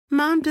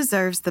Mom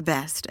deserves the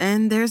best,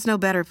 and there's no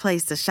better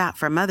place to shop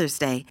for Mother's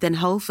Day than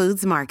Whole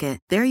Foods Market.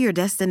 They're your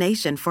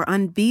destination for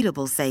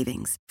unbeatable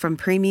savings, from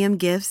premium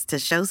gifts to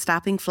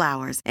show-stopping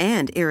flowers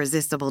and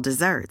irresistible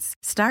desserts.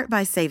 Start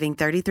by saving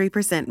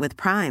 33% with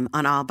Prime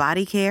on all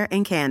body care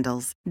and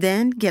candles.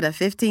 Then get a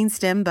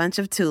 15-stem bunch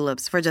of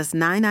tulips for just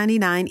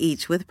 $9.99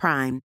 each with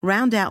Prime.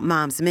 Round out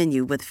Mom's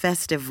menu with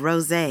festive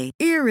rosé,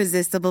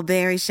 irresistible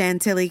berry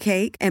chantilly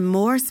cake, and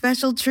more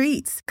special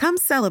treats. Come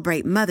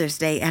celebrate Mother's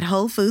Day at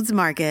Whole Foods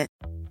Market.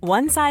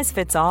 One size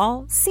fits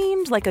all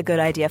seemed like a good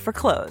idea for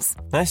clothes.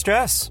 Nice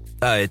dress.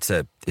 It's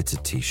a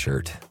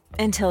t-shirt.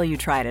 Until you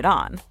tried it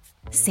on.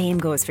 Same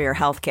goes for your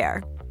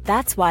healthcare.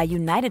 That's why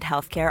United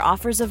Healthcare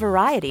offers a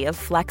variety of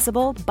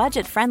flexible,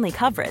 budget-friendly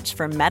coverage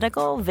for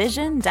medical,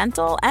 vision,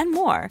 dental, and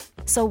more.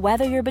 So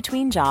whether you're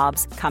between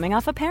jobs, coming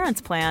off a parent's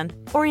plan,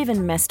 or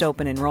even missed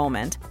open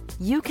enrollment,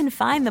 you can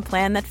find the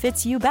plan that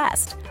fits you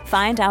best.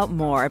 Find out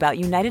more about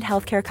United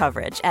Healthcare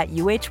coverage at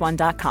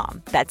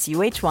uh1.com. That's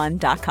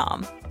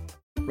uh1.com.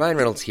 Ryan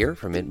Reynolds here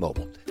from Mint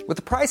Mobile. With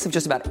the price of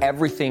just about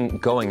everything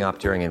going up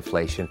during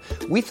inflation,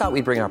 we thought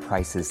we'd bring our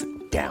prices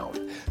down.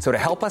 So to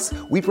help us,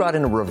 we brought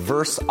in a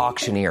reverse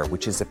auctioneer,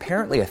 which is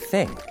apparently a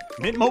thing.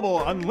 Mint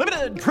Mobile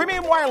Unlimited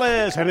Premium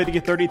Wireless. How to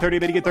get 30, 30,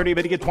 bit to get 30,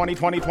 bit to get 20,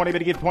 20, 20, bit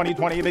to get 20,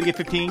 20, bit to get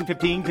 15,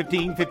 15,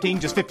 15,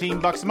 15, just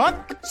 $15 a month?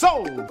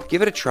 Sold!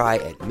 Give it a try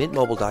at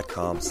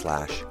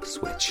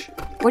mintmobile.com/switch.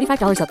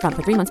 $45 up front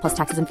for 3 months plus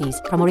taxes and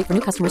fees. Promo rate for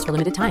new customers for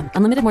limited time.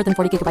 Unlimited more than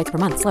 40 gigabytes per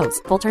month.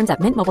 Slows full terms at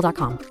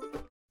mintmobile.com.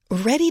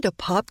 Ready to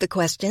pop the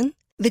question?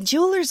 The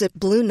jewelers at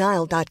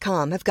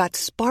BlueNile.com have got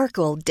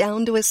sparkle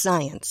down to a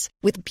science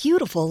with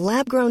beautiful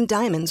lab-grown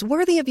diamonds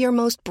worthy of your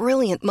most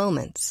brilliant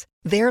moments.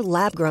 Their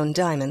lab-grown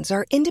diamonds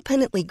are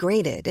independently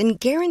graded and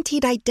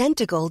guaranteed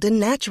identical to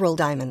natural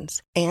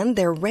diamonds, and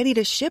they're ready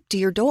to ship to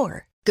your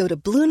door. Go to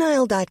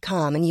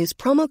BlueNile.com and use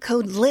promo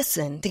code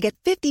LISTEN to get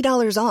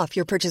 $50 off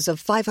your purchase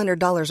of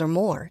 $500 or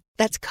more.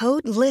 That's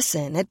code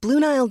LISTEN at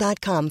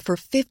BlueNile.com for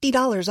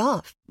 $50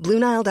 off.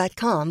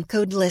 BlueNile.com,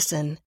 code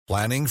LISTEN.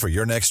 Planning for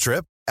your next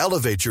trip?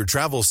 Elevate your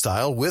travel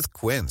style with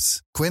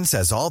Quince. Quince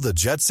has all the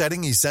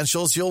jet-setting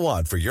essentials you'll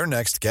want for your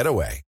next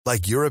getaway,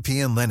 like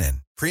European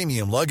linen,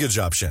 premium luggage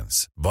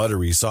options,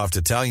 buttery soft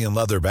Italian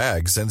leather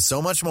bags, and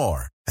so much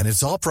more. And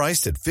it's all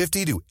priced at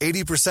 50 to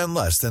 80%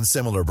 less than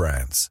similar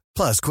brands.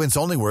 Plus, Quince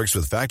only works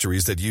with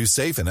factories that use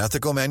safe and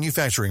ethical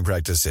manufacturing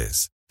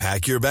practices.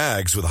 Pack your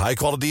bags with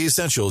high-quality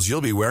essentials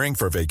you'll be wearing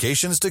for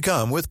vacations to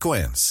come with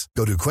Quince.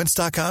 Go to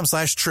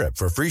quince.com/trip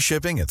for free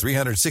shipping and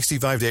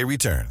 365-day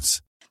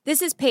returns.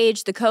 This is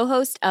Paige, the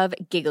co-host of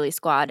Giggly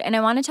Squad, and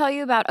I want to tell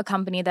you about a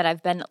company that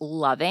I've been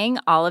loving,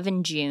 Olive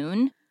 &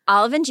 June.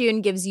 Olive &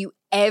 June gives you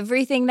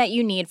everything that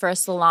you need for a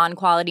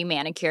salon-quality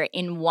manicure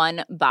in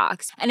one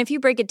box. And if you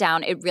break it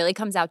down, it really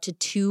comes out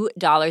to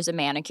 $2 a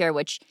manicure,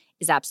 which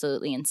is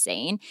absolutely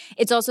insane.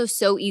 It's also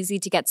so easy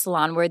to get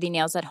salon-worthy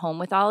nails at home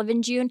with Olive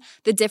 & June.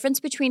 The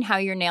difference between how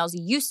your nails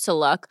used to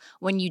look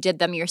when you did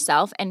them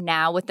yourself and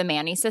now with the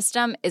Mani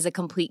system is a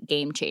complete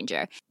game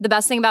changer. The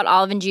best thing about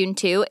Olive & June,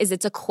 too, is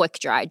it's a quick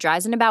dry.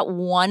 Dries in about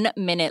 1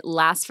 minute,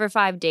 lasts for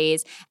 5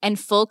 days, and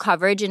full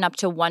coverage in up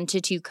to 1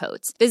 to 2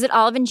 coats. Visit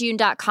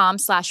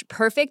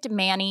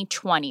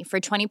oliveandjune.com/perfectmani20 for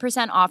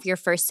 20% off your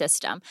first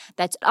system.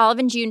 That's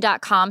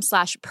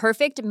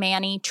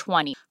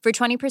oliveandjune.com/perfectmani20 for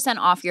 20%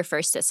 off your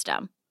first system.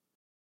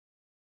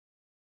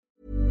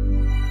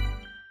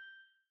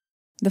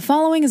 The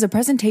following is a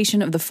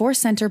presentation of the Force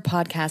Center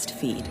podcast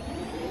feed.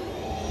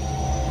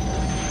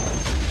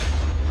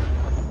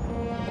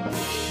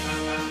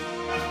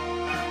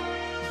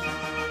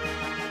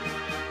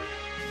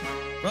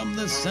 From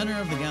the center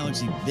of the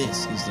galaxy,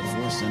 this is the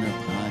Force Center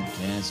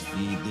podcast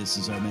feed. This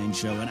is our main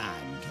show, and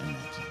I'm Ken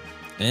Nelson.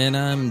 And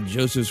I'm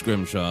Joseph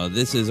Scrimshaw.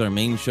 This is our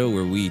main show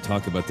where we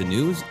talk about the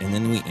news and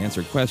then we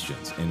answer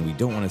questions. And we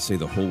don't want to say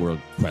the whole world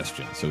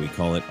question, so we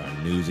call it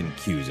our News and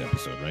Cues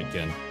episode, right,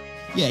 Ken?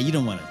 Yeah, you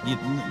don't want to.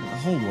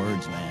 Whole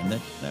words,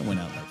 man. That went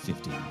out like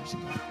 15 years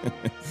ago.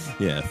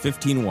 Yeah,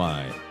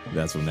 15Y.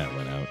 That's when that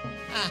went out.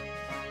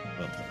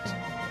 Well played.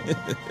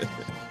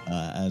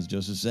 As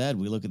Joseph said,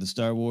 we look at the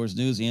Star Wars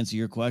news, answer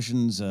your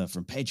questions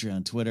from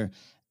Patreon, Twitter,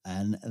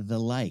 and the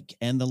like.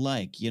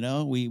 You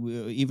know, we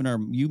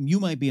even you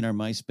might be in our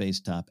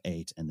MySpace top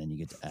 8, and then you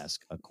get to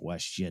ask a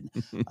question.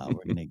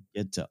 We're going to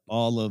get to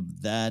all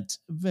of that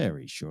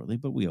very shortly,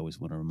 but we always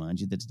want to remind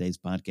you that today's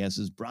podcast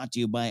is brought to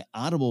you by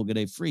Audible. Get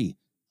a free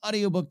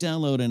audiobook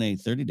download and a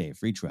 30-day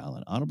free trial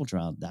at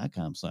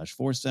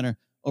audibletrial.com/forcecenter.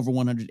 Over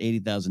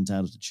 180,000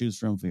 titles to choose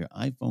from for your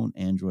iPhone,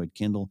 Android,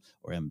 Kindle,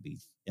 or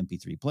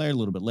MP3 player. A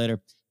little bit later,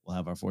 we'll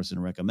have our Force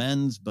Center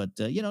Recommends. But,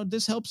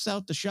 this helps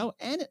out the show,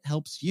 and it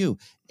helps you.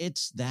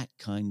 It's that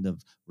kind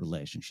of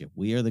relationship.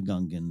 We are the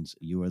Gungans,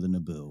 you are the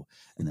Naboo,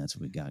 and that's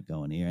what we got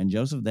going here. And,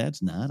 Joseph,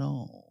 that's not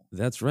all.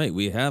 That's right.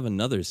 We have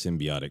another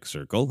symbiotic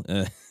circle,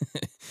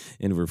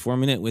 and we're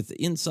forming it with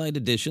Insight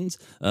Editions,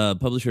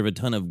 publisher of a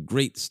ton of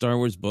great Star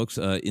Wars books.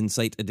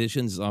 Insight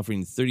Editions is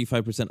offering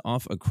 35%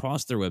 off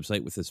across their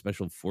website with a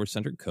special Force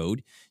Center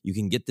code. You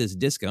can get this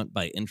discount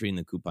by entering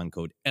the coupon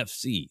code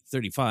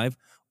FC35,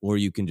 or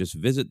you can just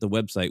visit the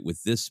website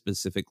with this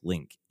specific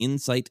link,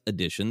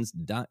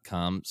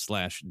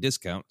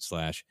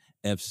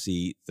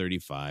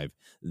 insighteditions.com/discount/FC35.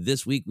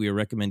 This week, we are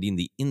recommending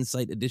the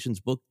Insight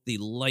Editions book, The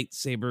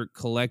Lightsaber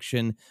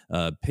Collection.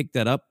 Pick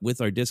that up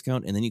with our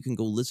discount, and then you can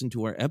go listen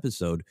to our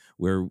episode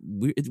where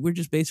we're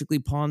just basically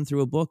pawing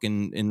through a book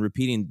and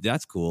repeating,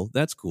 that's cool,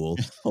 that's cool.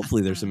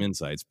 Hopefully there's some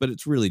insights, but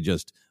it's really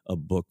just a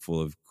book full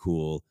of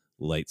cool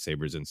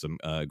lightsabers and some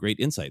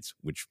great insights,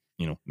 which,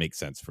 makes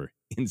sense for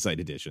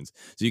Insight Editions.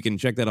 So you can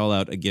check that all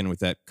out again with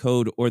that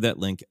code or that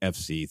link,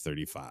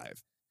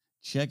 FC35.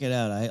 Check it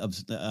out.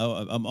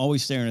 I'm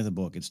always staring at the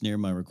book. It's near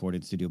my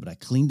recording studio, but I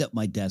cleaned up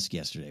my desk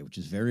yesterday, which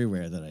is very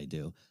rare that I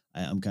do.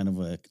 I'm kind of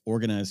a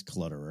organized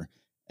clutterer,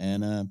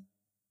 and I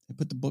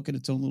put the book in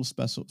its own little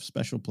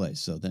special place.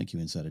 So thank you,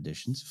 Insight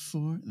Editions,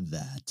 for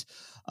that.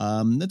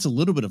 That's a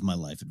little bit of my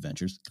life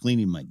adventures,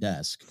 cleaning my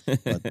desk.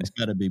 But there's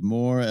got to be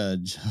more.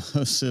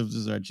 Joseph, this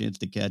is our chance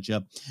to catch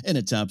up in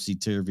a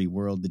topsy-turvy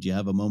world. Did you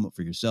have a moment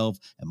for yourself,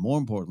 and more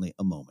importantly,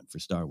 a moment for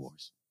Star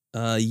Wars?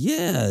 I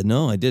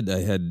did.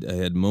 I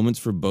had moments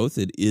for both.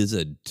 It is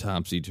a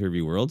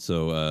topsy-turvy world,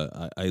 so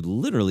I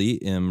literally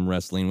am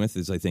wrestling with,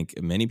 as I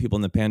think many people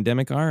in the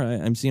pandemic are,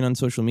 I'm seeing on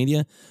social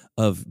media,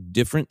 of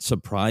different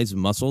surprise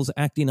muscles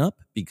acting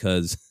up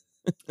because,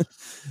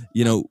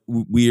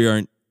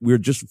 we're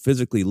just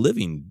physically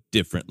living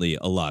differently,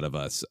 a lot of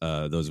us,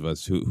 those of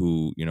us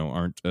who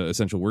aren't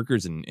essential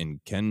workers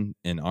and can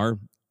and are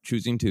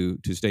choosing to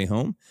stay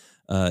home.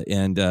 I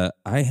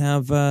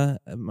have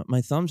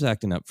my thumb's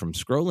acting up from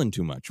scrolling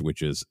too much,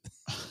 which is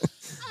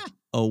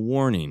a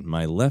warning.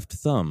 My left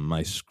thumb,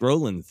 my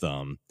scrolling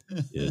thumb,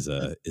 is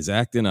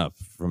acting up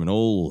from an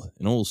old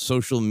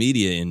social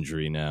media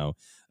injury now.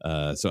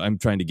 So I'm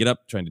trying to get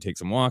up, trying to take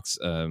some walks.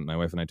 My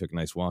wife and I took a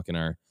nice walk in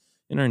our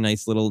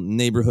nice little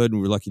neighborhood,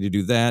 and we were lucky to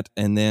do that.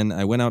 And then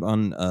I went out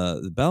on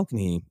the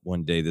balcony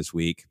one day this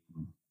week.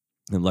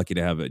 I'm lucky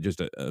to have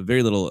just a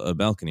very little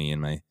balcony in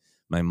my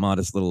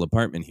modest little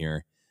apartment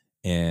here.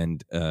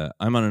 And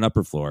I'm on an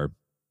upper floor,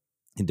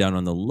 and down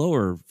on the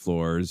lower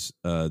floors,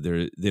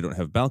 they don't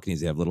have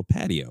balconies; they have a little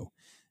patio.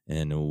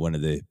 And one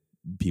of the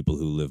people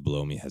who live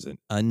below me has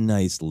a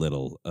nice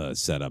little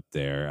setup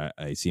there.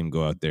 I see him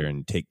go out there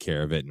and take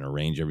care of it and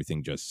arrange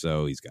everything just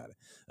so. He's got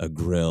a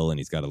grill, and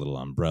he's got a little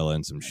umbrella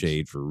and some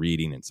shade for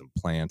reading and some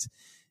plants.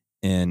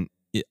 And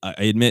I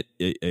admit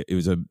it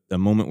was a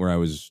moment where I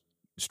was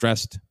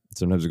stressed.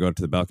 Sometimes I go out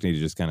to the balcony to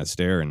just kind of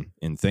stare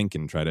and think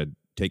and try to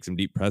take some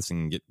deep breaths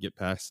and get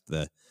past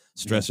the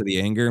stress or the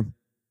anger.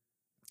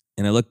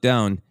 And I looked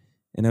down,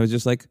 and I was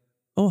just like,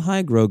 oh,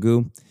 hi,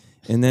 Grogu.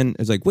 And then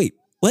I was like, wait,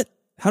 what?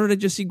 How did I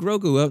just see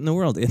Grogu out in the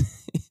world? And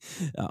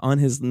on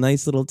his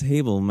nice little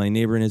table, my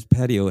neighbor in his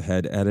patio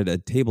had added a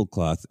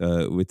tablecloth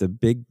with a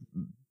big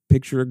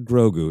picture of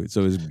Grogu. So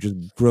it was just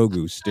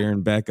Grogu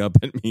staring back up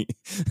at me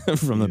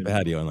from the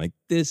patio. I'm like,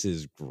 this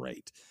is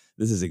great.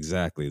 This is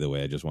exactly the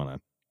way I just want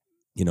to,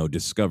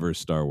 discover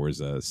Star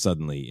Wars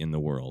suddenly in the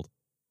world.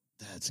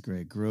 That's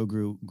great.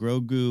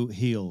 Grogu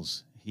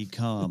heals. He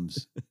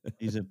calms.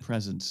 He's a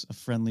presence, a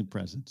friendly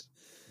presence.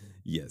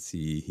 Yes,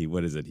 he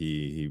what is it?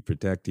 He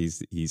protect,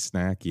 he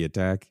snack, he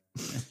attack.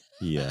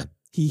 He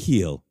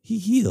heal.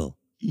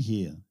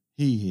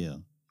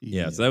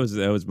 Yeah, so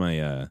that was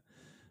my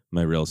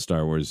my real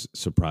Star Wars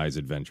surprise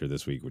adventure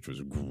this week, which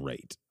was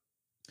great.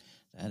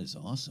 That is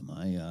awesome.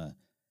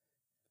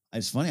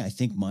 It's funny. I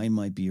think mine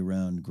might be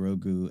around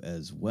Grogu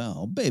as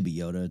well. Baby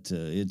Yoda.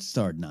 It's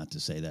hard not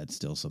to say that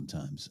still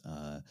sometimes.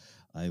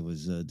 I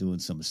was doing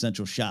some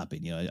essential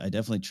shopping. I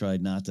definitely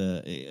tried not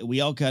to.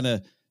 We all kind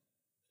of,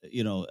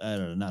 I don't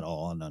know, not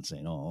all. I'm not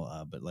saying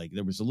all, but like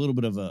there was a little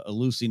bit of a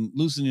loosening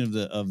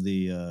of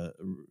the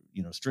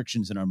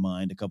restrictions in our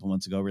mind a couple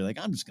months ago. We're like,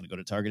 I'm just going to go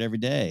to Target every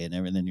day, and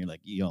then you're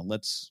like,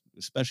 let's,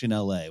 especially in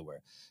LA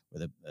where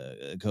the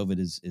COVID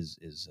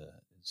is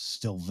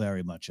still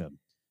very much a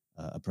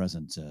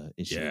present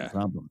issue and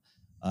problem.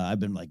 I've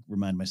been like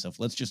reminding myself,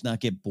 let's just not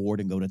get bored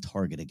and go to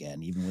Target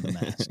again, even with a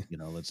mask.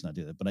 Let's not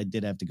do that. But I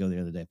did have to go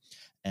the other day,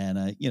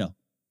 and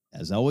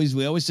as always,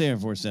 we always say in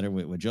Force Center,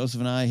 with Joseph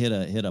and I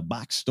hit a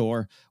box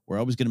store. We're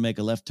always going to make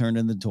a left turn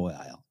in the toy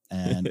aisle,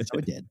 and so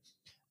I did.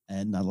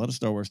 And not a lot of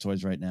Star Wars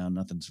toys right now.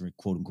 Nothing's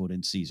quote unquote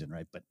in season,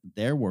 right? But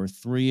there were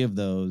 3 of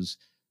those.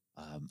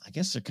 I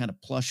guess they're kind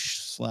of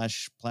plush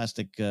 /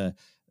 plastic.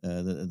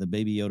 The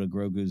Baby Yoda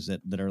Grogus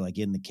that are like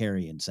in the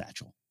carry-in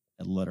satchel.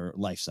 That are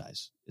life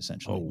size,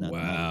 essentially. Oh,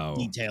 wow. Not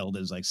detailed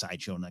as like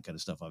sideshow and that kind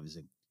of stuff,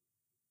 obviously.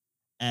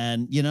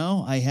 And,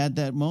 I had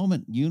that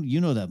moment.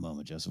 You know that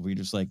moment, Joseph, where you're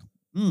just like,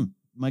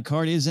 my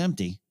cart is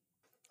empty.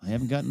 I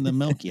haven't gotten the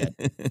milk yet.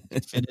 I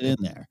can fit it in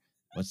there.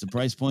 What's the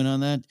price point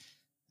on that?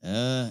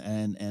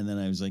 And then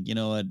I was like, you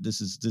know what,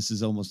 this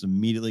is almost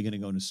immediately going to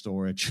go into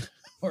storage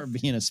or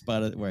be in a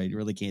spot where I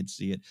really can't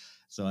see it.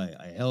 So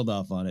I held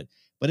off on it.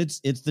 But it's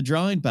the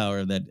drawing power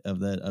of that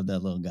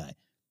little guy.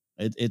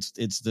 It's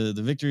the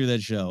victory of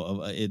that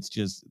show.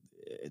 It's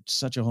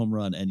such a home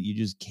run, and you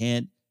just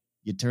can't.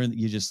 You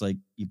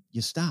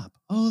stop.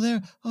 Oh,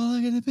 there. Oh,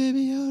 look at the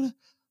baby Yoda.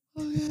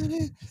 Oh,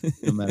 yeah.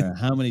 No matter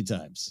how many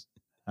times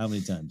I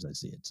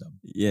see it. So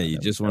yeah, you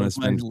just want to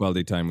spend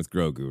quality time with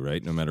Grogu,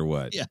 right? No matter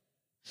what.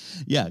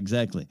 Yeah,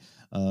 exactly.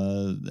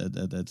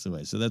 That's the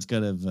way. So that's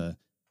kind of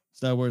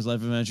Star Wars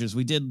Life Adventures.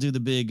 We did do the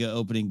big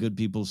opening Good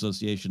People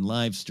Association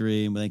live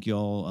stream. Thank you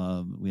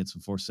all. We had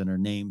some Force Center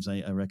names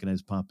I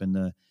recognize pop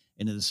into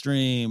the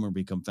stream or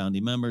become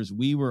founding members.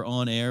 We were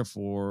on air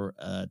for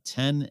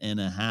 10 and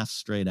a half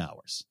straight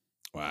hours.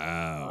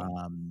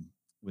 Wow.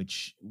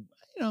 Which,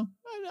 I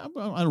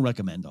don't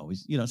recommend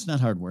always. It's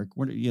not hard work.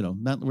 We're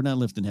not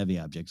lifting heavy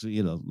objects.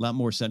 A lot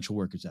more essential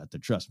workers out there.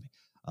 Trust me.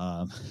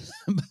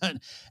 But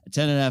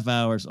 10 and a half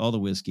hours, all the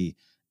whiskey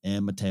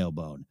and my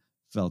tailbone.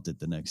 Felt it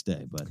the next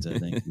day, but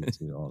thank you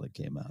to all that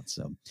came out.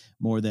 So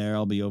more there.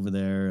 I'll be over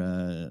there.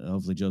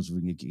 Hopefully, Joseph,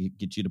 we can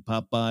get you to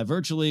pop by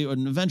virtually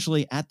and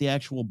eventually at the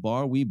actual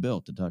bar we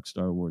built to talk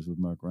Star Wars with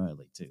Mark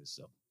Riley too.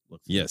 So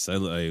yes, I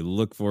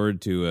look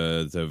forward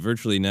to the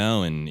virtually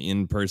now and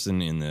in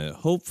person in the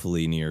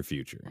hopefully near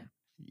future.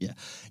 Yeah.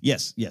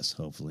 Yes.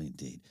 Hopefully,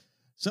 indeed.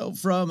 So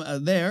from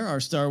there, our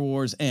Star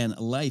Wars and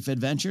life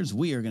adventures,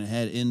 we are going to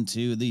head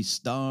into the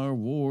Star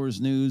Wars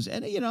news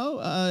and,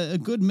 a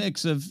good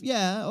mix of,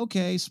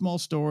 small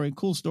story,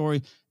 cool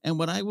story, and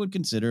what I would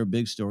consider a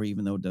big story,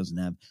 even though it doesn't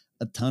have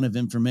a ton of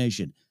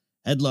information.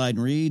 Headline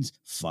reads,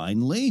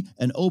 finally,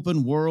 an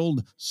open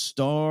world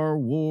Star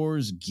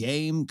Wars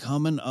game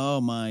coming.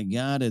 Oh my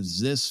God, is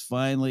this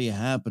finally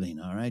happening?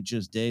 All right,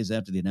 just days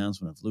after the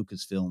announcement of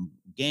Lucasfilm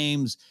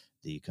Games,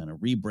 the kind of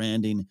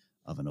rebranding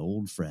of an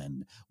old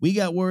friend. We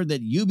got word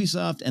that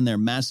Ubisoft and their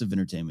massive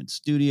entertainment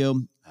studio,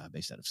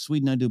 based out of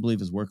Sweden, I do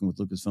believe, is working with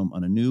Lucasfilm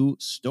on a new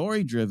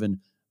story-driven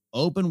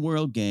open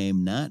world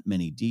game. Not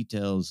many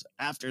details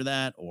after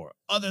that or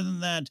other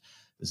than that.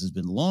 This has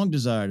been long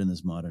desired in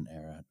this modern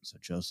era. So,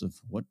 Joseph,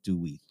 what do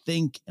we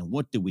think and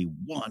what do we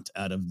want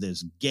out of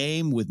this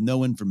game with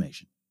no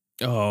information?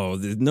 Oh,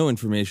 there's no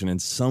information. In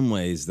some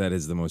ways, that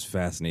is the most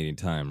fascinating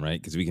time,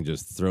 right? Because we can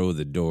just throw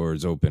the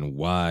doors open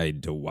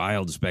wide to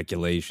wild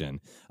speculation.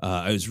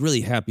 I was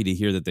really happy to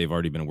hear that they've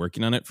already been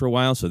working on it for a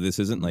while. So this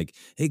isn't like,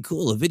 hey,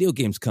 cool, a video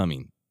game's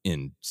coming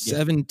in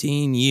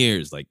 17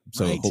 years.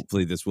 So right.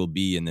 Hopefully this will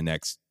be in the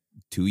next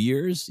 2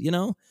 years,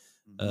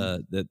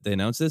 that they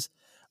announced this.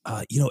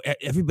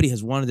 Everybody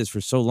has wanted this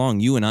for so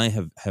long. You and I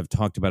have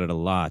talked about it a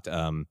lot.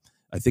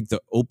 I think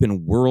the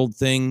open world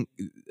thing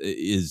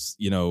is,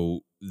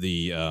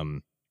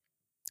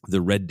 the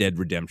Red Dead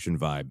Redemption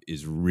vibe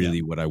is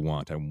really what I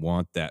want. I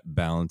want that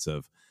balance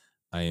of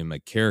I am a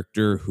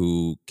character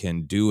who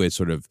can do a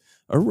sort of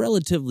a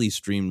relatively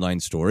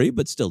streamlined story,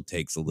 but still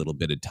takes a little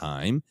bit of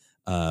time,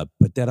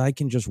 but that I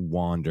can just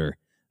wander.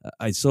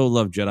 I so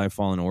love Jedi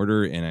Fallen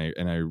Order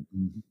and I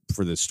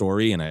for the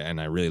story and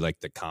I really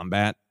like the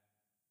combat.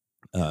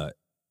 And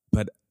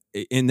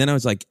then I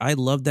was like, I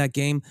love that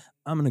game.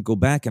 I'm going to go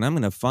back and I'm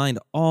going to find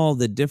all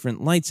the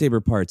different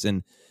lightsaber parts.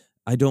 And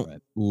I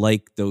don't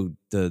like the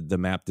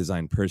map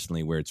design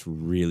personally, where it's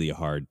really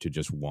hard to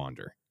just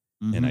wander.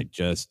 Mm-hmm.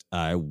 And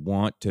I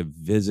want to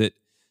visit,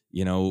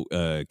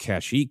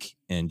 Kashyyyk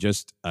and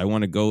I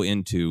want to go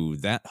into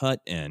that hut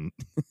and,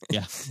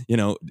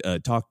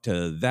 talk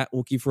to that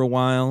Wookiee for a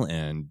while.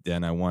 And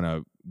then I want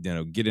to,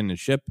 get in a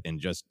ship and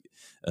just,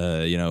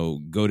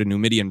 go to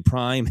Numidian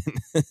Prime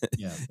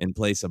and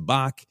play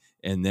Sabacc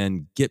and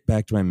then get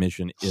back to my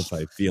mission if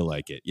I feel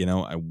like it.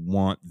 I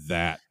want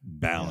that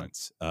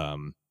balance.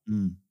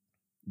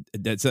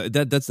 That's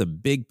a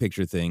big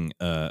picture thing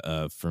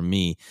for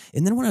me.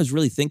 And then when I was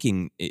really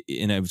thinking,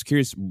 and I was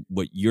curious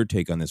what your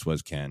take on this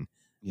was, Ken,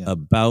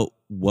 about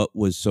what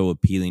was so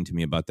appealing to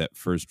me about that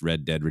first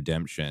Red Dead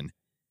Redemption.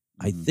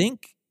 I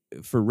think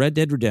for Red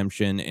Dead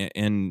Redemption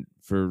and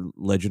for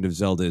Legend of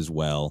Zelda as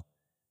well,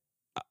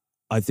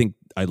 I think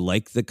I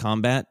like the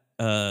combat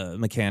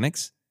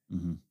mechanics.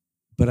 Mm-hmm.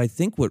 But I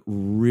think what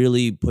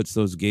really puts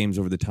those games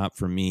over the top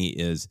for me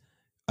is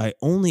I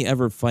only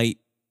ever fight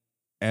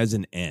as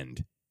an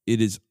end. It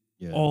is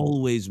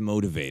always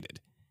motivated.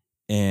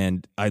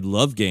 And I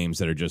love games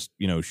that are just,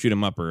 shoot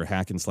 'em up or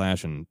hack and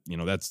slash. And,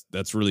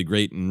 that's really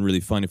great and really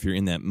fun if you're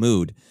in that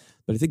mood.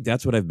 But I think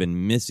that's what I've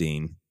been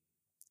missing.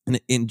 And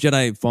in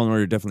Jedi Fallen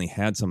Order definitely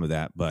had some of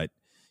that. But,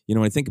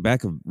 when I think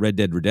back of Red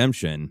Dead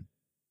Redemption,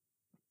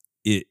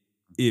 I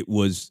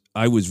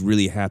was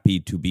really happy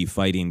to be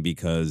fighting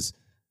because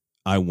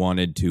I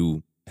wanted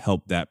to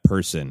help that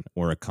person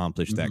or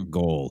accomplish that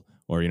goal.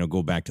 Or,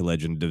 go back to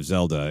Legend of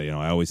Zelda.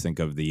 I always think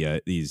of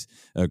these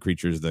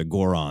creatures, the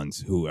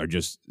Gorons, who are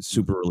just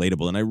super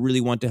relatable. And I really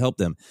want to help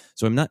them.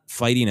 So I'm not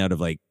fighting out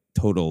of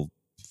total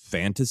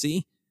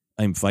fantasy.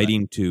 I'm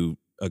fighting to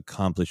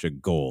accomplish a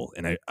goal,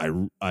 and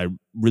I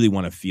really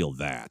want to feel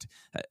that.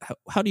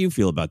 How do you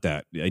feel about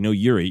that? I know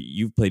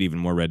you've played even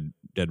more Red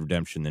Dead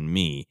Redemption than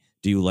me.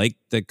 Do you like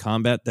the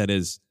combat that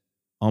is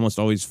almost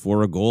always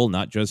for a goal,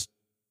 not just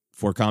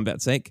for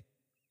combat's sake?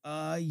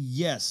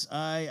 Yes,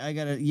 I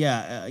gotta.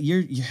 Yeah,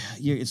 you're.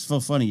 It's so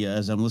funny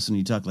as I'm listening to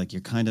you talk. Like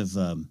you're kind of.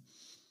 I'm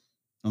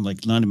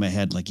like nodding my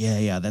head. Like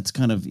yeah. That's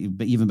kind of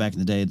even back in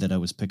the day that I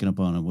was picking up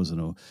on and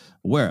wasn't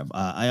aware of.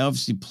 I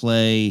obviously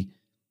play.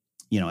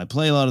 I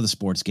play a lot of the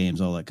sports games,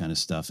 all that kind of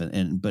stuff.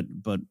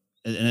 But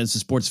as a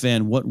sports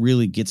fan, what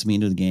really gets me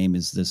into the game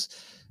is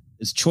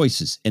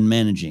choices and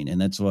managing,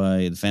 and that's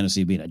why the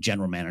fantasy of being a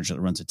general manager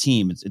that runs a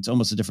team. It's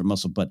almost a different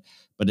muscle, but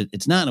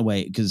it's not in a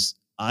way because.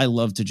 I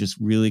love to just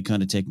really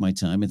kind of take my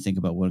time and think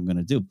about what I'm going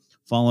to do.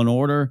 Fallen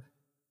Order,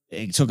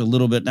 it took a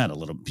little bit, not a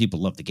little,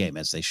 people love the game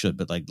as they should,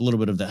 but like a little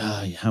bit of the,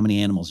 how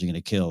many animals are you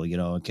going to kill?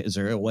 Is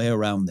there a way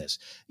around this?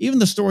 Even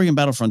the story in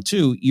Battlefront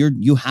 2,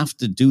 you have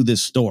to do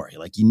this story.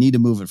 Like you need to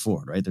move it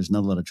forward, right? There's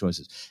not a lot of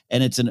choices.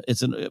 And it's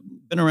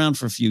been around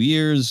for a few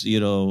years,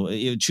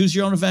 choose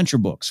your own adventure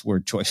books were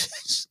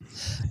choices.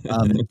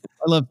 I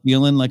love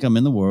feeling like I'm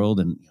in the world,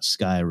 and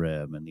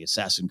Skyrim and the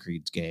Assassin's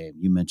Creed game.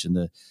 You mentioned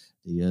the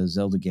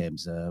Zelda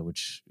games,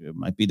 which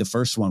might be the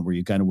first one where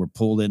you kind of were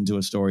pulled into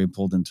a story and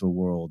pulled into a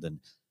world,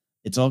 and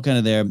it's all kind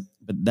of there.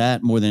 But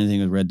that more than anything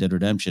with Red Dead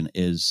Redemption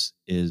is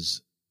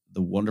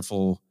the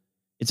wonderful.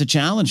 It's a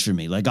challenge for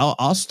me. Like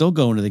I'll still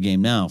go into the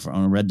game now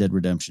on Red Dead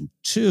Redemption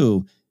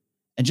 2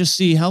 and just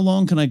see how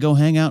long can I go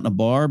hang out in a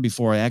bar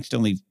before I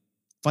accidentally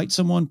fight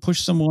someone,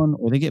 push someone,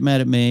 or they get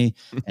mad at me,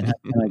 and how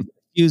can I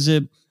use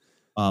it.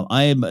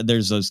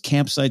 There's those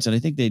campsites, and I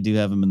think they do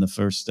have them in the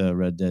first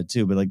Red Dead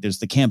too. But like, there's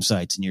the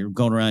campsites, and you're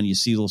going around, you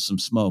see some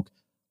smoke.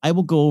 I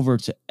will go over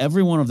to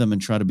every one of them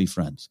and try to be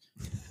friends.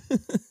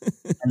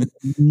 And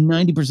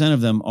 90%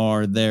 of them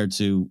are there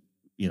to,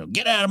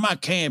 get out of my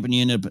camp, and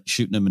you end up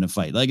shooting them in a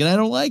fight. Like, and I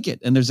don't like it.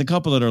 And there's a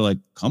couple that are like,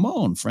 "Come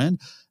on, friend."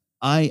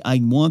 I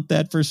want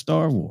that for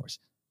Star Wars.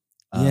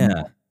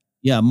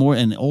 Yeah, more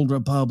in Old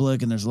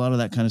Republic, and there's a lot of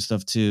that kind of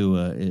stuff too.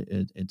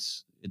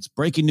 It's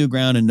breaking new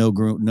ground and no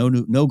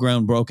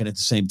ground broken at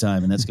the same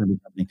time, and that's going to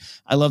be happening.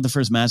 I love the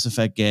first Mass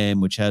Effect game,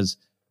 which has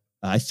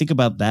I think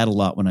about that a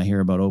lot when I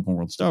hear about open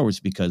world Star Wars,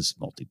 because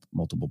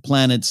multiple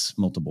planets,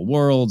 multiple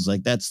worlds,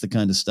 like that's the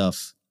kind of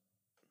stuff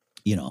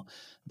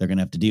they're going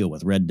to have to deal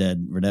with. Red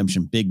Dead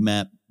Redemption, big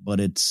map, but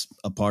it's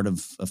a part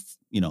of a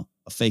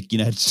fake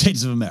United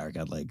States of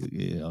America. Like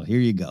here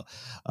you go,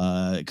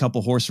 a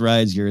couple horse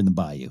rides, you're in the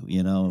bayou.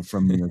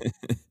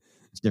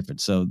 It's different.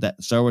 So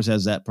that Star Wars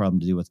has that problem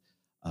to deal with.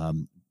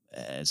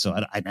 So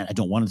I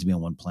don't want it to be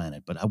on one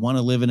planet, but I want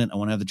to live in it. I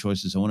want to have the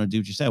choices. I want to do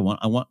what you say. I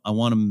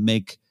want to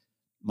make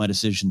my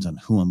decisions on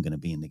who I'm going to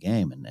be in the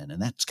game.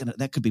 And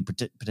that could be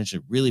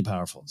potentially really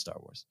powerful in Star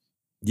Wars.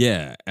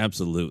 Yeah,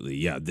 absolutely.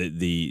 Yeah.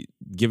 The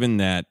given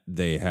that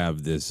they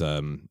have this,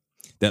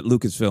 that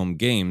Lucasfilm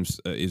Games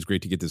is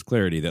great to get this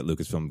clarity that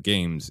Lucasfilm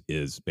Games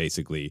is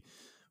basically,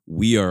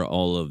 we are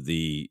all of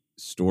the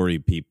story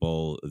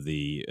people,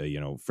 the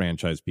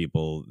franchise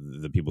people,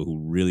 the people who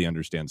really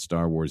understand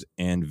Star Wars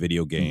and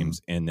video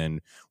games, and then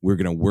we're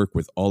going to work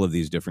with all of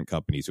these different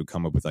companies who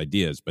come up with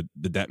ideas. But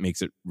that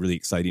makes it really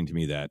exciting to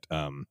me that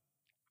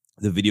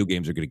the video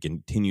games are going to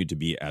continue to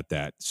be at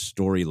that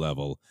story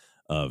level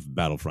of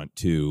Battlefront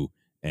 2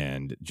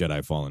 and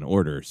Jedi Fallen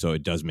Order. So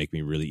it does make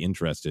me really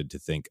interested to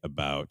think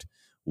about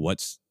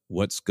what's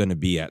going to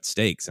be at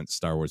stake, since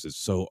Star Wars is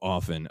so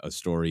often a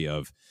story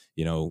of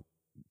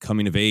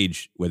coming of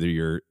age, whether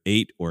you're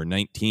 8 or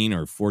 19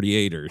 or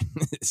 48 or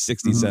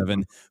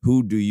 67,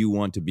 who do you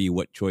want to be?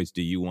 What choice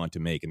do you want to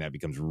make? And that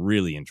becomes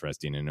really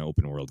interesting in an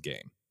open world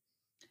game.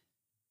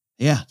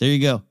 Yeah, there you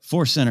go.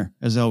 Force Center,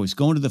 as always,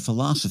 go into the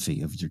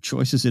philosophy of your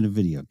choices in a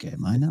video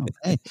game. I know.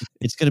 Hey,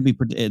 it's going to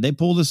be, they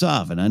pulled this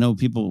off, and I know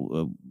people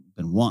have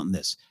been wanting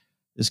this.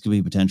 This could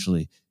be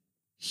potentially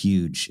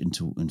huge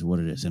into what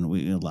it is.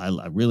 And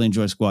I really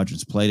enjoy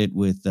Squadrons. Played it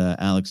with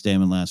Alex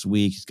Damon last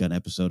week. He's got an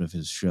episode of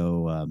his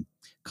show,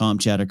 Com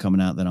Chatter,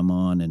 coming out that I'm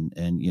on, and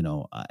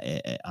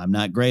I'm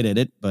not great at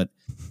it, but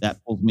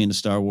that pulled me into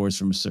Star Wars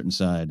from a certain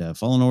side.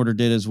 Fallen Order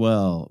did as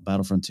well,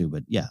 Battlefront 2.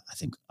 But yeah, I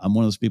think I'm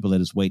one of those people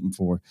that is waiting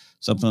for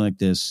something like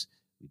this.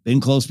 We've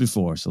been close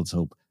before, so let's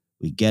hope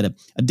we get it.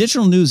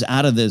 Additional news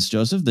out of this,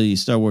 Joseph: the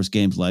Star Wars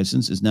games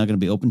license is now going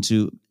to be open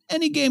to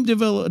any game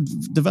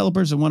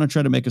developers that want to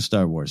try to make a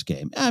Star Wars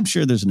game. I'm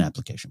sure there's an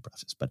application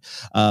process, but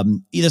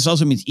this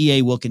also means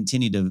EA will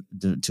continue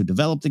to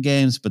develop the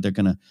games, but they're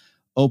going to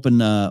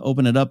open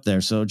it up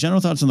there. So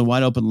general thoughts on the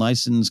wide open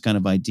license kind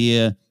of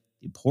idea,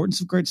 the importance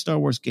of great Star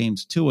Wars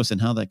games to us, and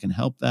how that can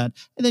help that.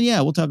 And then,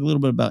 we'll talk a little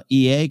bit about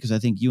EA, because I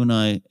think you and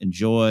I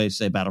enjoy,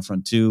 say,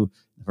 Battlefront 2,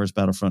 the first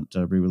Battlefront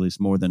re-release,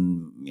 more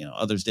than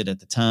others did at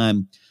the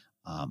time.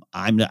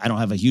 I don't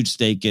have a huge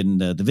stake in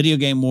the video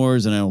game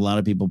wars, and I know a lot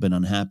of people have been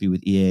unhappy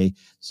with EA.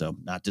 So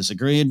not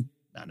disagreeing,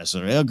 not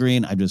necessarily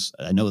agreeing.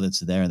 I know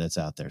that's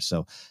out there.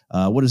 So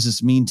what does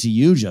this mean to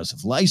you,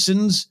 Joseph?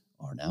 License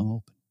are now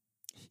open.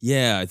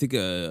 Yeah, I think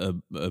a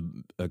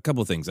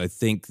couple of things. I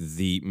think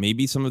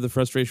maybe some of the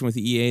frustration with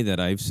EA that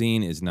I've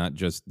seen is not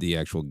just the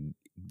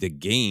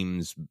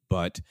games,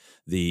 but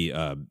the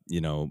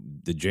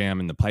the jam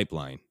in the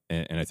pipeline.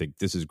 And I think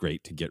this is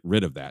great to get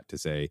rid of that. To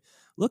say,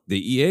 look, the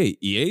EA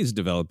is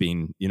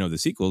developing the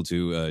sequel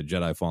to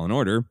Jedi Fallen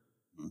Order.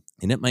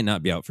 And it might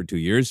not be out for 2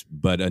 years,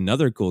 but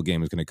another cool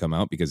game is going to come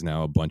out because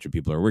now a bunch of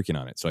people are working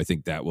on it. So I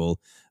think that will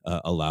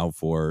allow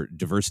for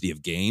diversity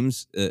of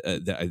games.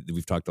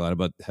 We've talked a lot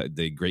about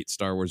the great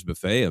Star Wars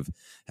buffet of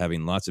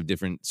having lots of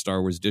different Star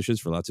Wars dishes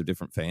for lots of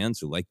different fans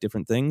who like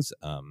different things.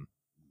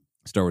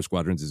 Star Wars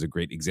Squadrons is a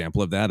great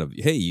example of that. Of,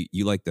 hey,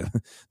 you like the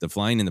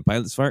flying and the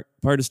pilot's part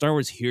of Star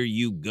Wars? Here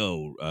you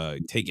go.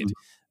 Take it.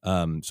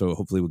 So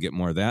hopefully we'll get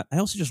more of that. I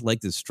also just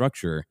like this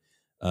structure.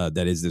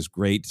 That is this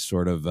great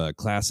sort of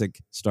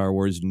classic Star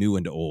Wars, new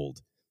and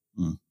old.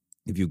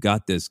 If you've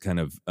got this kind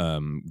of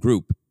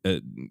group,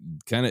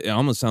 it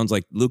almost sounds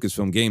like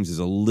Lucasfilm Games is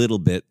a little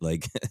bit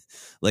like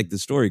like the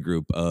story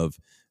group of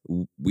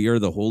we are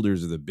the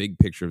holders of the big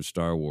picture of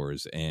Star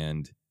Wars,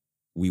 and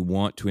we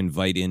want to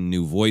invite in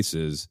new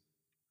voices,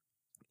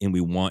 and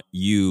we want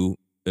you,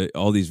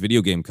 all these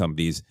video game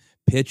companies,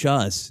 pitch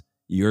us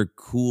your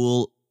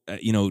cool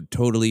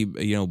totally,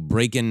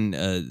 breaking,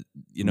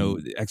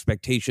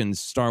 expectations,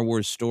 Star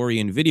Wars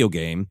story and video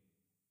game.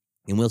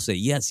 And we'll say,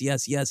 yes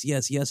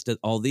to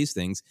all these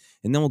things.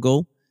 And then we'll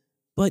go,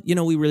 but,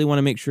 we really want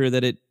to make sure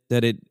that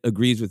it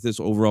agrees with this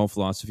overall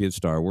philosophy of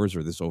Star Wars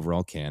or this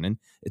overall canon.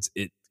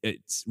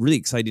 It's really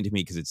exciting to me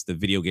because it's the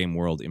video game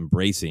world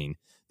embracing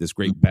this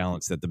great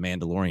balance that The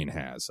Mandalorian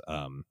has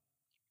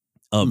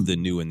of the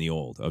new and the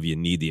old, of you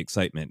need the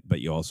excitement, but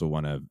you also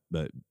want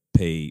to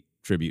pay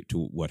tribute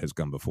to what has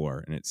come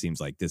before, and it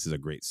seems like this is a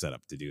great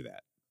setup to do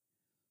that.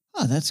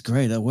 Oh, that's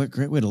great. What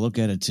great way to look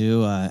at it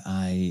too.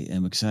 I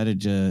am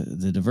excited to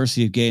the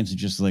diversity of games and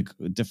just like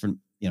different,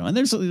 and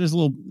there's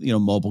little,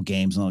 mobile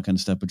games and all that kind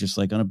of stuff, but just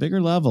like on a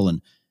bigger level.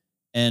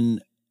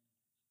 And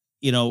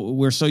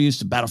we're so used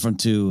to Battlefront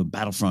 2 and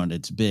Battlefront.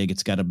 It's big.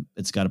 It's got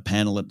a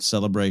panel at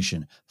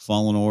Celebration.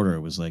 Fallen Order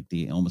was like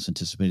the almost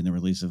anticipating the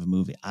release of a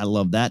movie. I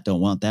love that.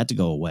 Don't want that to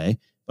go away,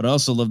 but I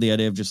also love the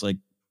idea of just like,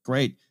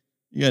 great.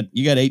 You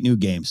got 8 new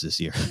games this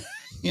year, and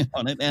it's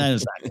not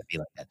going to be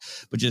like that.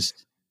 But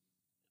just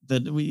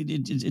that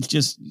it's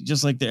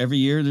just like every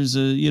year there's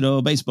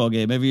a baseball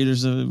game, every year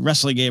there's a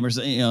wrestling game or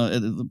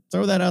something.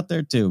 Throw that out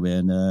there too,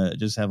 man.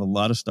 Just have a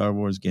lot of Star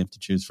Wars games to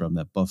choose from.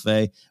 That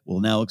buffet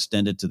will now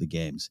extend it to the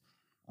games.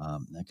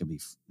 That could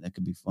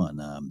be fun.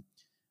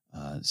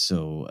 As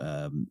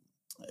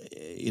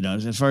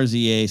far as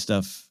EA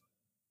stuff,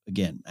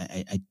 again,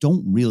 I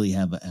don't really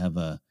have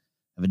a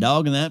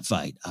dog in that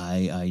fight.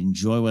 I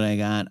enjoy what I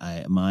got.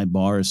 My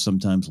bar is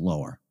sometimes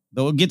lower,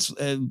 though it gets,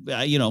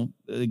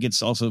 it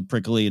gets also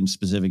prickly and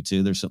specific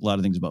too. There's a lot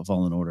of things about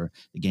Fallen Order,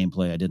 the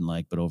gameplay I didn't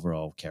like, but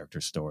overall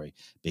character story,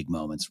 big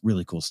moments,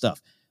 really cool stuff.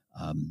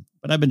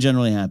 But I've been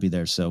generally happy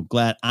there. So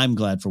I'm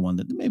glad for one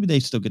that maybe they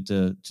still get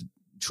to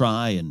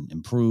try and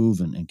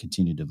improve and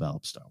continue to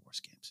develop Star Wars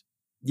games.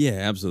 Yeah,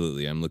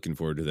 absolutely. I'm looking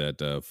forward to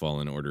that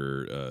Fallen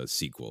Order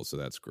sequel, so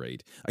that's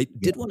great. I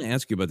did want to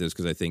ask you about this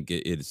because I think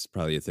it's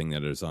probably a thing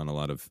that is on a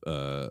lot of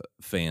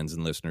fans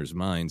and listeners'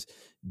 minds.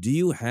 Do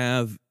you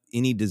have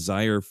any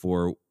desire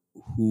for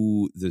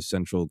who the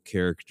central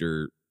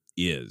character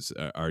is?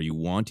 Are you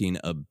wanting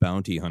a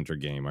bounty hunter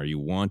game? Are you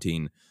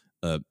wanting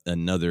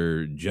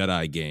another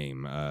Jedi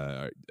game,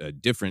 a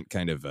different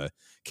kind of a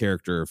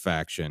character or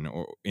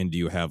faction? And do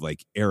you have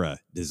like era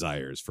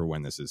desires for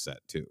when this is set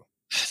too?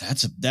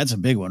 That's a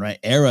big one, right?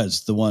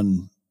 Era's the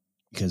one,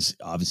 because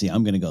obviously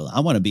I'm going to go, I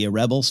want to be a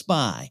rebel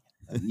spy.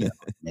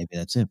 Maybe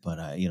that's it. But,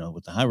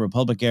 with the High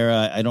Republic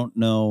era, I don't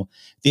know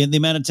the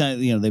amount of time,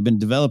 they've been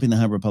developing the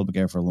High Republic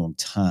era for a long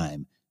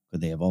time,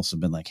 but they have also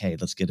been like, hey,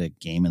 let's get a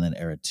game in that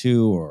era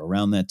too, or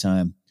around that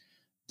time.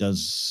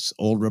 Does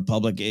Old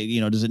Republic,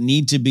 does it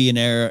need to be an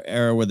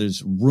era where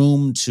there's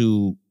room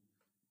to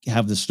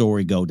have the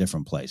story go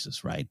different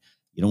places, right?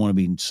 You don't want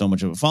to be so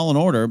much of a Fallen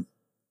Order.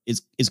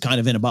 Is kind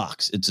of in a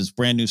box. It's this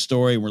brand new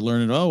story. We're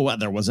learning,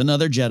 there was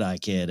another Jedi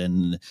kid,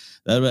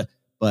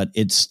 but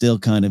it's still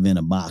kind of in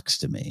a box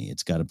to me.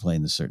 It's got to play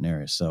in a certain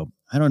area. So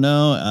I don't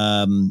know,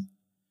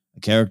 a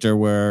character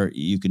where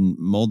you can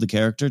mold the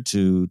character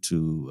to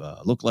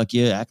look like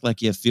you, act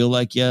like you, feel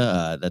like you.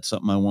 That's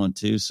something I want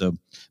too. So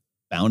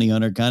Bounty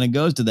Hunter kind of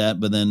goes to that,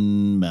 but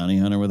then Bounty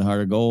Hunter with a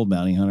heart of gold,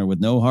 Bounty Hunter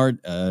with no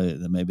heart,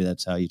 then maybe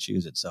that's how you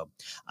choose it. So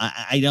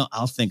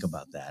I'll think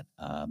about that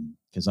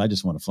because I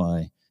just want to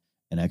fly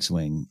an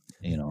X-Wing,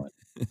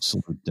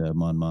 salute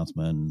Mon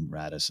Mothma and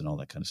Raddus and all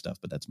that kind of stuff.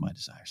 But that's my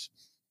desires.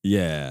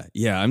 Yeah.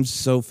 I'm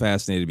so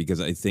fascinated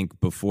because I think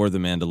before The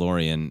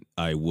Mandalorian,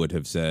 I would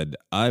have said,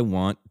 I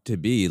want to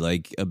be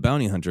like a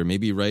bounty hunter,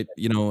 maybe right,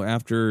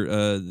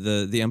 after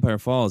the Empire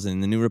Falls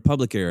and the New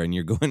Republic era, and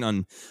you're going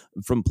on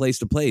from place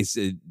to place,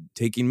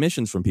 taking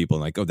missions from people,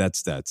 and like, oh,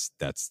 that's The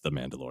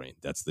Mandalorian.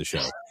 That's the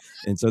show.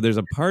 And so there's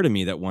a part of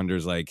me that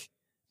wonders, like,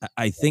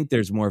 I think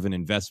there's more of an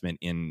investment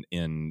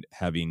in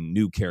having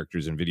new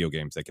characters in video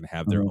games that can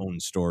have their own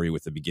story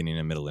with a beginning,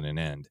 a middle, and an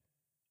end.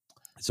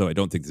 So I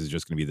don't think this is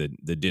just going to be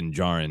the Din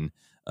Djarin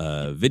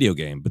video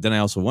game. But then I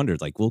also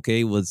wondered, like, well,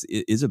 okay,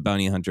 is a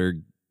bounty hunter,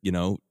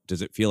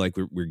 does it feel like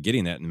we're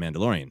getting that in The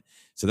Mandalorian?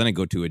 So then I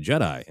go to a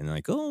Jedi and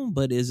like, oh,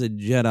 but is a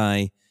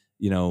Jedi,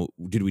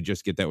 did we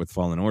just get that with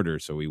Fallen Order?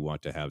 So we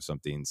want to have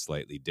something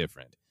slightly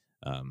different.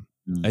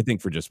 I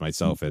think for just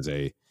myself as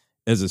a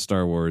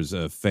Star Wars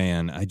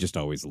fan, I just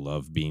always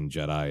love being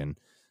Jedi, and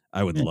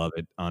I would love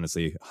it,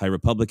 honestly, High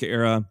Republic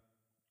era,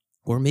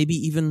 or maybe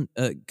even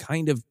a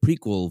kind of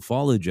prequel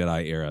Fall of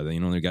Jedi era.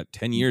 They've got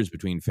 10 years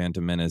between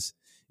Phantom Menace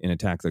and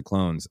Attack of the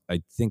Clones.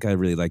 I think I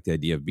really like the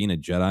idea of being a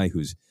Jedi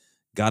who's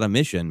got a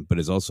mission, but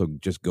is also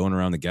just going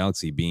around the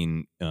galaxy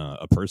being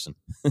a person.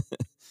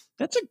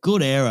 That's a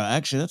good era.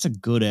 Actually, that's a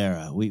good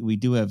era. We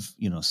do have,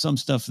 some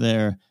stuff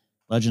there.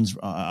 Legends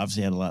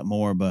obviously had a lot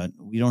more, but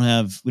we don't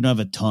have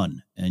a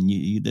ton. And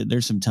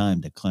there's some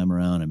time to climb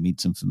around and meet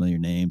some familiar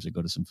names or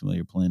go to some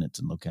familiar planets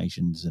and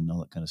locations and all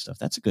that kind of stuff.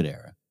 That's a good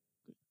era.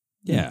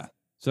 Yeah.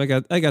 So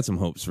I got some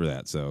hopes for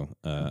that. So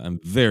I'm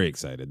very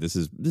excited. This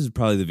is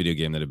probably the video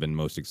game that I've been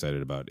most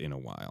excited about in a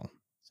while.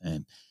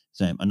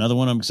 Same. Another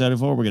one I'm excited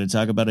for. We're going to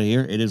talk about it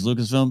here. It is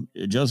Lucasfilm.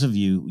 Joseph,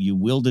 you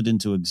willed it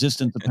into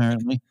existence,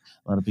 apparently.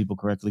 A lot of people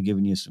correctly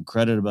giving you some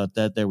credit about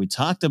that there. We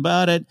talked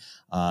about it.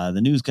 The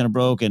news kind of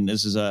broke, and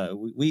this is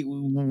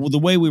the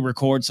way we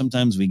record.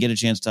 Sometimes we get a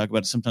chance to talk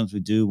about it. Sometimes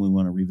we do. We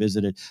want to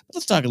revisit it. But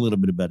let's talk a little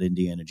bit about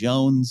Indiana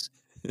Jones.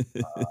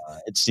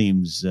 It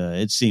seems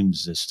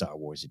Star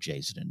Wars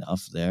adjacent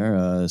enough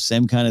there.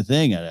 Same kind of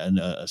thing. An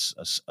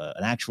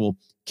actual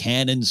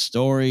canon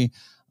story.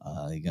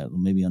 You got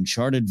maybe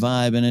Uncharted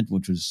vibe in it,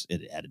 which was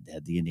it had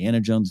the Indiana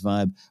Jones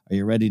vibe. Are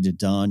you ready to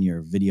don your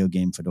video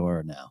game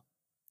fedora now?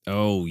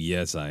 Oh,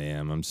 yes, I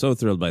am. I'm so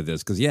thrilled by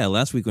this because,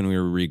 last week when we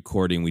were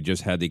recording, we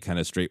just had the kind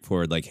of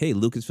straightforward, like, hey,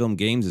 Lucasfilm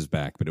Games is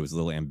back, but it was a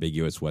little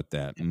ambiguous what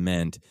that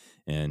meant.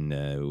 And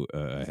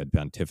I had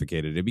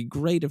pontificated. It'd be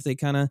great if they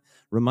kind of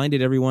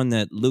reminded everyone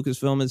that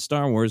Lucasfilm is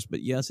Star Wars,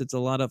 but yes, it's a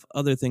lot of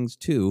other things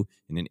too.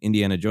 And an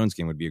Indiana Jones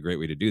game would be a great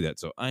way to do that.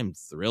 So I'm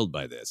thrilled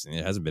by this. And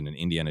it hasn't been an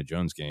Indiana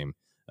Jones game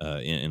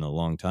in a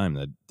long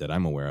time that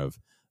I'm aware of.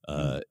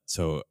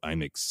 So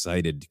I'm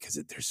excited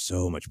because there's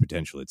so much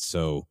potential. It's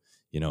so,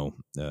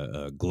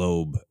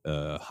 globe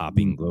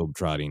hopping, globe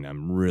trotting.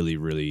 I'm really,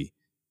 really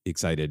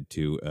excited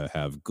to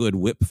have good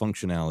whip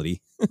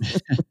functionality.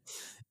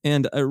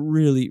 And I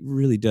really,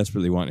 really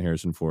desperately want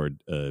Harrison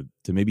Ford to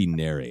maybe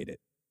narrate it.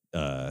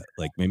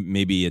 Like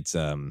maybe it's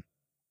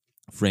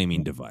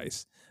framing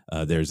device.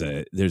 There's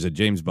a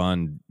James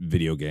Bond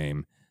video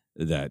game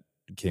that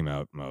came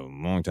out a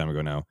long time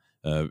ago now.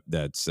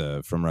 That's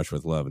From Russia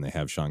with Love, and they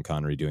have Sean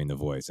Connery doing the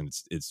voice, and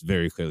it's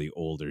very clearly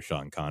older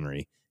Sean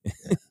Connery,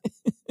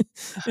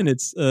 and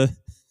it's a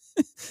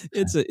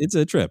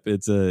trip.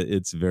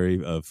 It's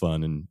very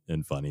fun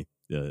and funny.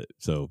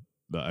 So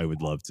I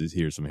would love to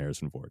hear some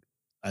Harrison Ford.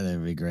 I think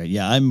it'd be great.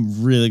 Yeah,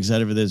 I'm really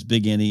excited for this.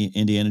 Big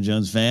Indiana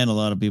Jones fan. A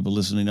lot of people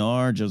listening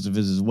are. Joseph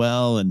is as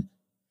well, and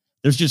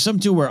there's just some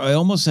too where I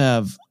almost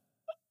have.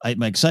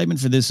 My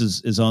excitement for this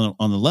is on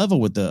the level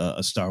with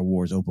a Star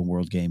Wars open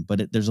world game,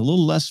 but there's a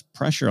little less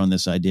pressure on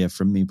this idea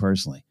from me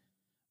personally,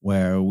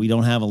 where we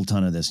don't have a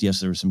ton of this. Yes,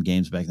 there were some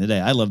games back in the day.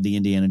 I love the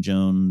Indiana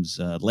Jones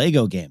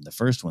Lego game, the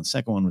first one.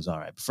 Second one was all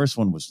right. The first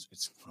one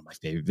it's one of my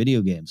favorite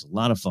video games. A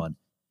lot of fun.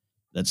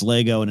 That's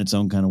Lego in its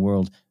own kind of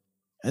world.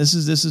 This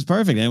is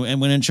perfect.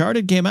 And when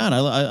Uncharted came out,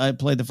 I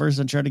played the first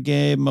Uncharted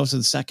game, most of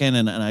the second,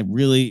 and I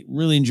really,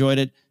 really enjoyed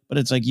it. But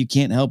it's like you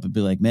can't help but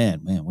be like, man,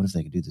 what if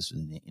they could do this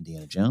with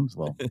Indiana Jones?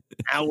 Well,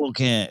 now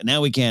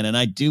we can. And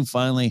I do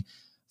finally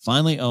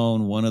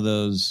own one of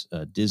those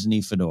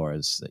Disney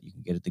fedoras that you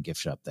can get at the gift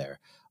shop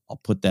there. I'll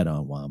put that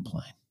on while I'm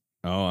playing.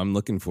 Oh, I'm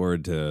looking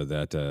forward to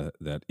that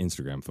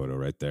Instagram photo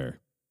right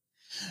there.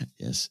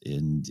 Yes,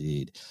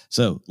 indeed.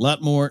 So a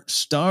lot more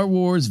Star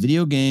Wars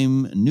video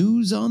game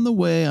news on the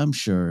way, I'm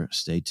sure.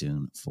 Stay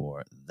tuned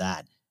for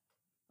that.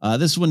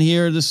 This one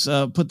here,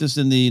 put this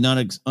in the not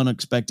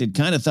unexpected,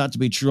 kind of thought to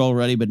be true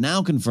already, but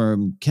now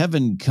confirmed.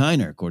 Kevin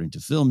Kiner, according to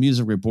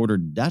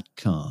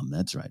filmmusicreporter.com.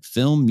 That's right,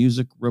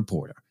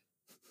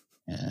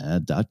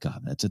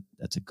 filmmusicreporter.com.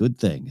 That's a good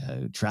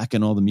thing.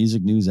 Tracking all the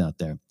music news out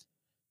there.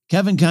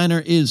 Kevin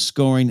Kiner is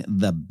scoring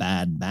The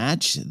Bad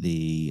Batch,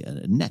 the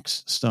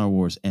next Star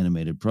Wars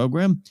animated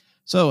program.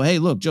 So, hey,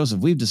 look,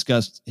 Joseph, we've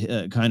discussed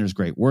Kiner's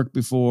great work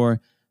before,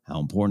 how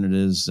important it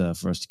is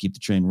for us to keep the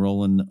train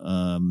rolling.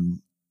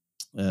 I'm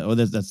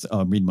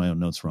reading my own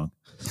notes wrong.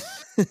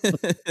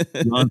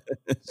 San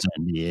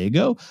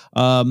Diego.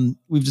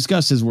 We've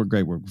discussed his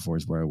great work before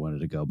is where I wanted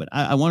to go, but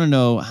I want to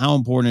know how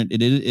important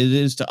it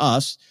is to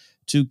us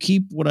to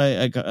keep what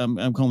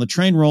I'm calling the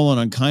train rolling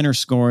on Kiner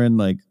scoring,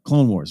 like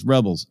Clone Wars,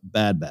 Rebels,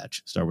 Bad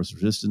Batch. Star Wars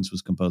Resistance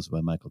was composed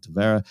by Michael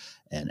Tavera,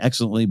 and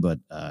excellently, but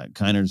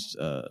Kiner's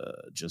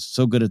just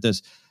so good at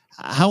this.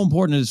 How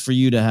important it is for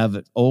you to have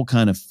it all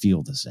kind of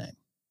feel the same?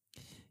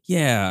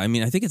 Yeah, I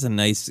mean, I think it's a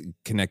nice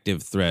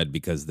connective thread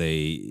because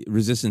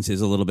Resistance is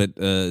a little bit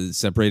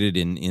separated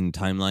in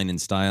timeline and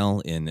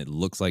style, and it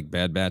looks like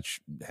Bad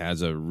Batch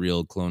has a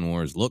real Clone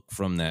Wars look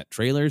from that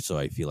trailer, so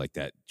I feel like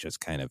that just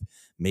kind of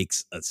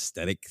makes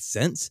aesthetic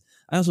sense.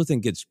 I also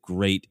think it's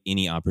great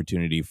any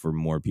opportunity for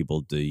more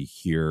people to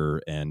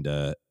hear and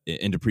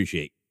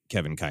appreciate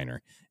Kevin Kiner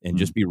and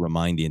just be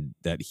reminded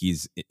that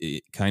he's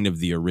kind of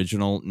the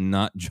original,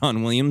 not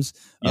John Williams.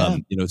 Yeah.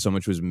 So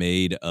much was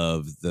made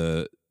of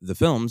the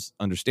films,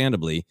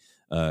 understandably,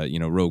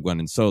 Rogue One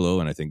and Solo,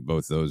 and I think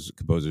both those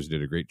composers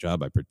did a great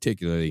job. I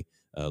particularly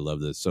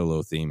love the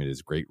Solo theme. It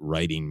is great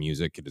writing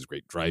music. It is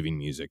great driving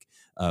music.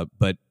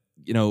 But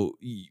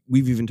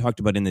we've even talked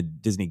about in the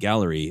Disney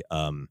Gallery,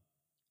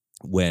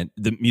 when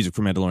the music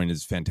for Mandalorian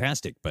is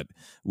fantastic, but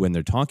when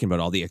they're talking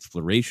about all the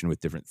exploration with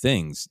different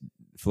things,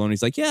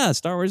 Filoni's like, yeah,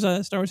 Star Wars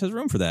has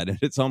room for that. And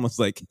it's almost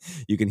like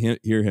you can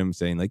hear him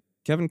saying, like,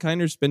 Kevin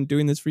Kiner's been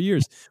doing this for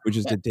years, which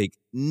is to take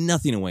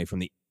nothing away from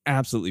the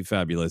absolutely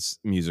fabulous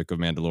music of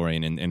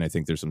Mandalorian. And I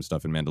think there's some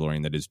stuff in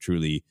Mandalorian that is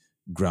truly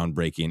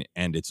groundbreaking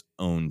and its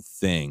own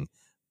thing.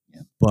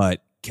 Yeah.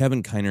 But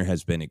Kevin Kiner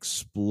has been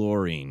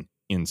exploring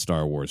in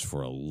Star Wars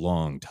for a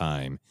long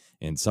time.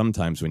 And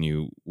sometimes when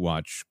you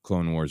watch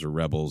Clone Wars or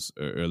Rebels,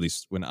 or at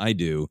least when I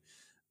do,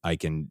 I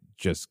can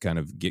just kind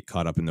of get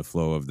caught up in the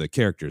flow of the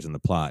characters and the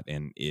plot.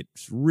 And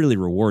it's really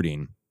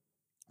rewarding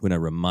when I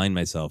remind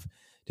myself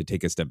to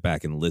take a step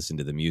back and listen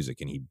to the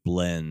music. And he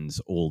blends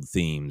old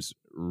themes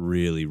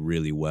really,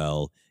 really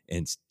well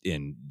and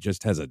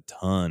just has a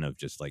ton of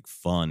just like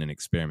fun and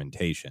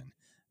experimentation.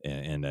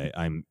 And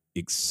I'm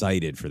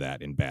excited for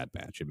that in Bad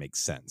Batch. It makes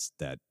sense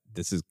that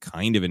this is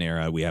kind of an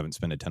era we haven't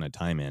spent a ton of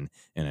time in,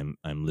 and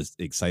I'm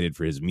excited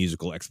for his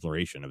musical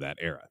exploration of that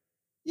era.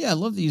 Yeah, I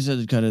love that you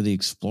said kind of the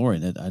exploring.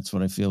 That's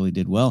what I feel he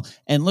did well.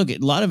 And look, a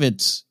lot of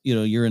it's,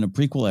 you're in a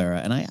prequel era,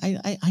 and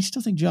I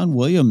still think John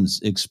Williams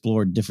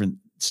explored different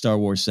Star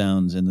Wars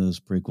sounds in those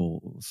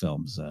prequel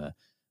films,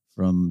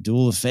 from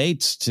Duel of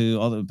Fates to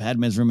all the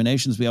Padme's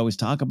ruminations we always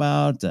talk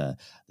about, the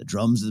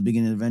drums at the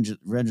beginning of Revenge of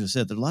the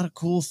Sith. There's a lot of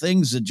cool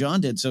things that John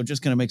did, so it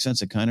just kind of makes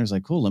sense that Kiner's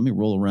like, cool, let me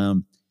roll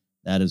around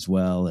that as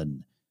well,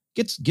 and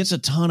gets a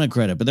ton of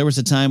credit. But there was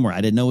a time where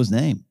I didn't know his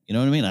name. You know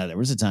what I mean? There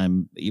was a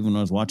time, even when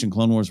I was watching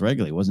Clone Wars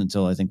regularly, it wasn't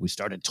until I think we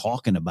started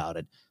talking about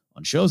it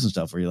on shows and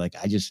stuff where you're like,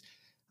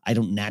 I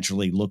don't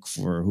naturally look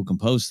for who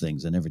composed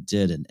things. I never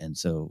did. And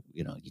so,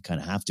 you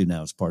kind of have to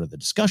now as part of the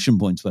discussion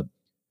points. But,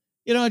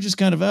 I just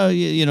kind of,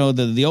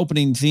 the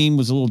opening theme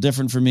was a little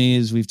different for me,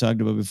 as we've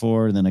talked about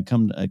before. And then I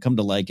come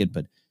to like it.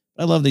 But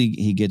I love that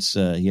he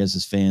has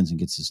his fans and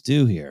gets his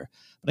due here.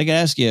 But I got to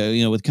ask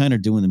you, with Kiner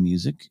doing the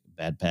music,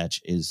 Bad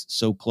Batch is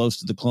so close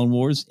to the Clone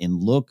Wars in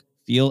look,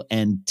 feel,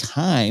 and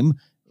time.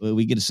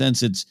 We get a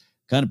sense it's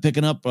kind of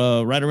picking up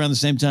right around the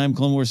same time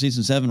Clone Wars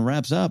Season 7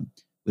 wraps up.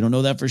 We don't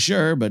know that for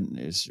sure, but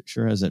it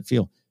sure has that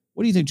feel.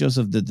 What do you think,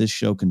 Joseph, that this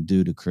show can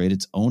do to create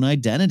its own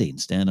identity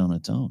and stand on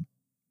its own?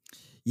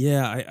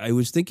 Yeah, I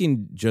was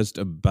thinking just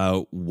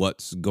about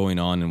what's going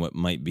on and what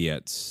might be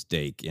at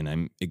stake, and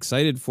I'm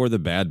excited for the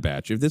Bad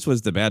Batch. If this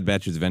was the Bad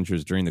Batch's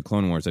adventures during the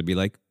Clone Wars, I'd be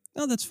like,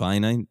 oh, that's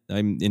fine.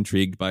 I'm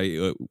intrigued by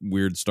a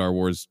weird Star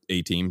Wars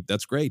A-Team.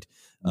 That's great.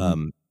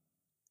 Mm-hmm.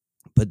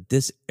 But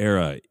this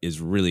era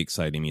is really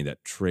exciting me.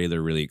 That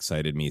trailer really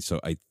excited me. So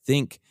I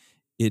think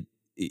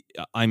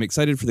I'm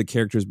excited for the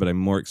characters, but I'm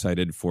more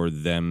excited for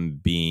them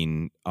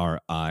being our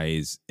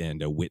eyes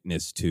and a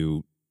witness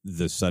to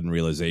the sudden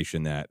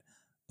realization that,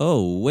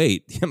 oh,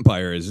 wait, the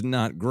Empire is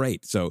not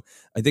great. So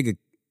I think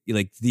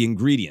like the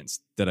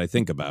ingredients that I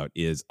think about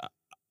is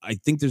I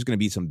think there's going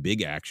to be some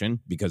big action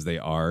because they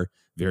are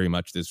very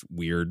much this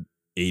weird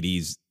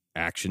 80s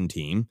action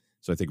team.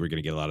 So I think we're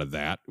going to get a lot of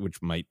that,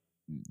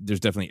 there's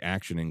definitely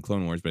action in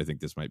Clone Wars, but I think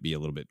this might be a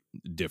little bit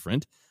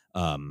different.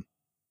 I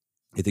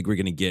think we're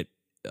going to get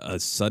a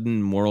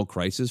sudden moral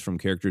crisis from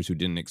characters who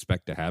didn't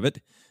expect to have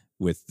it,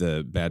 with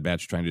the Bad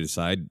Batch trying to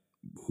decide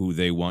who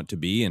they want to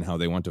be and how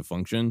they want to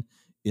function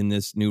in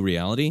this new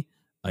reality.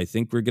 I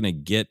think we're going to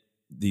get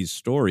these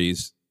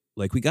stories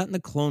like we got in the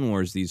Clone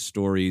Wars, these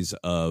stories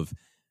of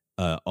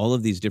all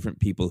of these different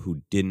people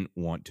who didn't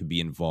want to be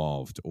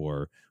involved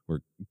or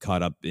were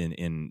caught up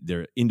in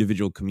their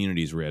individual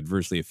communities were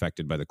adversely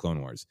affected by the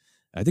Clone Wars.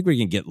 I think we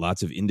can get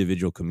lots of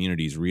individual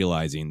communities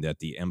realizing that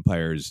the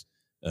Empire's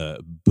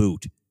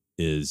boot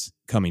is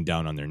coming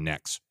down on their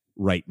necks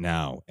right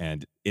now.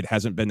 And it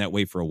hasn't been that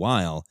way for a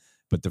while,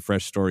 but the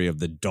fresh story of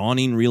the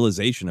dawning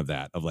realization of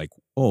that, of like,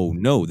 oh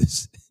no,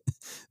 this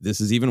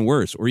is even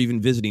worse, or even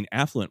visiting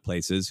affluent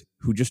places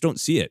who just don't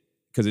see it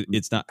because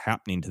it's not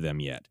happening to them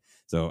yet.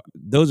 So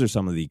those are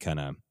some of the kind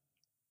of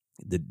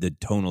the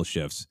tonal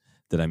shifts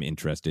that I'm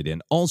interested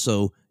in.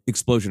 Also,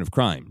 explosion of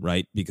crime,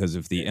 right? Because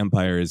if the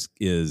Empire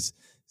is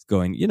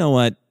going, you know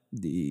what,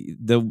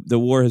 the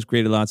war has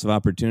created lots of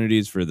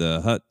opportunities for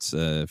the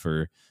Hutts,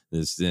 for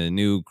this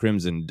new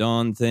Crimson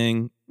Dawn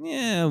thing.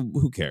 Yeah,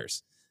 who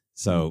cares?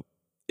 So,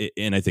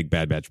 and I think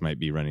Bad Batch might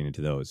be running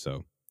into those.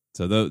 So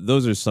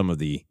those are some of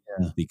the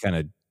kind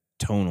of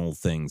tonal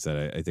things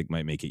that I think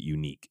might make it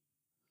unique.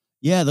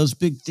 Yeah, those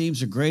big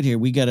themes are great here.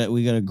 We got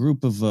a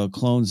group of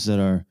clones that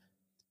are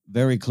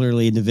very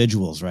clearly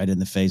individuals, right? In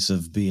the face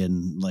of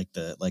being like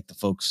the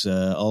folks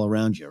all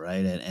around you,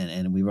 right?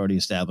 And we've already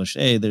established,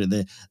 hey,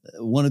 they're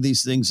one of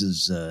these things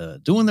is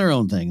doing their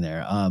own thing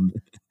there.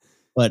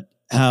 But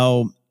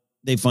how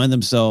they find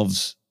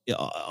themselves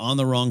on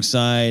the wrong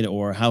side,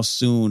 or how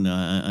soon?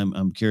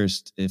 I'm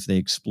curious if they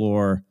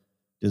explore.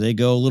 Do they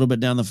go a little bit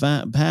down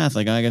the path,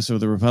 like I guess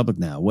with the Republic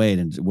now? Wait,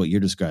 and what you're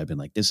describing,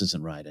 like this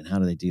isn't right, and how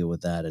do they deal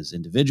with that as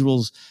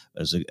individuals,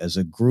 as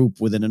a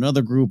group within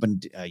another group,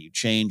 and how you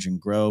change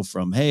and grow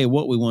from, hey,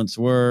 what we once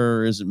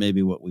were isn't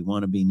maybe what we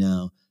want to be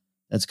now.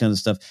 That's kind of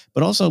stuff.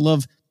 But also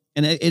love,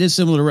 and it is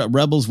similar to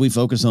Rebels. We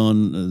focus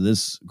on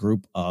this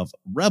group of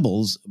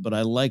rebels, but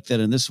I like that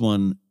in this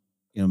one,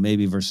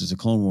 maybe versus the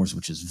Clone Wars,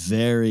 which is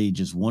very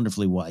just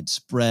wonderfully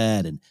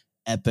widespread and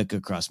epic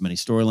across many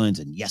storylines.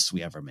 And yes,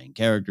 we have our main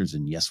characters,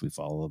 and yes, we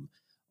follow them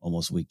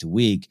almost week to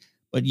week,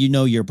 but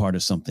you're part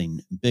of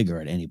something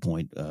bigger at any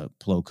point.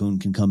 Plo Koon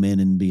can come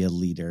in and be a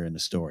leader in a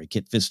story.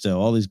 Kit Fisto,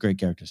 all these great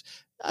characters.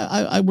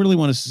 I really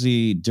want to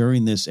see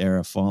during this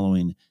era,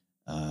 following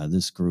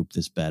this group,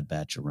 this Bad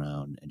Batch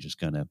around, and just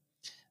kind of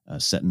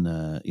setting,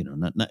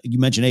 not you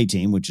mentioned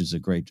A-Team, which is a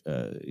great,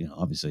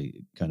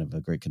 obviously kind of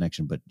a great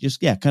connection, but just,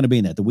 kind of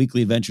being that, the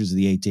weekly adventures of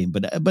the A-Team,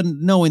 but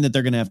knowing that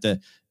they're going to have to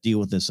deal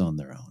with this on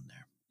their own there.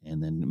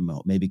 And then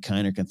maybe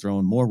Kiner can throw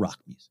in more rock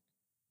music.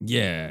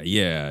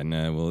 Yeah.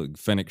 And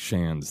Fennec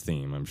Shan's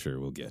theme, I'm sure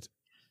we'll get.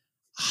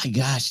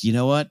 Gosh, you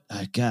know what?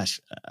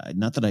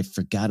 Not that I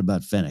forgot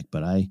about Fennec,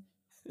 but I'm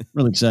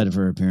really excited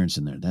for her appearance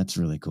in there. That's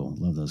really cool.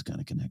 Love those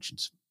kind of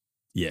connections.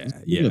 Yeah.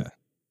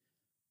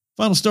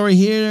 Final story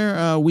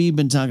here. We've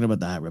been talking about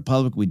the High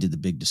Republic. We did the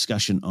big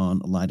discussion on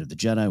Light of the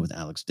Jedi with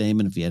Alex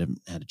Damon. If you hadn't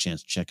had a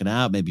chance to check it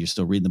out, maybe you're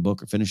still reading the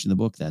book or finishing the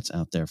book, that's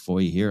out there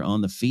for you here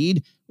on the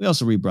feed. We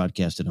also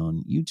rebroadcast it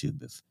on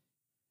YouTube if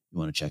you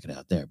want to check it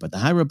out there. But the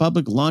High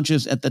Republic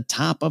launches at the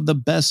top of the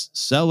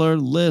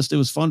bestseller list. It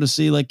was fun to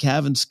see like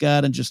Cavan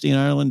Scott and Justine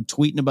Ireland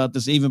tweeting about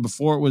this even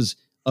before it was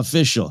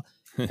official.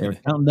 They were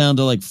counting down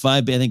to like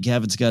 5. I think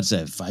Cavan Scott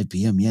said 5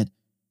 p.m. yet.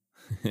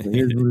 So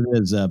here's what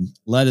it is.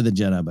 Light of the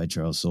Jedi by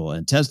Charles Soule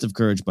and Test of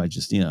Courage by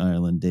Justina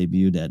Ireland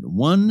debuted at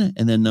 1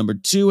 and then number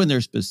 2 in their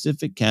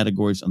specific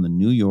categories on the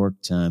New York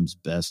Times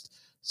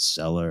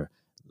bestseller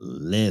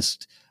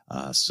list.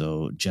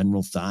 So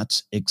general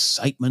thoughts,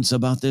 excitements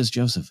about this,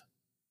 Joseph?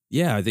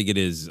 Yeah, I think it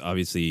is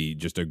obviously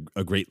just a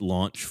great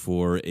launch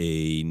for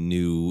a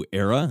new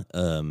era.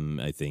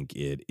 I think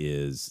it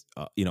is,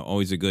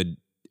 always a good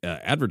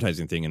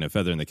advertising thing and a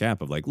feather in the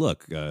cap of like,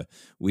 look,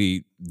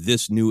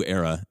 this new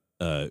era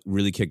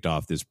really kicked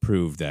off. This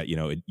proved that,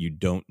 you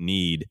don't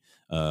need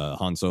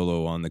Han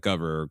Solo on the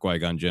cover or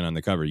Qui-Gon Jinn on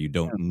the cover. You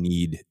don't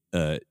need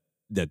that.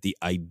 The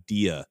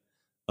idea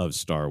of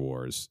Star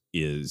Wars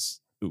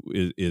is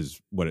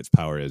what its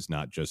power is,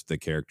 not just the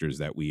characters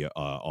that we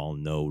all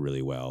know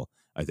really well.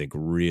 I think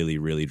really,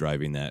 really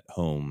driving that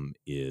home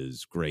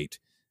is great.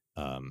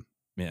 I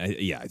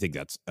think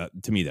that's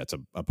to me that's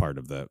a part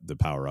of the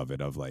power of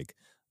it. Of like,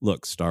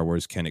 look, Star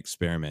Wars can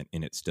experiment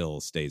and it still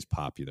stays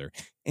popular.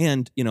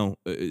 And,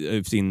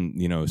 I've seen,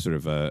 sort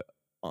of a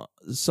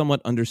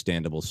somewhat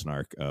understandable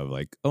snark of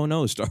like, oh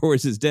no, Star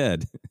Wars is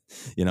dead,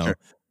 Sure.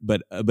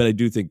 But I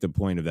do think the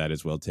point of that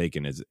is well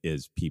taken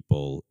is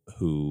people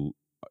who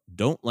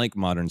don't like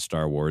modern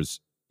Star Wars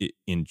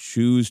and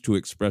choose to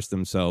express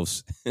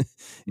themselves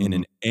in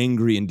an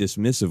angry and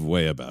dismissive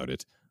way about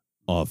it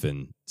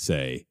often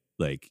say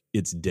like,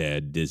 it's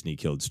dead. Disney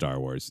killed Star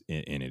Wars.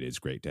 And it is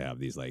great to have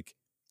these like,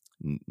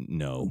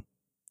 no.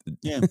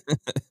 Yeah.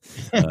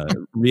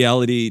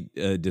 Reality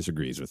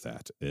disagrees with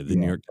that. The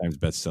New York Times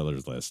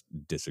bestsellers list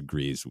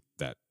disagrees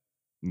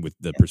with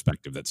the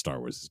perspective that Star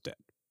Wars is dead.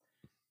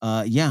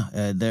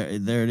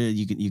 There it is.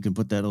 You can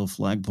put that little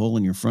flagpole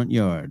in your front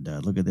yard.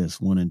 Look at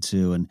this 1 and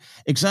 2, and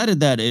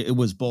excited that it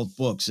was both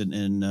books.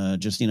 And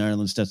Justine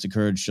Ireland's Test of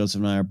Courage, Joseph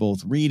and I are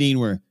both reading.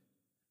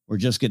 We're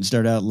just getting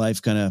started out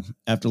life kind of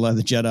after Light of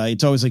the Jedi.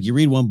 It's always like you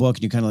read one book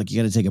and you're kind of like,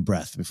 you got to take a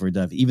breath before you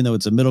dive, even though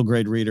it's a middle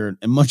grade reader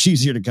and much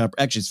easier to comprehend.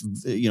 Actually,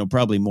 it's,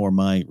 probably more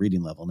my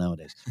reading level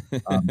nowadays.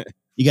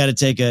 You got to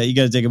take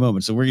a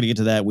moment. So we're going to get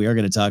to that. We are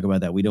going to talk about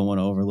that. We don't want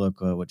to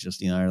overlook what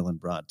Justine Ireland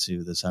brought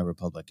to this High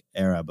Republic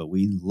era, but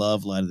we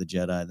love Light of the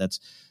Jedi.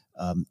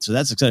 So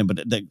that's exciting.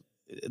 But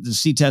the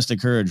see Test of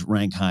Courage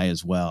rank high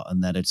as well,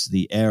 and that it's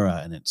the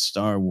era and it's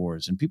Star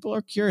Wars, and people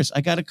are curious.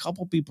 I got a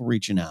couple people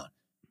reaching out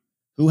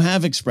who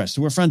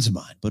are friends of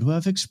mine, but who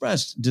have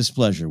expressed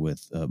displeasure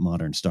with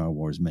modern Star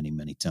Wars many,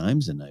 many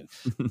times. And I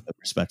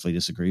respectfully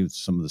disagree with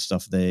some of the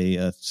stuff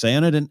they say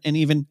on it and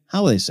even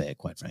how they say it,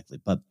 quite frankly.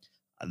 But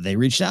they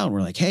reached out and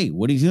were like, hey,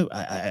 what do you do?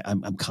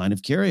 I'm kind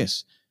of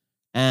curious.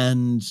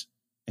 And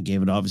I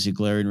gave it obviously a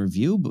glaring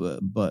review,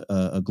 but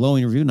a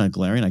glowing review, not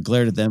glaring. I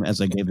glared at them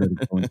as I gave it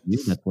a glowing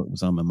review. That's what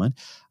was on my mind.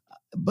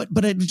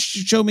 But it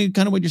showed me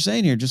kind of what you're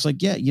saying here. Just like,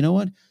 yeah, you know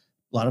what?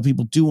 A lot of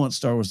people do want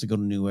Star Wars to go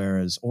to new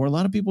eras, or a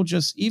lot of people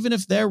just, even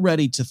if they're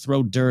ready to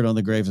throw dirt on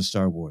the grave of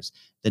Star Wars,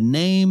 the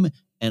name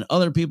and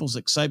other people's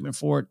excitement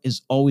for it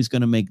is always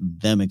going to make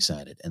them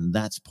excited. And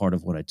that's part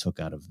of what I took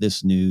out of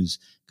this news,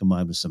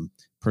 combined with some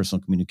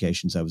personal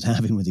communications I was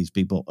having with these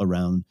people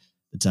around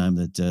the time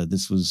that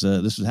this was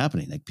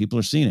happening. Like, people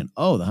are seeing it.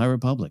 Oh, the High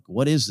Republic.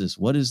 What is this?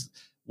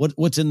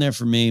 What's in there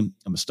for me?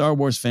 I'm a Star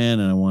Wars fan,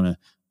 and I want to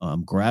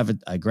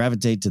I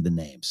gravitate to the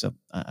name. So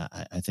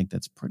I think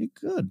that's pretty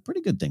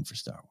good thing for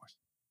Star Wars.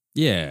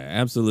 Yeah,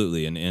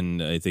 absolutely.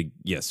 And I think,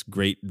 yes,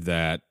 great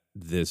that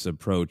this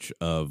approach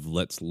of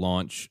let's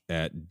launch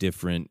at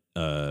different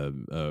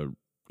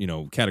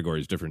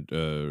categories, different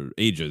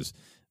ages.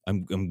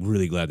 I'm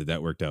really glad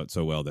that worked out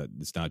so well, that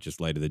it's not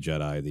just Light of the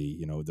Jedi,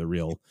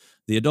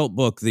 the adult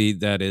book,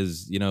 that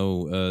is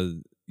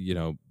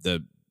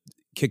the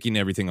kicking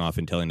everything off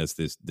and telling us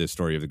this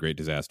story of the great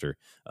disaster,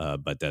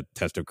 but that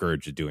Test of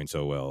Courage is doing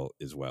so well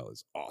is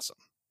awesome.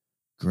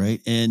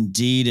 Great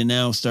indeed. And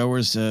now Star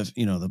Wars,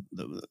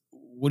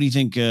 what do you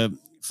think?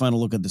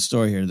 Final look at the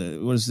story here.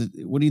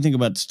 What do you think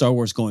about Star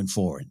Wars going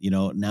forward?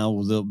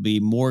 Now there'll be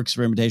more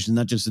experimentation,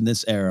 not just in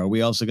this era.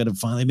 We also got to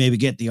finally maybe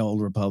get the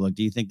Old Republic.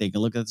 Do you think they can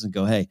look at this and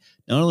go, hey,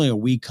 not only are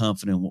we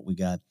confident in what we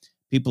got,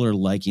 people are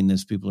liking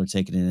this, people are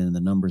taking it in, and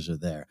the numbers are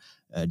there.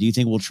 Do you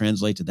think we'll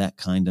translate to that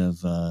kind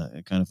of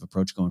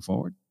approach going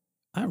forward?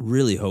 I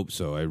really hope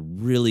so. I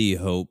really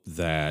hope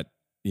that,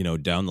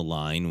 down the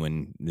line,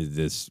 when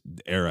this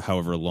era,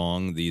 however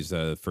long these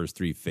first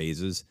three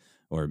phases,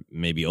 or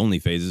maybe only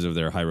phases of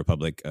their High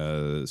Republic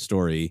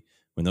story,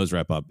 when those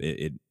wrap up,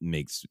 it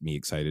makes me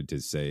excited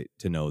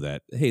to know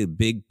that, hey,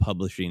 big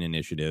publishing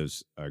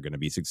initiatives are going to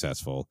be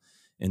successful.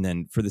 And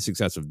then for the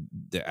success of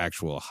the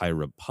actual High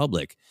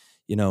Republic,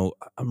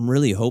 I'm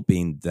really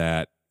hoping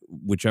that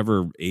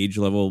whichever age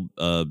level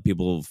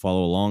people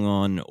follow along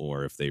on,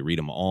 or if they read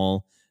them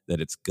all, that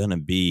it's going to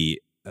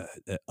be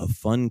a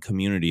fun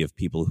community of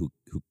people who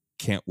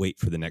can't wait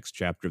for the next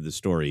chapter of the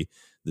story,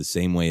 the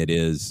same way it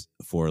is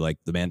for like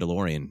The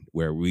Mandalorian,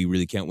 where we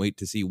really can't wait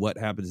to see what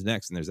happens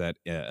next. And there's that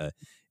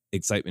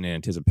excitement and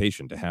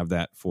anticipation. To have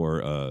that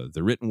for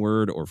the written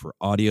word or for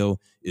audio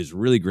is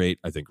really great.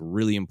 I think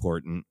really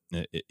important.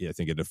 I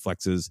think it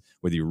flexes,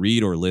 whether you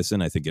read or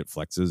listen, I think it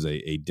flexes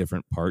a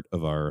different part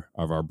of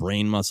our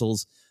brain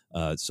muscles.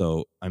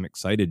 So I'm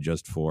excited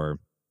just for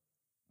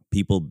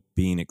people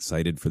being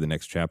excited for the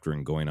next chapter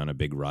and going on a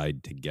big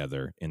ride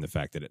together. And the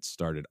fact that it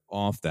started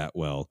off that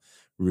well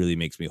really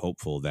makes me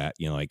hopeful that,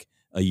 like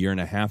a year and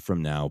a half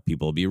from now,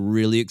 people will be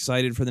really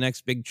excited for the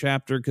next big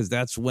chapter, because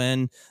that's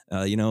when,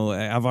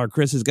 Avar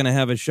Chris is going to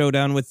have a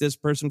showdown with this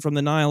person from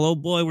the Nile. Oh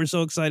boy, we're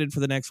so excited for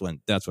the next one.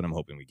 That's what I'm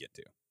hoping we get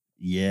to.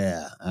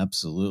 Yeah,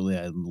 absolutely.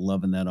 I'm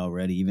loving that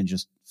already. Even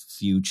just a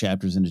few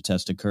chapters into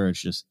Test of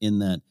Courage, just in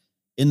that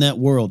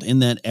world, in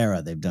that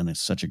era, they've done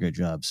such a great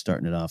job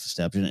starting it off,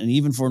 establishing. And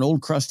even for an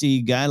old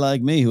crusty guy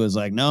like me, who was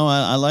like, no,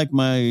 I like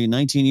my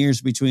 19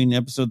 years between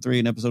episode 3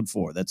 and episode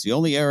 4. That's the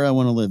only era I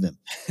want to live in.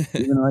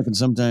 Even though I can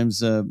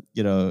sometimes,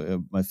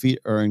 my feet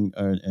are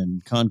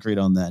in concrete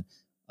on that.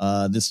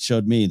 This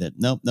showed me that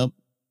nope,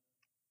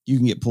 you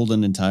can get pulled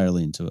in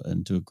entirely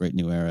into a great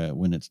new era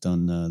when it's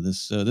done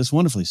this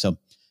wonderfully. So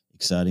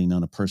exciting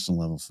on a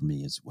personal level for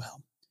me as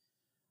well.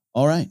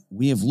 All right,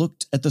 we have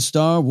looked at the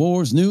Star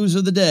Wars news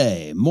of the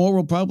day. More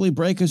will probably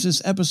break as this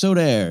episode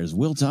airs.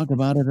 We'll talk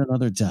about it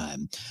another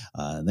time.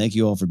 Thank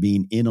you all for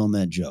being in on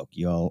that joke.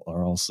 You all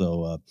are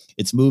also,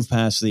 it's moved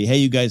past the, hey,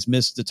 you guys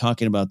missed the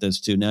talking about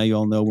this too. Now you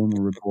all know when we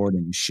record,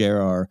 and you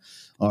share our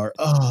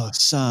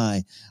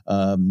sigh.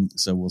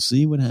 So we'll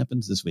see what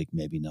happens this week.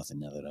 Maybe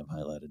nothing, now that I've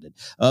highlighted it.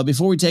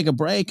 Before we take a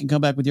break and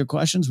come back with your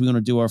questions, we're going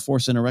to do our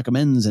Force Center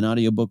recommends, an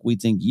audiobook we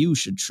think you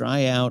should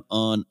try out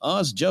on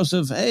us.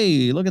 Joseph,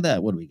 hey, look at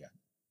that. What do we got?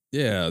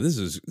 Yeah, this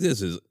is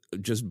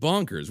just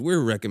bonkers.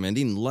 We're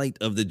recommending Light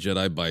of the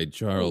Jedi by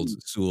Charles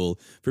Soule.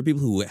 For people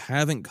who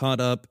haven't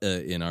caught up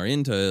and are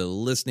into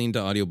listening to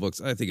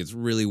audiobooks, I think it's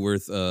really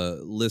worth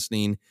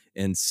listening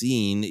and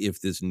seeing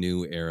if this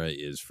new era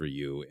is for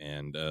you.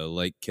 And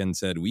like Ken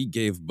said, we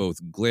gave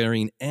both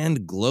glaring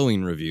and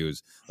glowing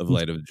reviews of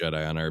Light of the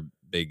Jedi on our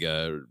big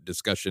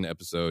discussion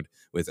episode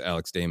with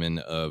Alex Damon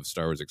of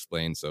Star Wars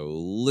Explained. So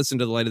listen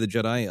to the Light of the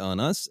Jedi on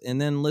us,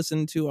 and then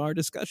listen to our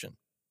discussion.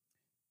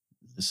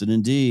 Listen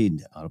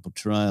indeed.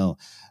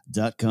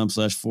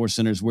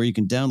 audibletrial.com/forcecenters, where you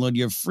can download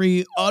your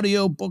free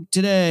audiobook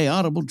today.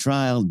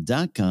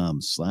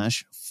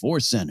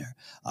 audibletrial.com/forcecenter.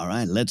 All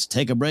right, let's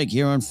take a break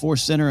here on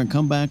Force Center and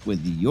come back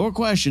with your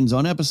questions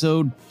on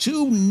episode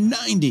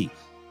 290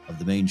 of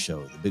the main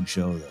show, the big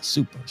show, the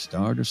Super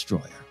Star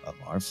Destroyer of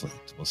our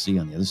fleet. We'll see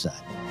you on the other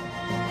side.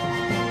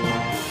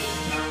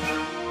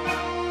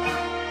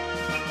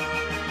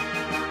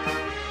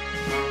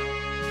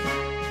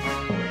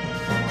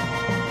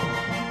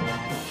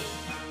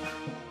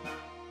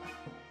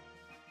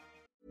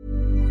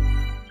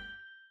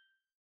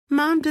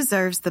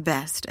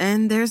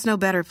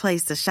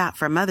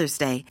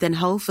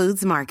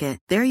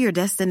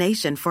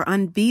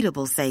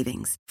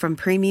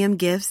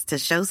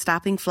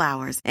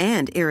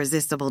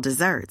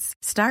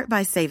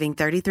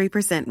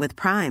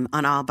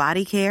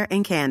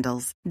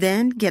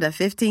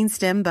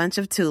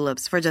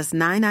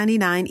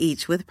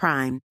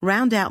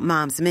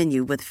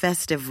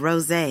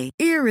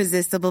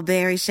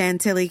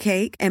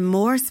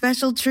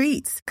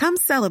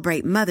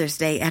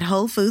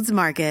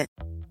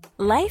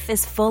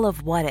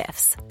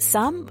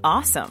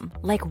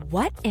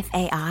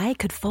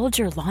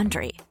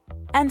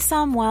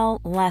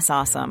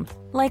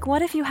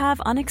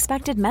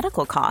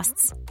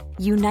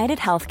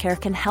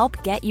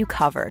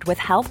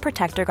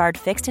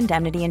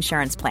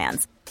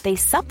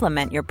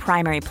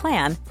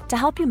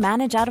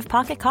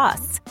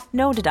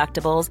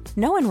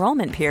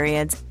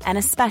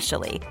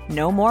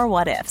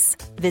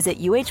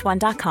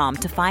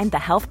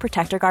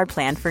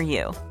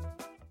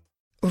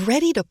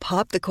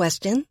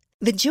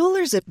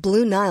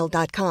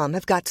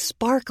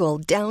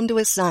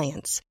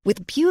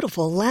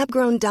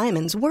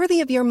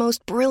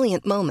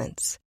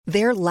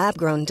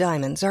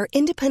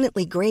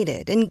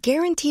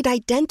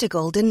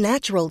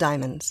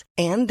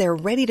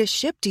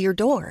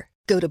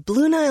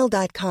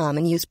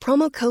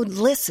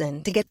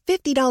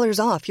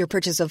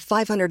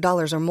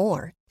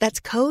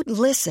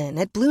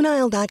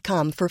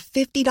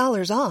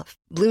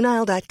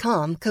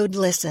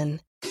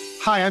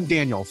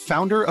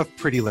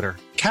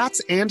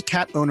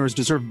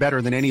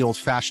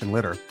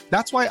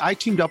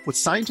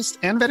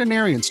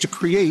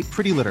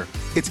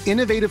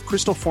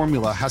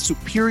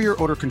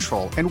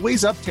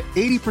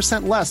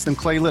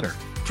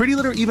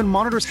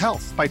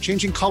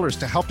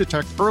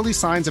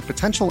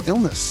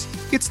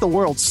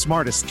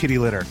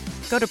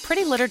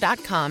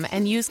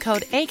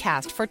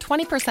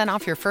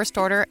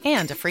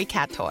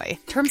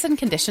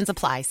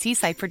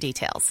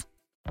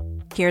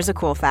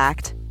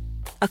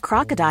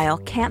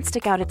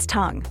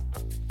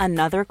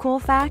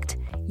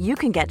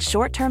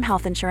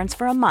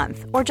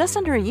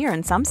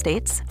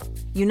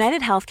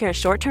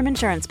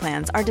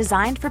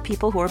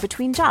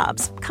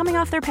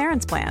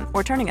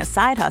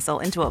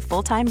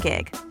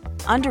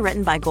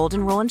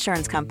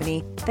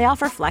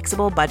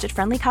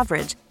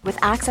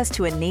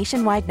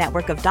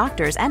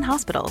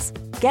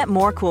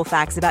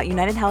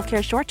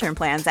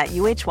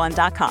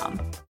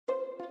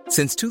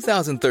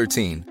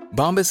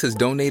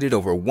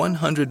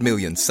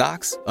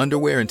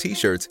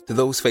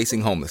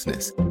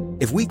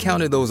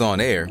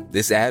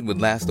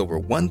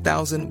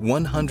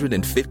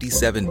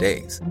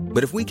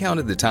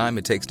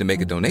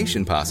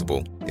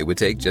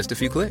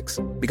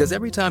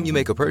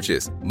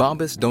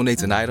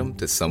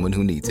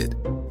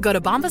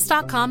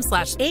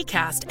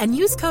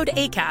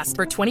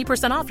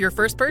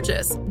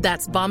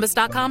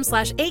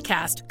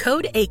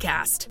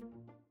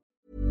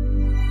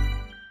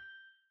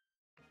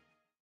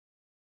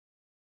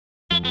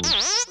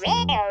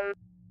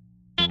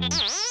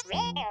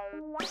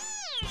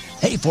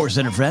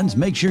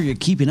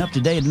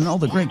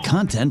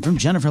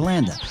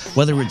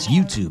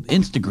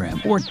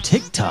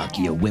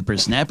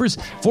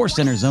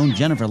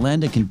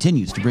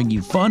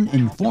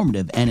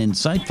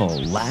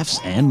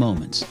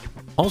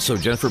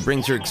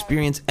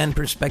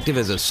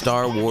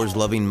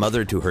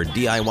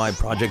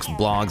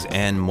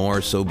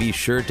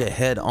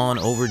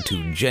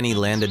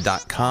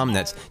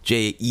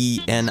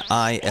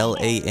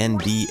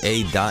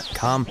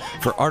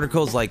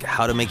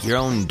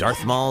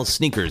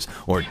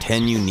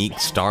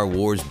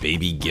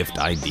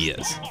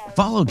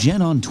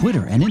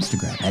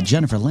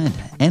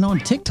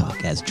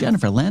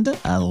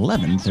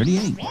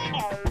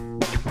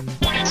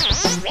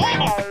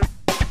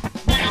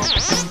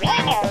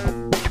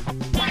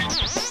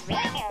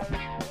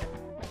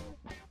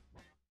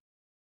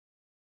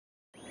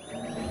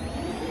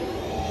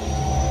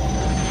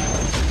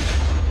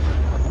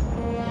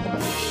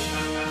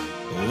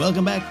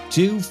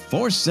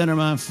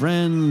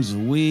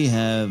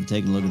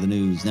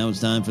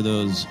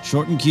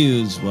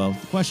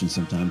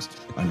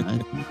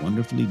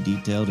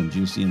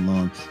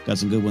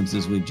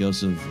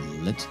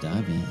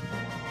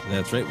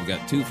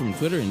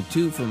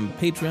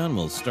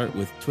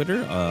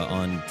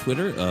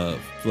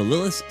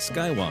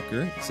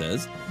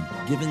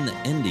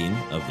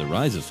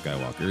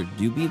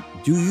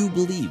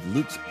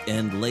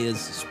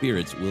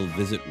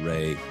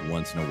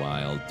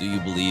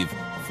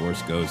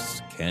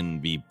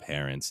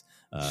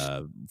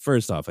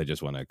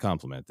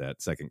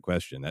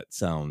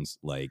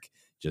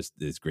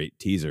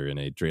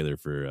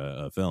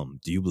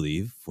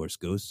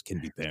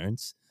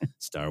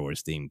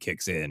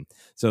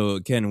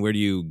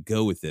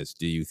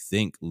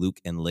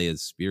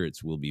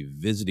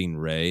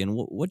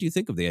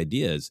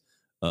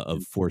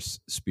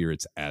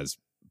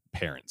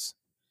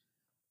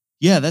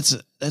 Yeah, that's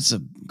a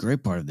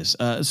great part of this.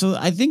 So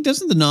I think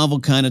doesn't the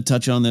novel kind of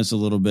touch on this a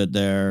little bit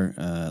there,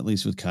 at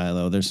least with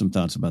Kylo? There's some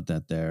thoughts about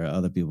that there.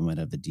 Other people might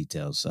have the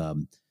details.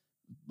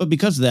 But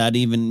because of that,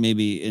 even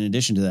maybe in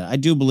addition to that, I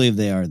do believe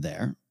they are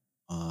there.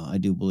 I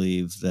do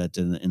believe that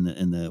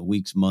in the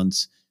weeks,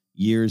 months,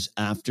 years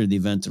after the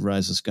event of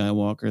Rise of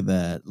Skywalker,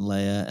 that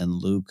Leia and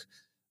Luke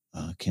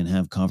can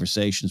have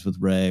conversations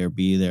with Rey or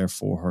be there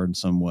for her in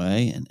some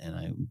way,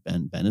 and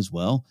Ben as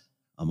well.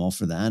 I'm all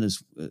for that,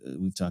 as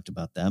we've talked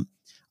about that.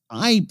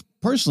 I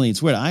personally,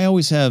 it's weird. I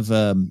always have.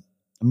 I'm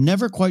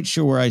never quite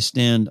sure where I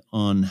stand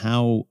on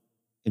how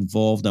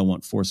involved I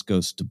want Force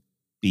Ghosts to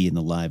be in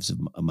the lives of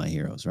my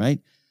heroes.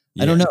 Right.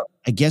 Yeah. I don't know.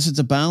 I guess it's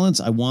a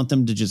balance. I want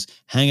them to just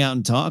hang out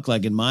and talk.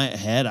 Like in my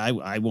head,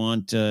 I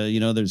want,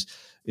 there's,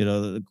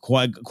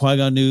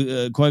 Qui-Gon,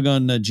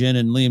 Jinn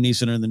and Liam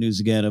Neeson are in the news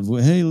again of,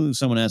 hey,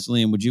 someone asked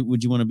Liam, would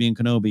you want to be in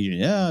Kenobi?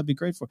 Yeah, I'd be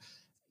great for,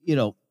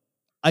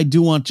 I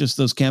do want just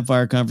those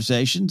campfire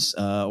conversations,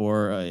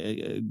 or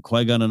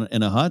Qui-Gon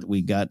in a hut.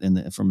 We got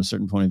from a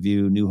certain point of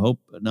view, New Hope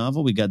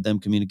novel, we got them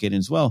communicating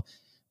as well.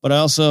 But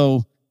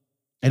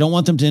I don't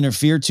want them to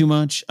interfere too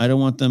much. I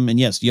don't want them. And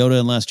yes, Yoda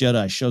in Last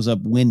Jedi shows up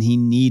when he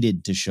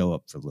needed to show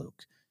up for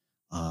Luke.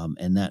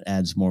 And that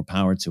adds more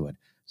power to it.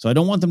 So I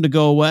don't want them to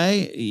go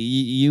away.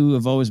 You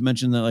have always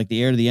mentioned that, like,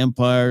 the heir to the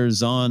Empire,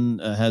 Zahn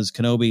has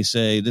Kenobi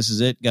say, this is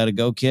it. Got to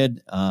go,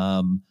 kid.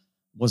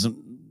 Wasn't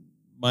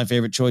my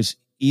favorite choice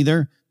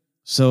either.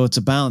 So it's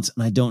a balance.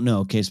 And I don't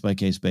know, case by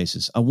case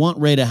basis. I want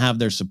Rey to have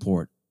their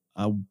support,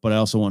 but I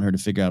also want her to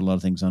figure out a lot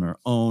of things on her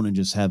own and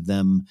just have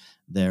them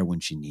there when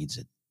she needs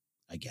it,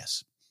 I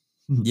guess.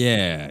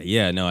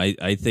 Yeah. No,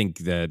 I think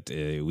that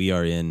we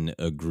are in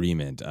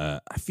agreement. I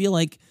feel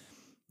like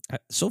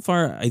so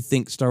far, I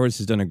think Star Wars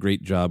has done a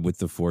great job with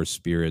the Force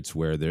spirits,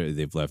 where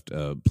they've left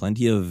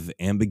plenty of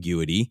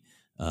ambiguity,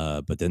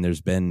 but then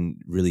there's been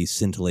really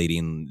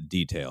scintillating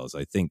details.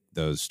 I think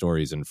those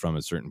stories, and from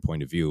a certain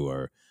point of view,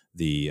 are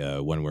the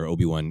one where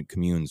Obi-Wan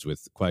communes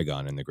with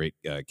Qui-Gon and the great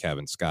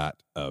Cavan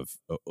Scott of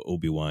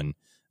Obi-Wan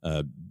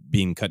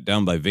being cut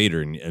down by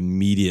Vader and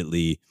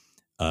immediately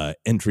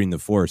entering the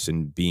Force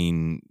and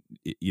being,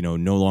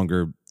 no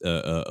longer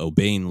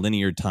obeying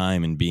linear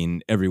time and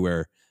being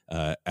everywhere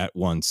at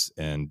once,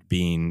 and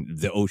being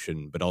the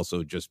ocean, but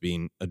also just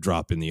being a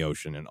drop in the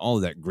ocean, and all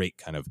of that great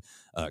kind of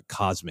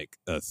cosmic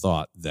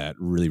thought that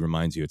really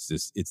reminds you it's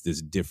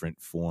this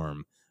different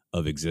form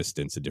of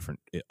existence, a different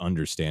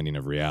understanding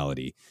of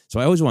reality. So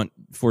I always want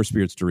Force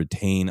spirits to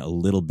retain a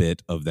little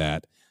bit of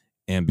that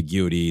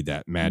ambiguity,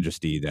 that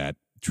majesty, that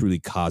truly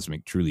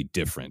cosmic, truly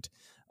different.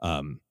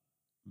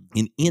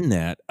 In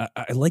that,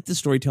 I like the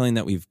storytelling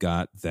that we've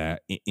got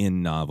that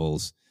in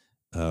novels,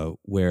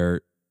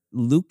 where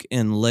Luke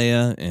and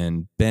Leia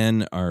and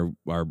Ben are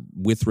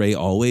with Rey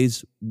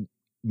always,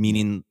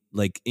 meaning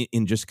like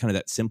in just kind of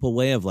that simple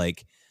way of,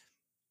 like,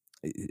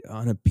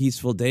 on a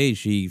peaceful day,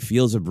 she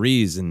feels a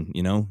breeze and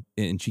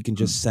she can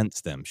just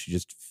sense them. She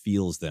just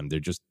feels them. They're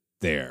just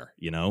there,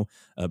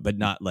 but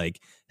not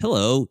like,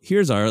 hello,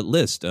 here's our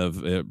list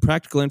of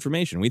practical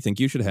information we think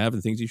you should have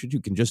and things you should do.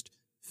 You can just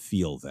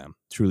feel them,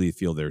 truly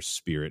feel their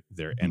spirit,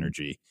 their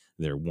energy,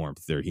 their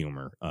warmth, their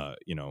humor,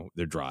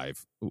 their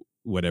drive,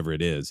 whatever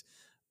it is.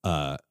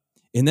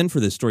 And then for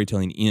the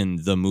storytelling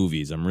in the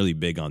movies, I'm really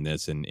big on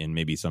this, and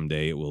maybe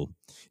someday it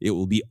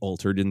will be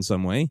altered in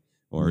some way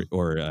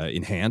or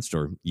enhanced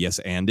or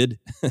yes-anded.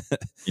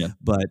 Yeah.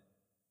 But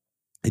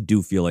I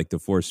do feel like the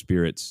Force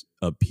spirits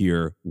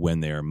appear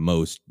when they are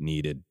most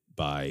needed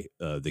by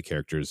the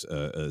characters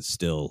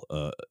still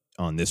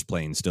on this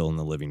plane, still in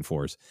the living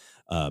Force.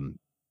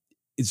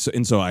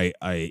 So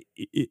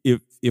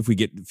if we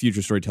get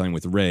future storytelling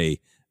with Rey,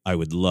 I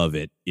would love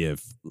it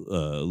if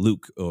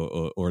Luke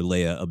or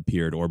Leia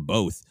appeared, or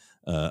both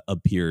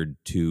appeared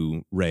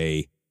to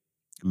Rey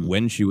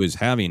when she was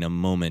having a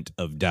moment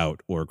of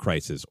doubt or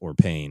crisis or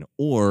pain,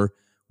 or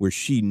where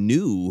she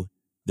knew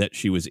that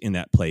she was in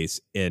that place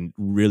and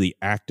really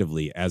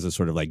actively, as a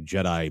sort of like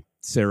Jedi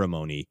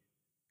ceremony,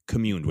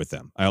 communed with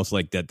them. I also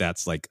like that.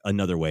 That's like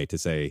another way to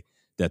say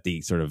that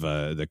the sort of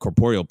the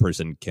corporeal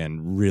person can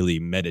really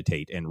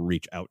meditate and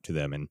reach out to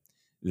them, and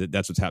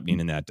that's what's happening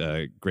in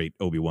that great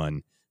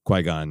Obi-Wan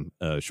Qui-Gon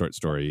short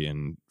story.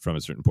 And from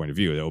a certain point of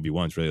view,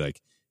 Obi-Wan's really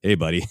like, hey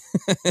buddy,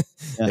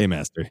 hey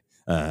master,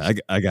 I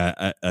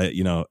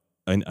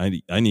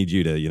need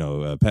you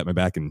to pat my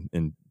back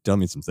and tell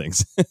me some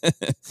things.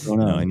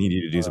 I need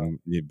you to do some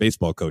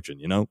baseball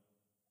coaching,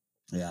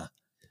 Yeah.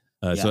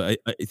 So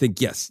I think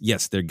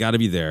yes, they're got to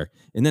be there.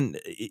 And then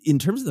in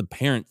terms of the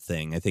parent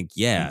thing, I think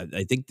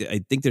I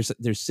think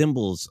there's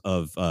symbols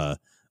of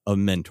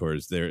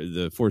mentors.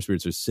 The Force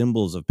spirits are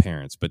symbols of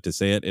parents, but to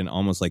say it in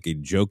almost like a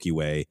jokey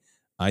way,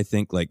 I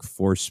think like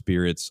Force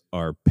spirits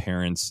are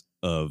parents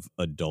of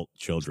adult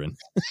children.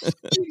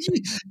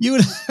 You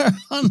and her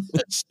on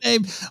the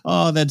same.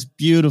 Oh, that's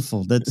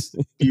beautiful. That's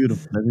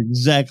beautiful. That's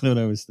exactly what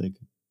I was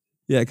thinking.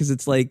 Yeah, because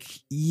it's like,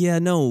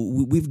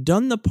 we've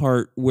done the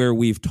part where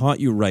we've taught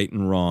you right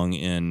and wrong,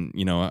 and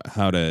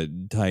how to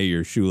tie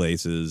your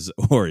shoelaces,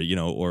 or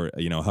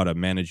how to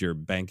manage your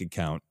bank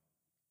account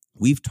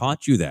We've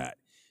taught you that.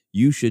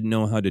 You should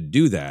know how to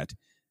do that.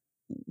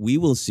 We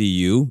will see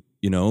you,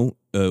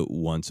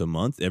 once a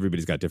month.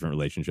 Everybody's got different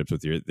relationships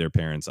with their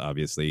parents,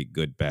 obviously,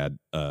 good, bad,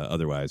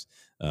 otherwise.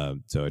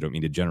 So I don't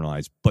mean to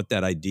generalize, but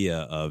that idea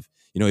of,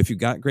 if you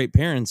got great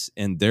parents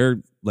and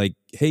they're like,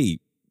 hey,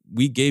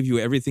 we gave you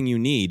everything you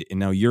need, and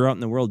now you're out in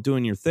the world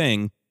doing your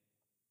thing,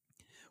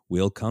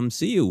 we'll come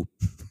see you,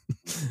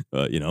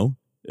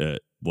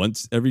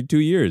 once every 2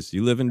 years.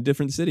 You live in a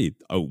different city.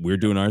 Oh, we're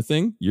doing our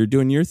thing. You're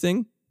doing your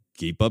thing.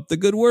 Keep up the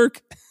good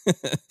work.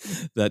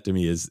 That to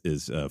me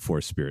is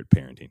forced spirit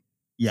parenting.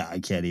 Yeah, I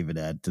can't even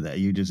add to that.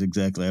 You just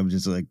exactly. I'm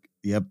just like,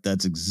 yep,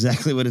 that's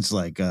exactly what it's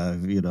like.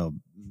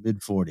 Mid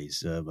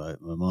 40s.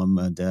 My mom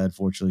and dad,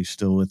 fortunately,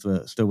 still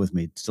with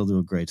me, still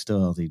doing great,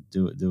 still healthy,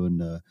 doing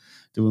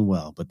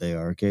well. But they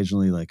are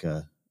occasionally like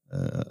a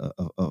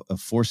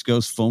Force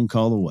Ghost phone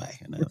call away.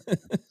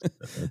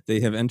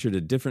 They have entered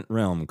a different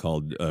realm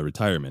called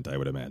retirement, I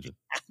would imagine.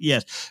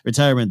 Yes,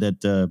 retirement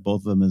that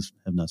both of them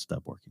have not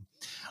stopped working.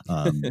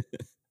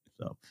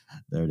 So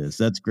there it is.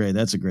 That's great.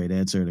 That's a great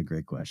answer and a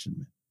great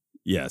question.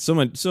 Yeah, so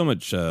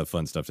much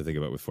fun stuff to think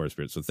about with Force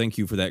Spirit. So thank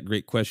you for that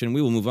great question.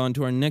 We will move on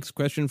to our next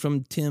question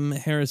from Tim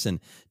Harrison.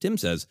 Tim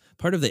says,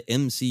 part of the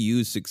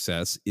MCU's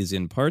success is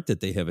in part that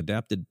they have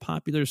adapted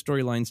popular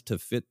storylines to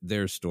fit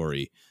their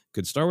story.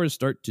 Could Star Wars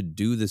start to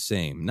do the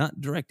same? Not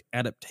direct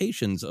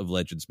adaptations of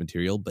Legends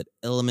material, but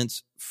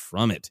elements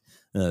from it.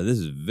 This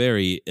is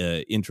very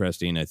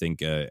interesting, I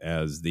think,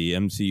 as the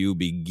MCU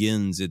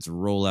begins its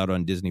rollout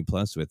on Disney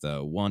Plus with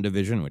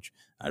WandaVision, which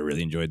I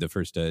really enjoyed the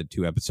first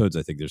 2 episodes.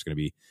 I think there's going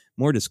to be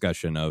more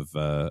discussion of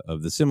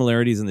the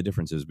similarities and the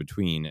differences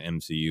between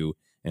MCU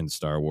and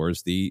Star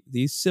Wars, the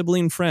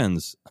sibling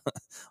friends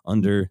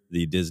under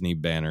the Disney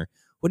banner.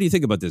 What do you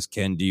think about this,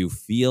 Ken? Do you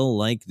feel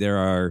like there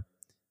are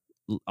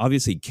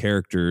obviously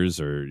characters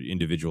or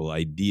individual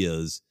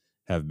ideas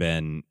have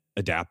been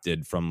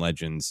adapted from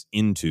Legends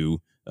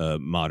into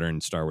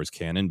modern Star Wars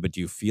canon, but do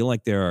you feel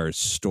like there are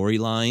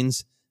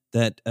storylines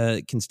that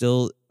can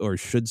still or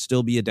should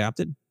still be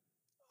adapted?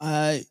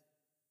 I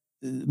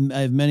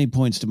have many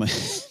points to my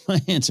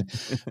answer.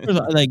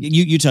 Like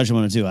you touched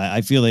on it too.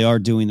 I feel they are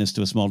doing this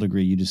to a small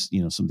degree. You just,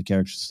 some of the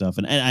character stuff.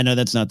 And I know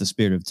that's not the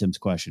spirit of Tim's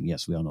question.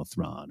 Yes, we all know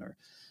Thrawn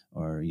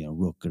or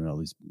Rook and all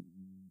these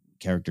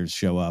characters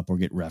show up or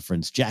get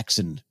referenced.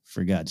 Jackson,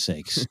 for God's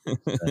sakes.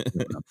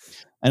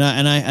 And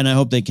I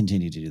hope they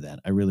continue to do that.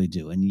 I really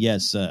do. And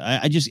yes,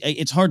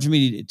 it's hard for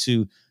me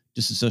to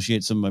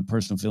disassociate some of my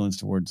personal feelings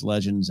towards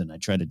Legends, and I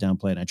try to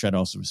downplay it. And I try to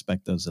also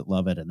respect those that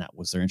love it, and that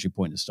was their entry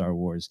point to Star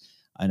Wars.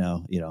 I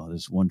know,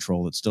 there's one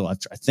troll that still, I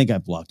think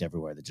I've blocked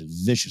everywhere, that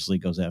just viciously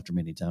goes after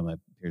me anytime I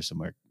appear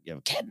somewhere.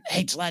 Ken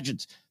hates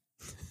Legends.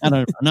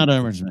 Not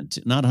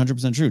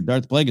 100% true.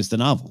 Darth Plagueis, the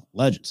novel,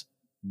 Legends,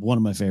 one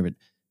of my favorite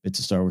bits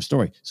of Star Wars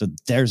story. So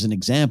there's an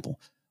example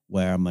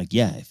where I'm like,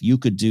 yeah, if you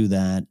could do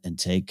that and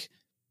take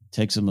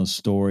some of those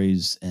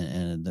stories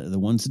and the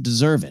ones that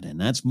deserve it. And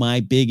that's my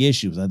big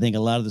issue. I think a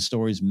lot of the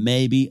stories,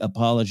 maybe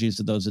apologies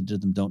to those that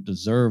did them, don't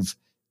deserve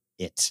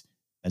it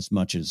as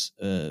much as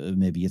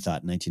maybe you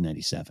thought in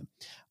 1997.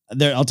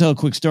 I'll tell a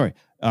quick story.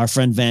 Our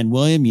friend Van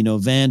William,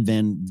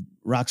 Van,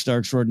 rock star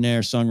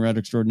extraordinaire, songwriter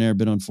extraordinaire,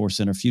 been on Force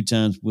Center a few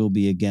times, will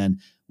be again.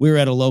 We were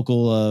at a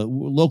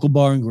local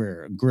bar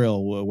and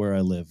grill where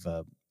I live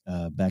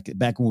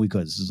back when we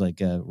could. This is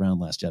like around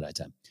Last Jedi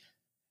time.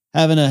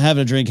 Having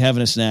a drink,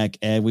 having a snack,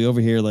 and we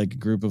overhear like a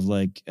group of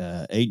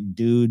 8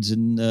 dudes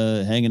and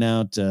hanging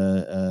out,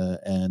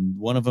 and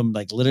one of them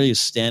like literally is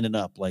standing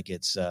up like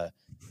it's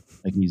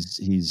like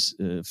he's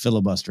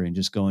filibustering,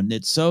 just going,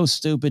 "It's so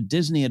stupid.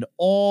 Disney had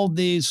all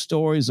these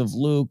stories of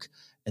Luke,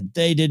 and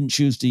they didn't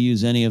choose to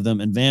use any of them."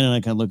 And Van and I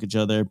kind of look at each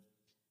other,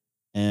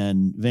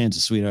 and Van's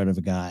a sweetheart of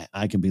a guy.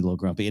 I can be a little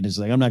grumpy, and it's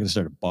like I'm not going to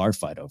start a bar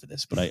fight over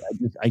this, but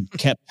I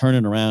kept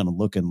turning around and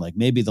looking like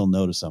maybe they'll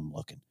notice I'm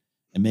looking.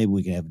 And maybe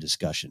we can have a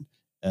discussion.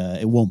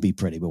 It won't be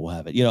pretty, but we'll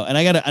have it. And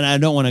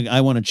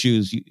I want to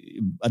choose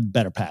a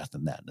better path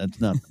than that. That's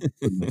not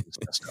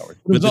Star Wars.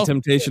 But the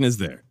temptation is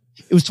there.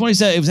 It was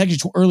 27. It was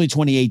actually early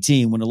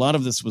 2018 when a lot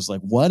of this was like,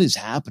 what is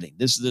happening?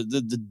 This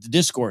the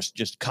discourse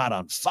just caught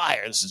on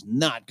fire. This is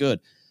not good.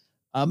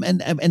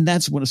 And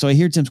that's when. So I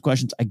hear Tim's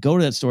questions. I go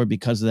to that story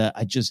because of that.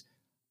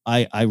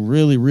 I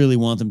really, really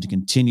want them to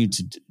continue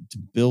to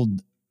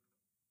build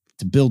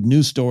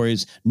new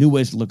stories, new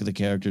ways to look at the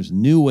characters,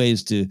 new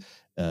ways to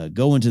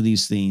go into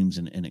these themes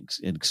and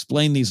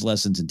explain these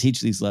lessons and teach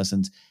these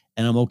lessons.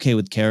 And I'm okay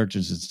with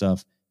characters and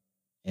stuff.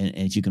 And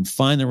if you can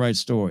find the right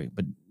story,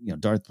 but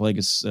Darth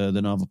Plagueis, the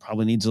novel,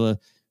 probably needs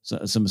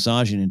some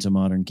massaging into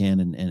modern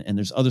canon. And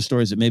there's other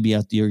stories that may be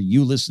out there.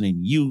 You listening,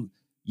 you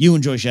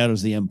enjoy Shadows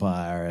of the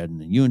Empire,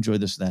 and you enjoy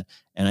this, that.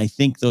 And I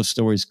think those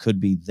stories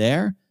could be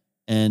there,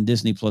 and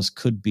Disney Plus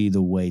could be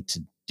the way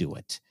to do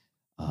it.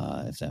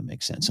 If that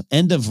makes sense. So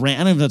end of rant.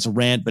 I don't know if that's a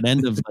rant, but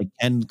end of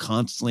Ken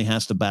constantly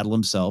has to battle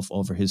himself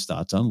over his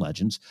thoughts on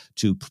Legends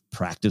to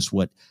practice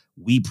what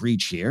we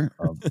preach here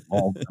of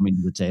all coming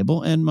to the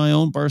table, and my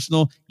own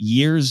personal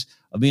years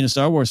of being a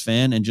Star Wars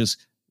fan and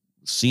just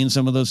seeing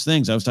some of those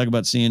things. I was talking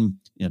about seeing,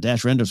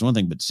 Dash Render's one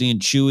thing, but seeing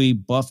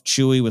buff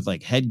Chewie with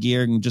like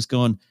headgear and just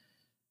going,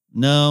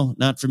 no,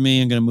 not for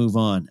me. I'm going to move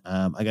on.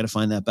 I got to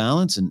find that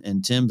balance.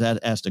 And Tim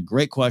asked a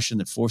great question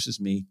that forces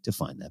me to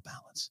find that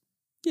balance.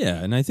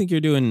 Yeah, and I think you're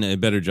doing a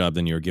better job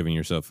than you're giving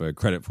yourself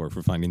credit for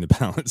finding the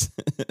balance.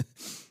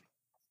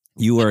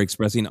 You are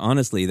expressing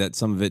honestly that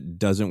some of it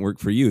doesn't work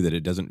for you, that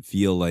it doesn't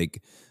feel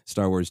like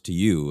Star Wars to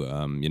you.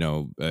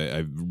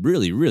 I've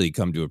really, really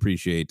come to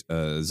appreciate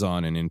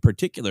Zahn, and in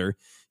particular,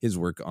 his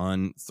work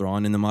on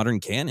Thrawn in the modern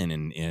canon,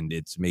 and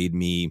it's made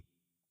me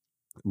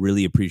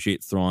really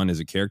appreciate Thrawn as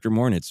a character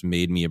more, and it's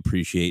made me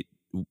appreciate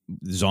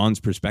Zahn's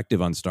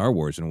perspective on Star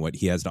Wars and what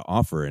he has to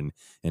offer, and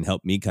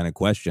help me kind of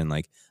question,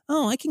 like,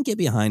 oh, I can get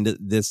behind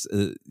this,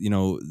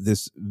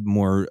 this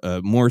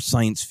more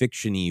science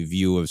fiction-y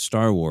view of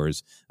Star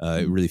Wars.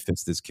 It really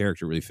fits this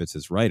character, really fits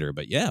this writer.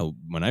 But yeah,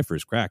 when I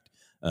first cracked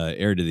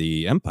Heir to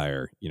the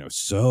Empire,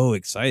 so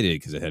excited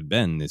because it had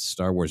been this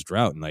Star Wars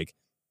drought, and like,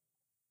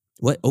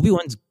 what,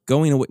 Obi-Wan's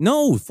going away?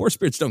 No, Force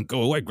spirits don't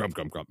go away. Grump,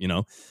 grump, grump.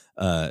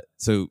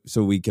 So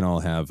we can all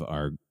have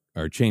our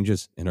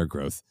changes and our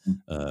growth,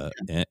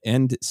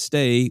 and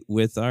stay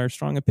with our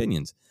strong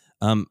opinions.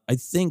 I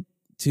think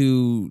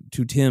to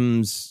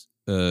Tim's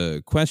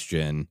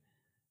question,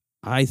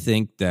 I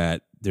think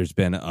that there's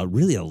been a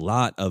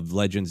lot of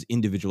Legends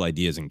individual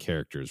ideas and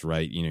characters,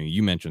 right?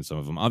 You mentioned some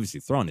of them.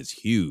 Obviously, Thrawn is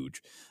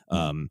huge.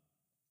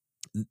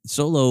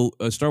 Solo,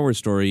 A Star Wars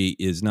Story,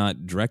 is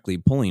not directly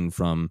pulling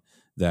from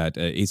that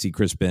A.C.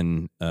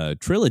 Crispin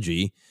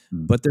trilogy,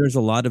 but there's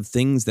a lot of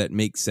things that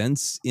make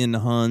sense in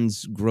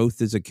Han's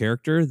growth as a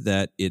character,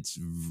 that it's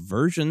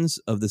versions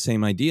of the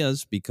same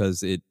ideas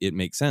because it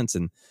makes sense.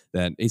 And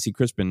that A.C.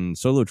 Crispin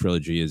Solo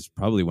trilogy is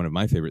probably one of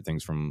my favorite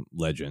things from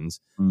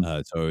Legends.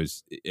 So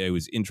I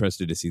was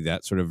interested to see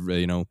that sort of,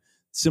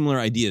 similar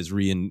ideas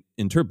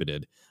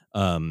reinterpreted.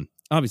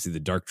 Obviously, the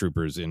Dark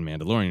Troopers in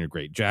Mandalorian are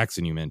great.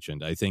 Jackson, you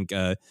mentioned. I think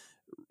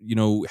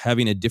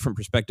having a different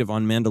perspective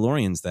on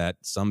Mandalorians, that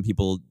some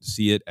people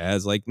see it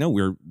as like, no,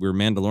 we're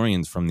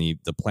Mandalorians from the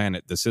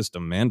planet, the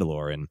system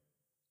Mandalore, and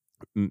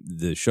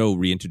the show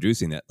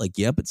reintroducing that, like,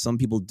 yeah, but some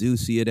people do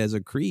see it as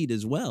a creed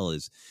as well,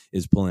 is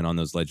pulling on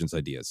those Legends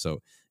ideas.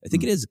 So I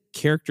think it is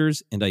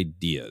characters and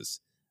ideas.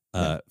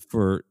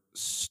 For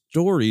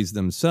stories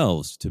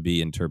themselves to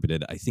be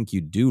interpreted, I think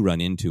you do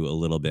run into a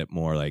little bit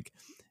more like,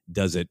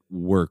 does it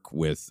work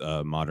with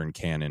modern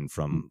canon,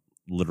 from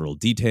literal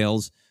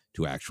details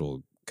to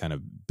actual kind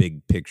of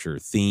big picture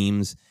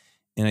themes?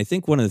 And I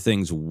think one of the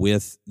things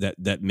with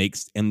that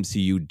makes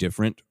MCU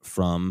different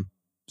from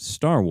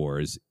Star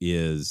Wars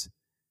is,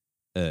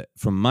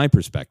 from my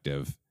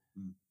perspective,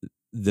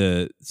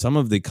 some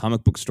of the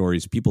comic book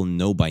stories people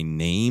know by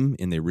name,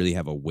 and they really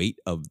have a weight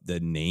of the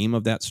name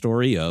of that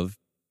story, of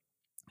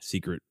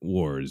Secret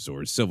Wars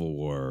or Civil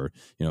War,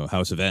 or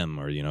House of M,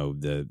 or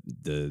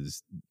the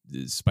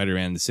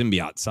Spider-Man, the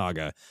symbiote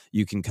saga.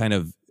 You can kind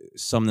of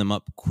sum them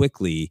up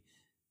quickly,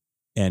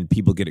 and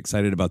people get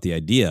excited about the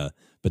idea.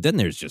 But then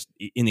there's just,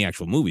 in the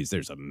actual movies,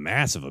 there's a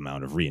massive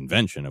amount of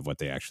reinvention of what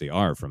they actually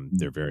are from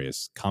their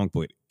various comic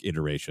book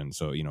iterations.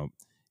 So,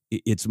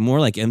 it's more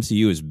like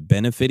MCU is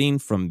benefiting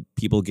from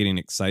people getting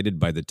excited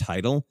by the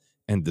title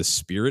and the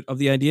spirit of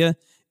the idea,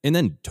 and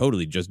then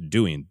totally just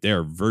doing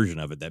their version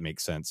of it that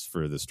makes sense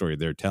for the story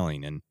they're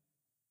telling. And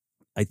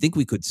I think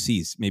we could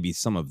see maybe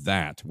some of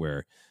that,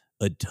 where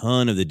a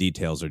ton of the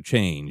details are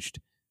changed,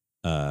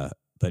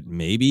 but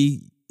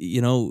maybe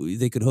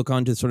they could hook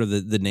on to sort of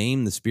the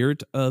name, the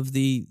spirit of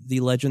the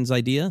Legends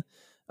idea.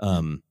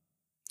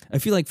 I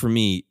feel like for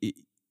me,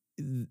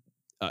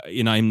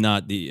 I'm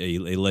not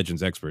a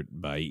Legends expert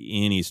by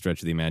any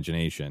stretch of the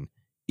imagination.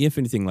 If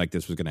anything like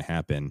this was going to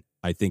happen,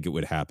 I think it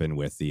would happen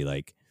with the,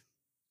 like,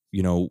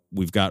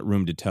 we've got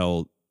room to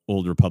tell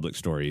Old Republic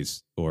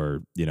stories,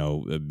 or,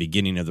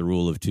 beginning of the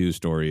Rule of Two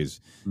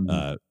stories.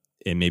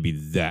 And maybe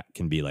that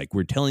can be like,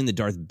 we're telling the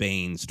Darth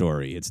Bane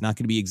story. It's not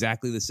going to be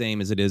exactly the same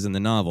as it is in the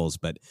novels,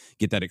 but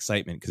get that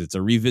excitement because it's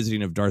a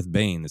revisiting of Darth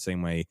Bane, the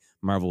same way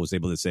Marvel was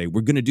able to say,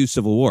 we're going to do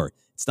Civil War.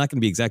 It's not going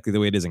to be exactly the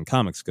way it is in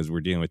comics because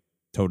we're dealing with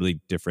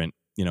totally different,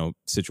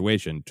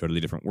 situation, totally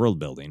different world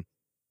building.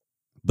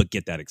 But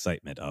get that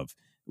excitement of,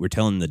 we're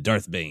telling the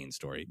Darth Bane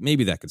story.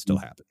 Maybe that could still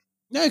happen.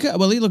 Yeah,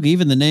 well, look,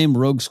 even the name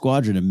Rogue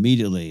Squadron,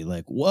 immediately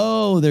like,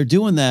 whoa, they're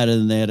doing that.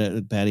 And they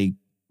had Patty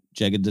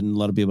Jenkins and a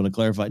lot of people to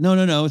clarify. No.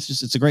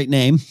 It's a great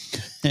name.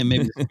 And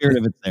maybe the spirit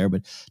of it's there,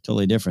 but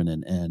totally different.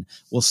 And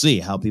we'll see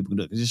how people can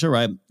do it. Because you're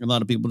right. A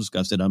lot of people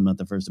discussed it. I'm not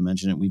the first to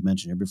mention it. We've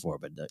mentioned it before,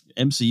 but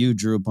MCU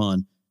drew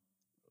upon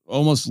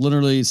almost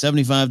literally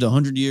 75 to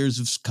 100 years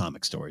of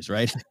comic stories,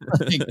 right?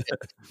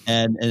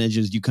 and it's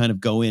just, you kind of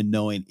go in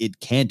knowing it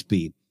can't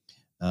be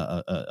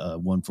a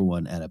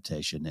one-for-one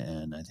adaptation.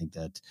 And I think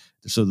that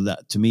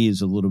to me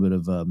is a little bit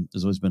of,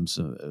 there's always been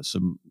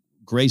some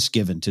grace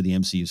given to the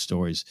MCU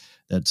stories,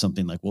 that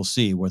something like we'll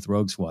see with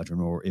Rogue Squadron,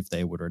 or if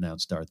they would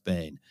announce Darth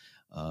Bane,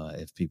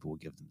 if people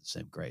would give them the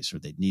same grace, or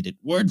they'd need it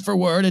word for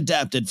word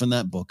adapted from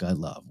that book I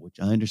love, which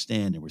I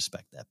understand and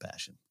respect that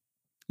passion.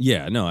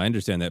 Yeah, no, I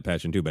understand that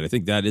passion too, but I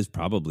think that is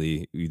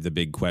probably the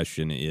big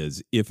question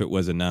is if it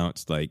was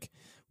announced like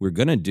we're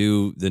going to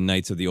do the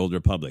Knights of the Old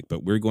Republic,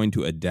 but we're going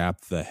to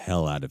adapt the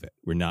hell out of it.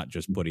 We're not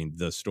just putting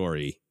the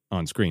story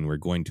on screen. We're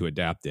going to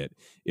adapt it.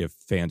 If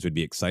fans would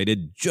be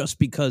excited just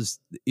because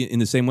in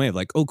the same way of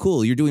like, oh,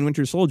 cool, you're doing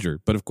Winter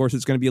Soldier, but of course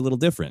it's going to be a little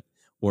different.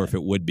 Or if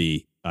it would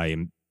be,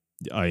 I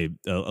a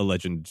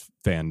Legend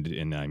fan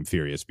and I'm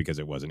furious because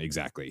it wasn't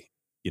exactly,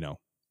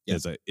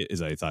 as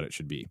I thought it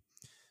should be.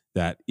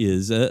 That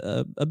is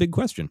a big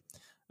question.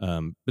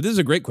 But this is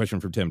a great question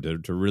for Tim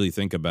to really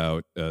think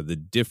about the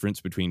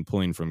difference between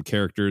pulling from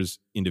characters,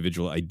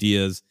 individual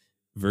ideas,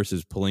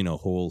 versus pulling a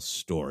whole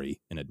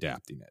story and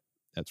adapting it.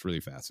 That's really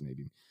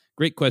fascinating.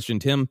 Great question,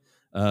 Tim.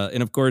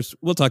 And of course,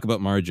 we'll talk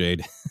about Mara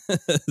Jade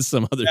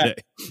some other day,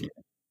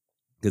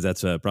 because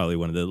that's probably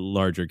one of the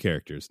larger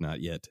characters,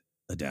 not yet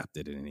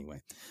adapted in any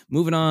way.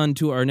 Moving on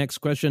to our next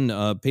question,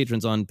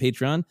 patrons on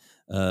Patreon.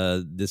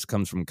 This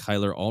comes from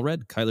Kyler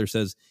Allred. Kyler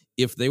says,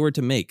 if they were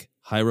to make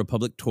High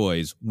Republic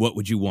toys, what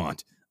would you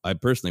want? I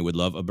personally would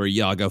love a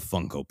Buryaga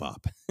Funko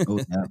Pop. Oh,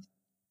 yeah.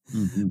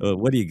 Mm-hmm.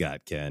 What do you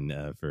got,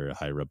 Ken, for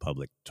High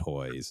Republic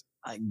toys?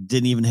 I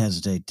didn't even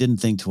hesitate. Didn't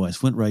think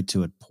twice. Went right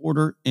to it.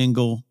 Porter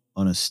Engle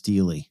on a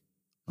Steely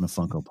on a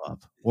Funko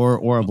Pop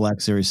or a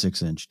Black Series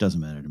 6-inch. Doesn't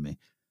matter to me.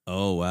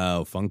 Oh,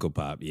 wow. Funko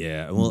Pop.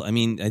 Yeah. Well, I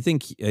mean, I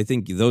think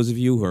those of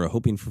you who are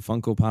hoping for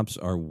Funko Pops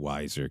are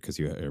wiser because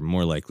you are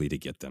more likely to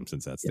get them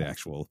since that's the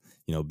actual,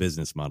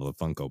 business model of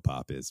Funko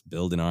Pop is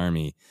build an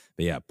army.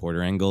 But yeah,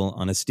 Porter Engle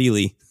on a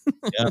Steely.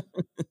 Yeah.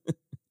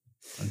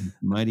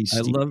 Mighty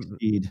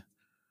Steed.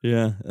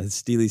 Yeah, a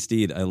Steely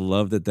Steed. I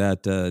love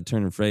that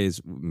turn of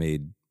phrase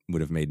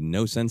would have made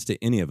no sense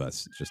to any of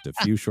us just a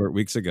few short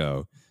weeks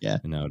ago. Yeah.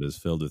 And now it is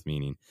filled with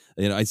meaning.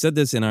 I said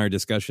this in our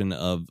discussion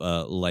of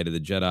Light of the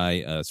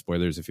Jedi.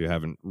 Spoilers if you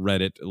haven't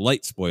read it.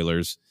 Light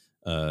spoilers.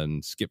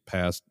 And skip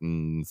past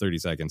in 30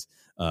 seconds.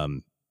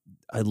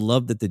 I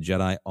love that the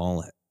Jedi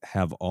all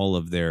have all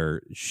of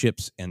their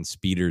ships and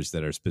speeders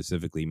that are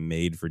specifically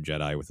made for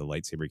Jedi with the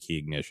lightsaber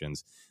key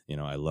ignitions.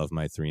 I love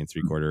my 3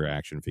 3/4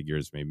 action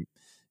figures. Maybe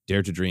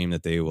dare to dream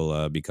that they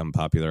will become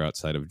popular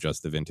outside of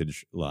just the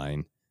vintage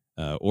line.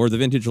 Or the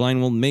vintage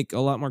line will make a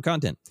lot more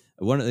content.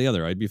 One or the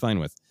other, I'd be fine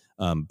with.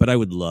 But I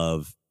would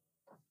love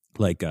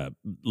like a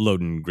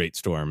Loden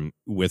Greatstorm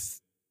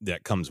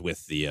that comes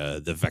with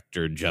the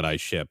Vector Jedi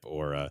ship,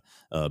 or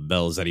a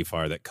Bel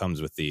Zetifar that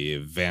comes with the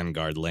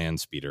Vanguard land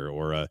speeder,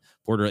 or a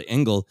Porter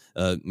Engle,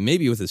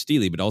 maybe with a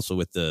Steely, but also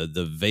with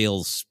the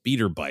Vale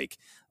speeder bike.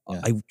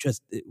 Yeah.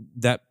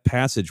 That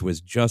passage was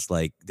just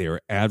like they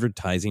were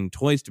advertising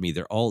toys to me.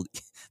 They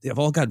have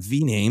all got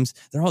V names.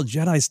 They're all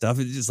Jedi stuff.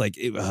 It's just like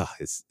it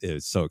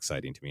was so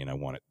exciting to me, and I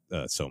want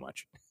it so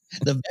much.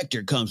 The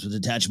Vector comes with a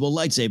detachable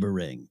lightsaber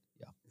ring.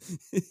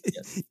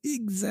 Yeah,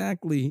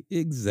 exactly.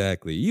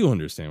 You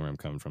understand where I'm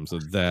coming from. So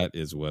that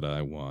is what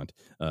I want.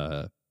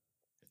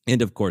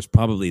 And of course,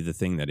 probably the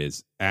thing that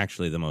is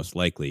actually the most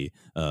likely,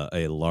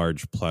 a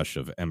large plush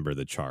of Ember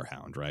the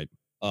Charhound, right?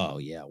 Oh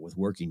yeah, with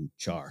working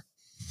char.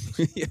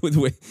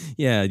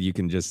 You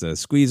can just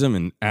squeeze them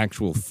and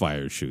actual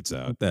fire shoots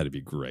out. That'd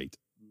be great.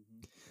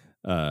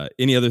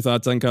 Any other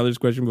thoughts on Kyler's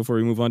question before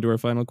we move on to our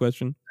final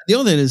question? The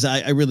only thing is,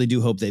 I really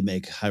do hope they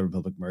make High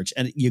Republic merch,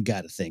 and you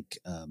got to think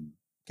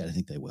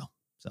they will.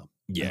 So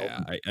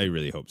yeah, I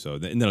really hope so.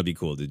 And that'll be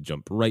cool to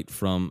jump right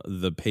from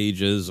the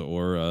pages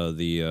or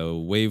the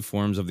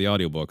waveforms of the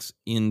audiobooks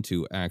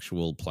into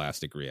actual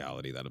plastic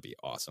reality. That'll be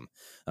awesome.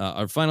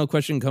 Our final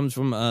question comes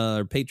from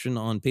our patron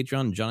on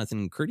Patreon,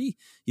 Jonathan Curdy.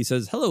 He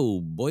says,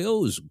 hello,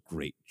 boyos.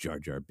 Great Jar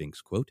Jar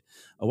Binks quote.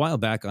 A while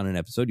back on an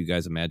episode, you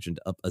guys imagined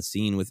up a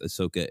scene with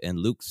Ahsoka and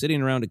Luke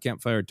sitting around a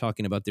campfire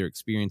talking about their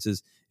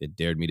experiences. It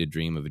dared me to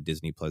dream of a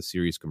Disney Plus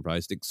series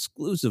comprised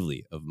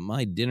exclusively of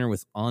my dinner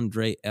with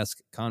Andre-esque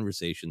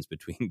conversations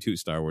between two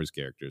Star Wars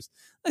characters.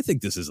 I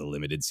think this is a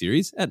limited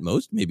series, at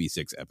most, maybe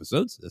 6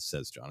 episodes,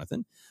 says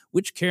Jonathan.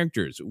 Which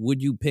characters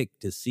would you pick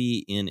to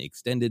see in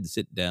extended,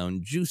 sit-down,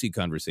 juicy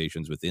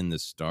conversations within the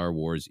Star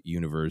Wars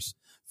universe?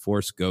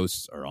 Force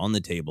ghosts are on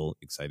the table.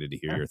 Excited to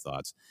hear your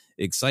thoughts.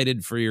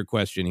 Excited for your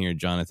question here,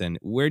 Jonathan.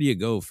 Where do you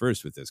go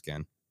first with this,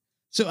 Ken?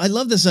 So I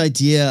love this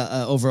idea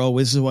overall.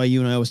 This is why you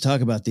and I always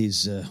talk about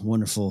these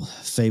wonderful,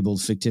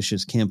 fabled,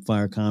 fictitious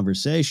campfire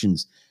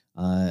conversations.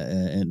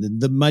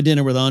 And My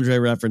Dinner with Andre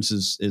reference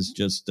is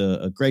just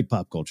a great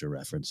pop culture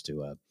reference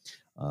to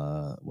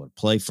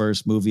Play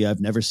First movie I've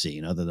never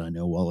seen, other than I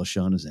know Wallace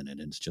Shawn is in it,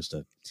 and it's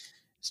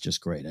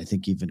just great. I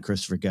think even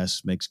Christopher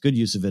Guest makes good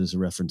use of it as a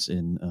reference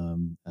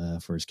in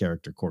for his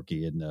character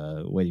Corky in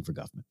Waiting for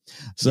Guffman.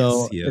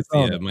 So yes,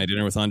 My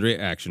Dinner with Andre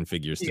action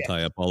figures to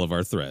tie up all of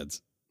our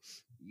threads.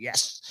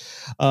 Yes.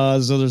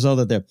 So there's all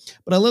that there,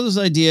 but I love this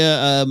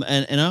idea.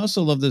 And I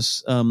also love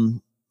this.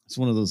 It's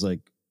one of those,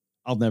 like,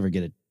 I'll never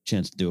get a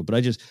chance to do it, but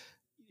I just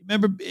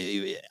remember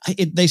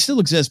they still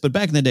exist. But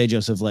back in the day,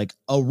 Joseph, like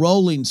a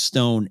Rolling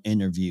Stone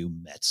interview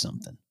meant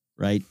something,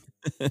 right?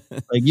 Like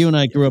you and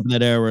I grew up in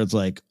that era where it's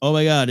like, oh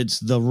my God, it's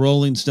the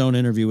Rolling Stone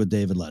interview with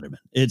David Letterman.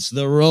 It's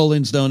the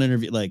Rolling Stone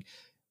interview. Like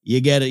You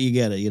get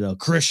it.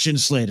 Christian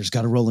Slater's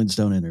got a Rolling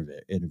Stone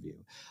interview.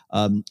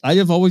 I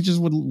have always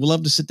just would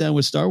love to sit down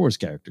with Star Wars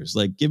characters.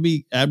 Like, give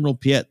me Admiral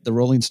Piet, the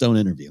Rolling Stone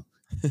interview.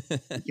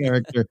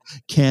 Character,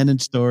 canon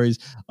stories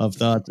of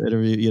thoughts,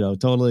 interview,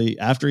 totally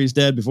after he's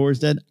dead, before he's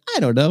dead. I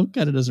don't know.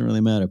 Kind of doesn't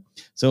really matter.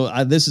 So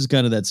this is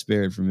kind of that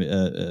spirit for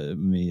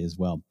me as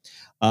well.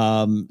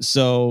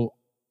 So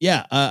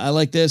yeah, I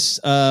like this.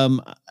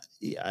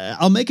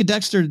 I'll make a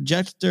Dexter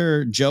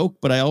joke,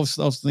 but I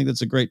also think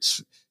that's a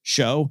great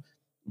show.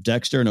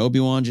 Dexter and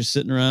Obi-Wan just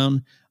sitting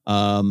around,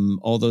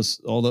 all those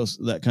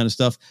that kind of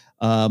stuff.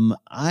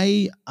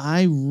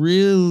 I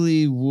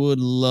really would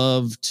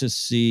love to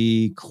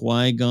see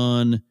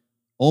Qui-Gon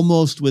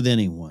almost with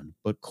anyone,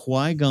 but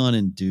Qui-Gon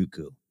and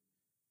Dooku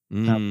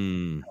have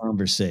a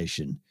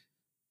conversation.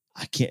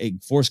 I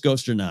can't, Force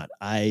Ghost or not.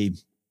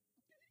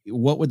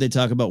 What would they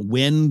talk about?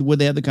 When would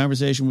they have the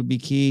conversation would be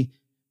key.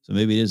 So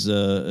maybe it is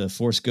a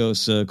Force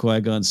Ghost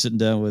Qui-Gon sitting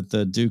down with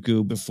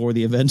Dooku before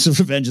the events of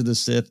Revenge of the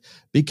Sith.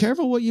 Be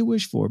careful what you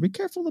wish for. Be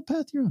careful the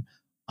path you're on.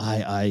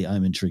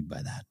 I'm intrigued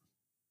by that.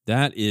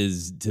 That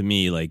is, to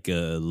me, like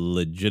a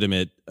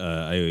legitimate.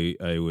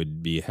 I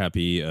would be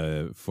happy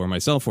for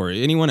myself or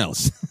anyone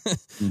else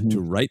to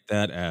write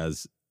that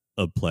as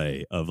a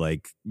play of,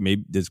 like,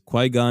 maybe does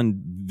Qui-Gon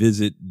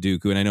visit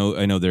Dooku? And I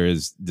know there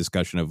is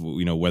discussion of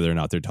whether or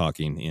not they're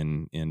talking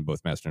in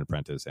both Master and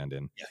Apprentice and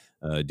in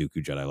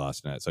Dooku Jedi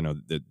Lost in It. So I know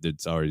that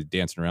it's already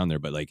dancing around there,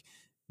 but like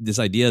this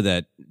idea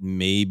that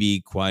maybe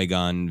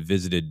Qui-Gon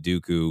visited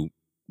Dooku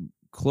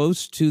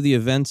close to the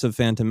events of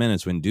Phantom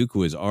Menace when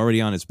Dooku is already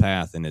on his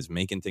path and is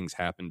making things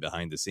happen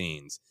behind the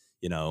scenes,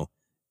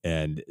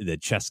 and the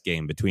chess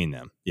game between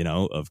them,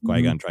 of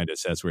Qui-Gon trying to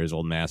assess where his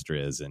old master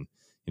is. And,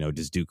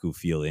 does Dooku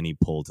feel any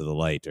pull to the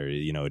light, or,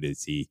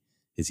 is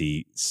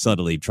he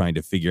subtly trying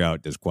to figure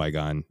out, does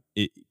Qui-Gon,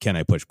 can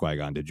I push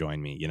Qui-Gon to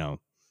join me?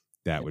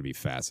 That would be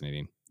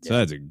fascinating. So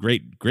that's a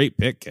great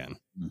pick, Ken.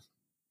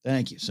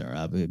 Thank you,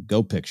 sir.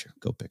 Go picture.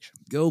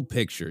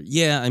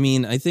 Yeah, I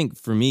mean, I think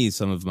for me,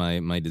 some of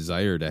my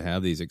desire to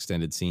have these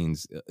extended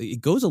scenes, it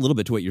goes a little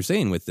bit to what you're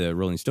saying with the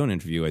Rolling Stone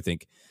interview. I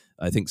think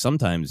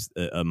sometimes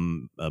a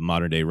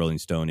modern day Rolling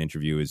Stone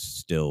interview is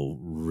still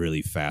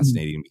really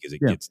fascinating because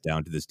it gets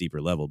down to this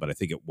deeper level. But I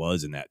think it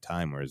was in that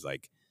time where it's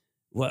like,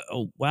 what?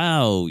 Oh,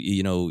 wow,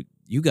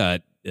 you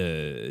got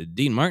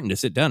Dean Martin to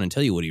sit down and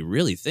tell you what he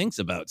really thinks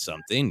about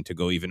something, to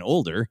go even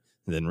older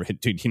than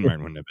Dean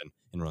Martin wouldn't have been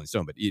in Rolling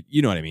Stone, but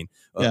you know what I mean?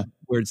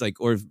 Where it's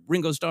like, or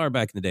Ringo Starr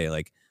back in the day,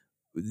 like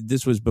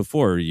this was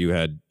before you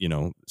had,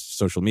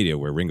 social media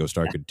where Ringo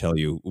Starr could tell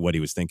you what he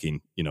was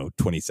thinking,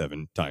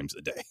 27 times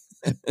a day.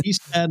 Peace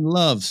and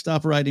love.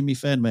 Stop writing me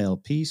fan mail.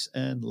 Peace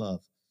and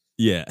love.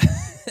 Yeah.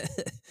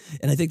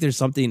 And I think there's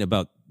something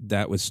about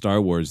that with Star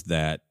Wars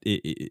that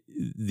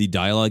the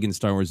dialogue in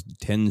Star Wars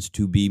tends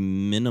to be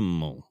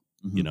minimal,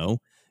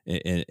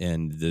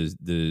 and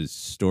the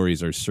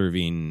stories are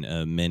serving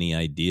many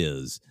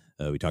ideas.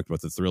 We talked about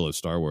the thrill of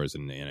Star Wars,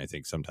 and I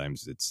think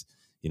sometimes it's,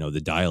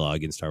 the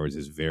dialogue in Star Wars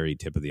is very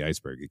tip of the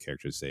iceberg. The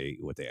characters say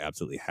what they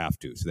absolutely have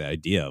to. So the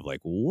idea of like,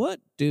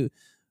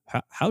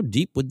 how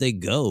deep would they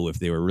go if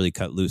they were really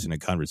cut loose in a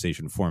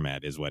conversation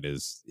format is what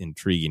is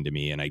intriguing to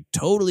me. And I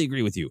totally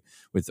agree with you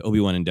with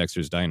Obi-Wan and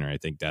Dexter's Diner. I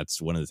think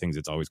that's one of the things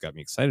that's always got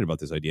me excited about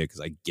this idea, because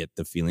I get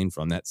the feeling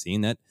from that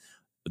scene that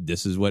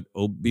this is what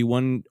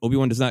Obi-Wan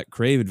does not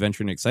crave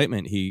adventure and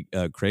excitement. He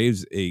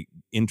craves a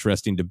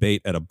interesting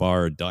debate at a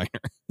bar or diner.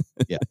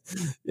 Yeah.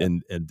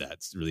 And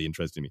that's really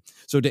interesting to me.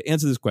 So to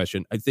answer this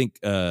question, I think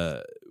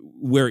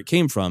where it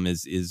came from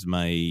is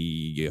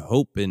my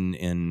hope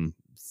and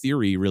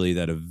theory, really,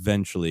 that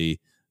eventually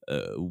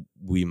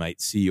we might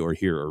see or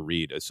hear or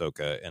read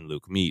Ahsoka and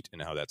Luke meet, and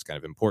how that's kind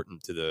of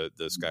important to the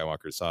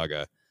Skywalker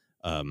saga.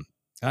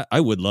 I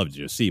would love to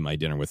just see my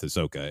dinner with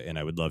Ahsoka, and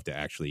I would love to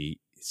actually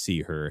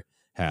see her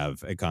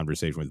have a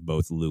conversation with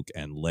both Luke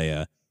and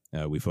Leia.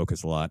 We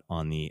focus a lot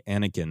on the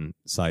Anakin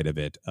side of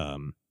it,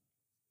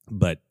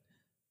 but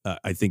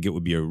I think it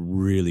would be a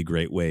really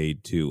great way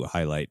to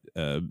highlight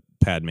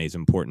Padme's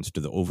importance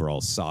to the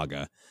overall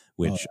saga,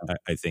 which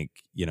I think,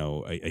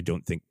 I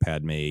don't think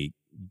Padme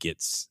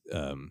gets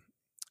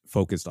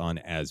focused on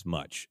as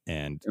much.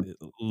 And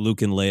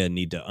Luke and Leia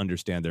need to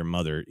understand their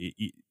mother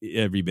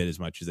every bit as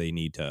much as they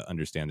need to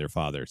understand their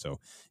father. So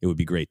it would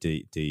be great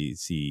to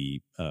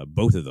see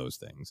both of those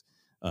things.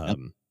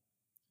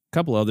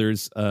 Couple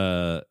others.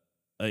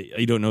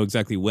 I don't know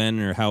exactly when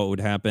or how it would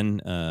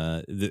happen.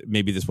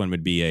 Maybe this one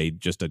would be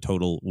just a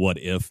total what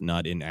if,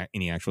 not in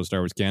any actual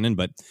Star Wars canon.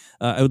 But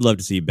I would love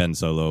to see Ben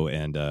Solo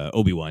and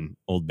Obi-Wan,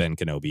 old Ben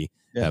Kenobi,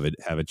 have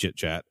a chit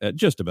chat at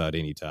just about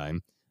any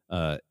time.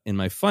 And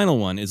my final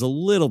one is a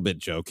little bit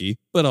jokey,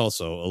 but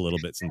also a little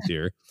bit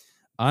sincere.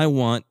 I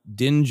want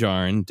Din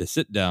Djarin to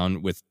sit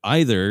down with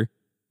either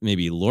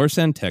maybe Lor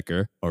San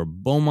Tekka or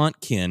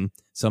Beaumont Kin,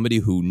 somebody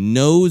who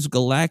knows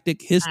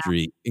galactic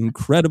history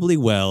incredibly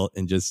well,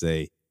 and just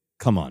say,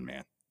 come on,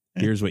 man,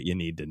 here's what you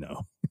need to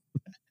know.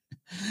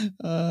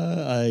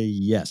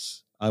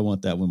 Yes, I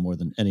want that one more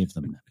than any of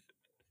them.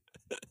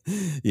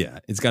 Yeah,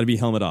 it's got to be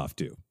helmet off,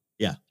 too.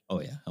 Yeah. Oh,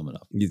 yeah. Helmet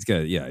off. He's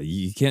got,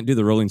 you can't do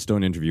the Rolling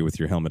Stone interview with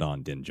your helmet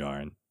on, Din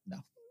Djarin. No.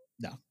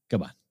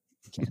 Come on.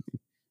 You can't.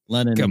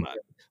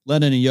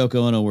 Lennon and Yoko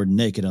Ono were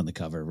naked on the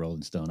cover of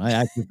Rolling Stone.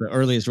 It's the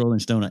earliest Rolling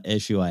Stone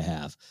issue I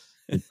have.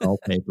 It's all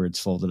paper. It's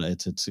folded.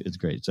 It's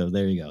great. So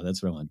there you go.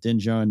 That's what I want. Din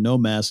Djarin, no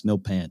mask, no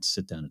pants.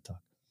 Sit down and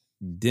talk.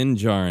 Din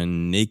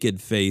Djarin,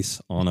 naked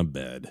face on a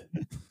bed.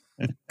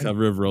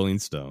 Cover of Rolling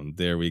Stone.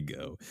 There we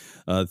go.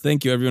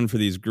 Thank you, everyone, for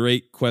these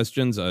great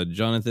questions.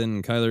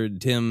 Jonathan, Kyler,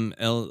 Tim,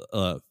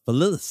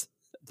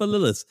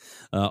 Phalilis,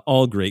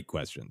 all great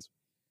questions.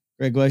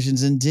 Great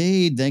questions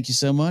indeed. Thank you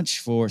so much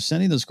for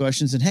sending those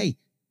questions. And hey,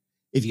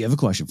 if you have a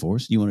question for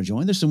us, you want to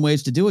join, there's some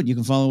ways to do it. You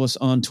can follow us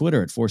on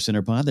Twitter at Force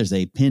Center Pod. There's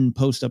a pinned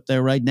post up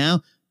there right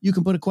now. You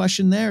can put a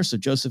question there so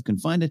Joseph can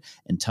find it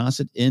and toss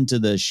it into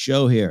the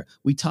show here.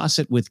 We toss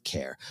it with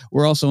care.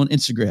 We're also on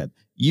Instagram,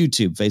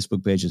 YouTube,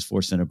 Facebook pages,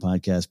 Force Center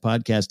Podcast.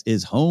 Podcast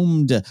is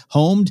homed.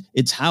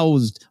 It's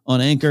housed on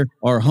Anchor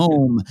or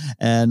home.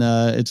 And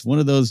it's one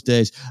of those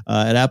days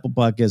at Apple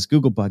Podcasts,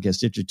 Google Podcasts,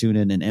 Stitcher,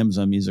 TuneIn, and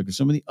Amazon Music, or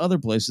some of the other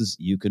places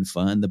you can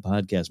find the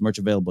podcast. Merch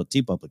available at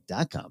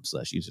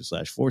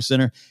tpublic.com/user/Force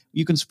Center.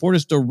 You can support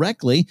us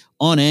directly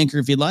on Anchor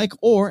if you'd like,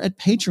 or at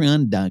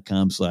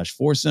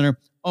patreon.com/Force Center.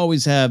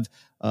 Always have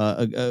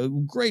a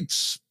great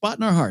spot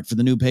in our heart for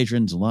the new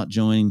patrons. A lot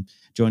joining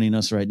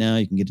us right now.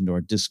 You can get into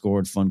our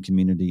Discord fun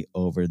community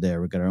over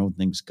there. We've got our own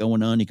things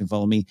going on. You can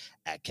follow me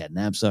at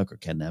catnapsuck or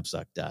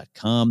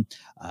catnapsuck.com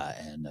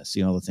and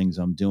see all the things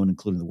I'm doing,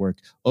 including the work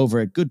over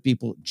at Good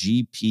People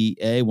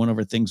GPA. One of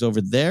our things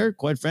over there,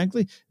 quite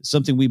frankly, is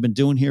something we've been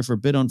doing here for a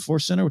bit on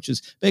Force Center, which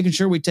is making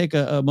sure we take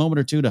a moment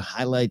or two to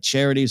highlight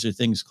charities or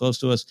things close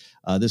to us.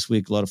 This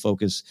week, a lot of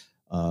focus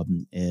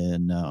on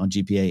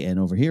GPA and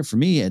over here for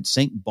me at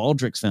St.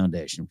 Baldrick's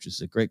Foundation, which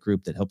is a great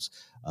group that helps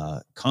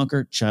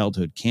conquer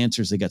childhood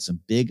cancers. They got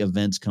some big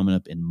events coming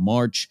up in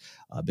March,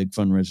 big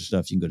fundraiser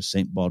stuff. You can go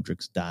to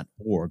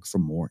stbaldricks.org for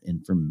more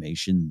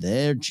information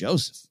there.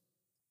 Joseph.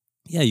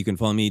 Yeah, you can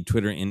follow me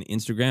Twitter and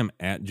Instagram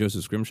at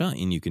Joseph Scrimshaw,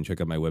 and you can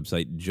check out my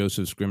website,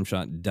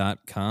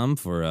 josephscrimshaw.com,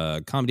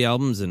 for comedy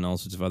albums and all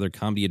sorts of other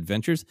comedy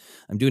adventures.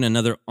 I'm doing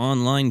another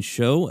online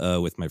show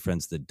with my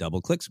friends, the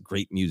Double Clicks,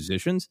 great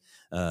musicians.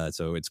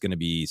 So it's going to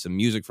be some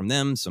music from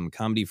them, some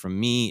comedy from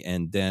me,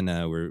 and then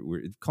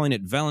we're calling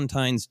it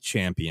Valentine's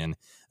Champion.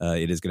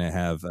 It is going to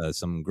have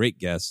some great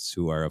guests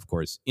who are, of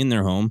course, in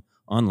their home,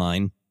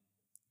 online,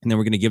 and then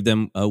we're going to give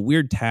them a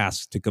weird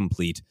task to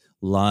complete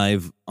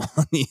live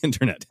on the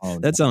internet.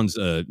 That sounds,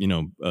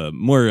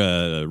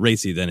 more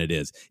racy than it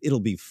is.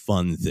 It'll be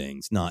fun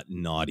things, not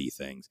naughty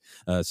things.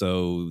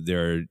 So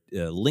there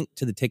are linked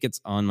to the tickets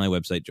on my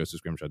website,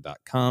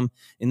 josephscrimshaw.com.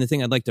 And the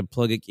thing I'd like to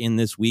plug in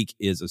this week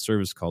is a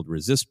service called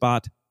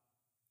ResistBot.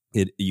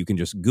 You can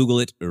just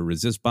Google it, or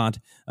ResistBot.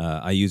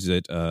 I use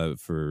it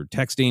for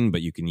texting,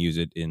 but you can use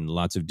it in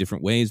lots of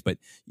different ways. But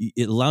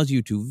it allows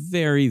you to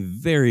very,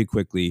 very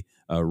quickly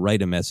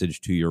write a message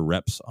to your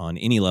reps on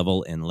any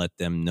level and let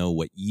them know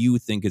what you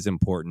think is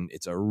important.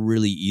 It's a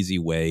really easy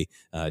way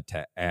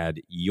to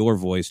add your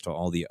voice to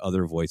all the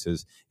other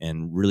voices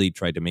and really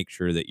try to make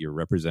sure that your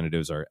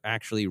representatives are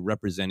actually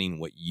representing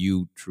what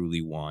you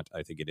truly want.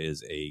 I think it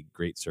is a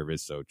great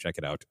service, so check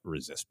it out,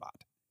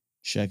 ResistBot.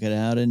 Check it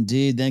out,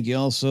 indeed. Thank you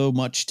all so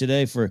much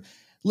today for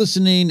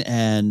listening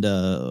and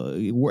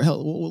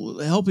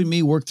helping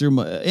me work through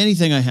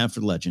anything I have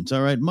for Legends.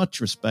 All right, much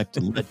respect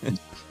to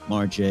Legends,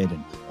 Marjade,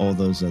 and all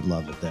those that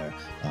love it there.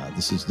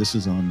 This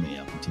is on me.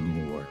 I'll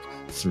continue to work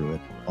through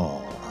it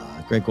all.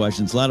 Great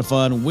questions, a lot of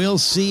fun. We'll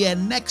see you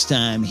next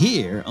time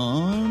here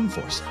on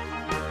Force.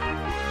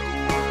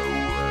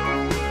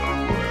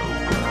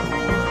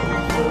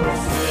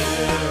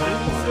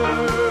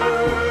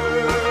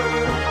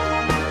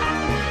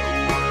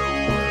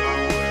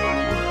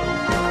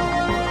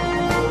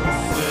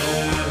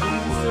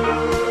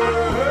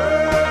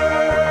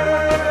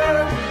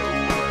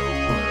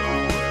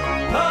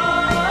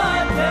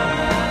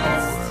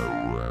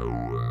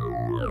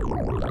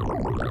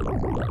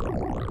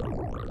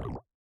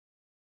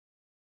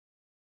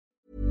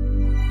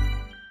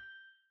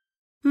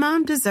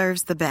 Mom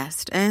deserves the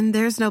best, and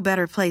there's no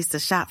better place to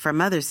shop for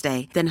Mother's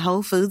Day than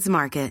Whole Foods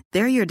Market.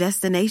 They're your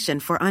destination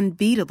for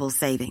unbeatable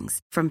savings,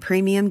 from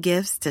premium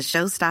gifts to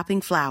show-stopping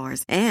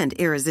flowers and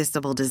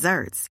irresistible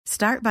desserts.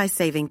 Start by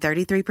saving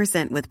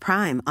 33% with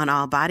Prime on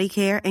all body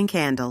care and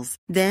candles.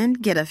 Then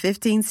get a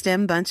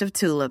 15-stem bunch of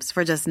tulips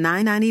for just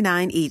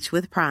 $9.99 each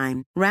with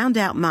Prime. Round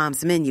out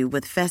Mom's menu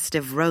with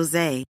festive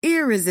rosé,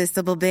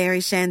 irresistible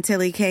berry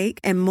chantilly cake,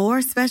 and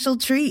more special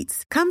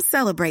treats. Come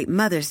celebrate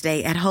Mother's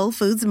Day at Whole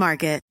Foods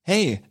Market.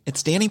 Hey,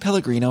 it's Danny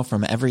Pellegrino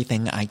from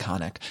Everything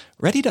Iconic.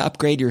 Ready to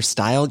upgrade your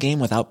style game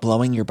without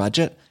blowing your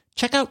budget?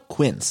 Check out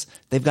Quince.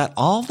 They've got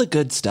all the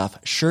good stuff,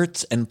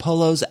 shirts and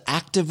polos,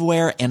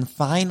 activewear, and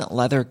fine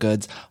leather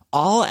goods,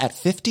 all at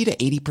 50 to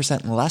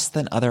 80% less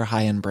than other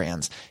high-end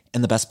brands.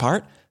 And the best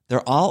part?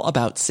 They're all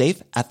about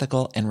safe,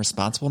 ethical, and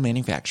responsible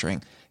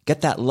manufacturing.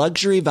 Get that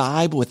luxury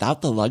vibe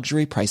without the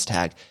luxury price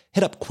tag.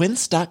 Hit up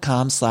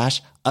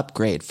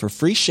quince.com/upgrade for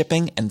free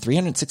shipping and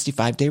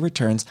 365-day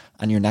returns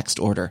on your next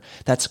order.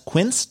 That's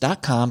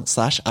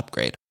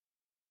quince.com/upgrade.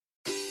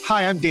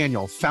 Hi, I'm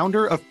Daniel,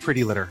 founder of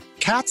Pretty Litter.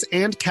 Cats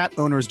and cat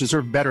owners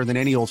deserve better than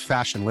any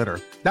old-fashioned litter.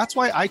 That's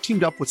why I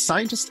teamed up with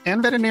scientists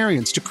and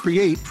veterinarians to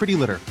create Pretty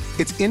Litter.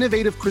 Its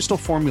innovative crystal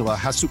formula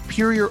has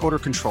superior odor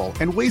control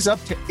and weighs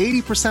up to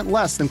 80%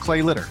 less than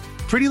clay litter.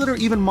 Pretty Litter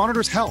even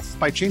monitors health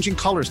by changing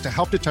colors to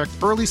help detect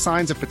early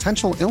signs of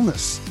potential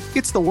illness.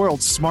 It's the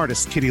world's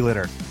smartest kitty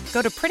litter.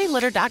 Go to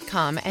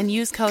prettylitter.com and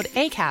use code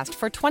ACAST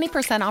for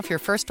 20% off your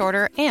first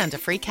order and a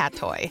free cat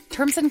toy.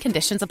 Terms and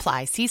conditions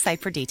apply. See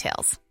site for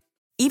details.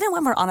 Even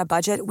when we're on a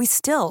budget, we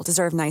still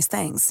deserve nice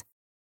things.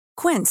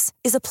 Quince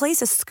is a place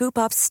to scoop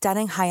up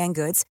stunning high-end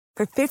goods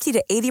for 50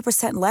 to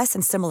 80% less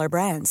than similar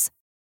brands.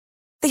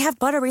 They have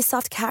buttery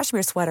soft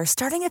cashmere sweaters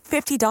starting at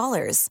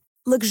 $50,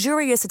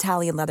 luxurious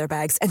Italian leather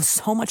bags, and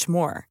so much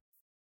more.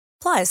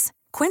 Plus,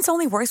 Quince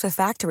only works with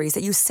factories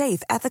that use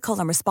safe, ethical,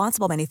 and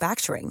responsible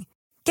manufacturing.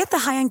 Get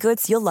the high-end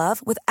goods you'll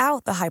love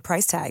without the high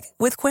price tag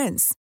with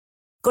Quince.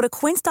 Go to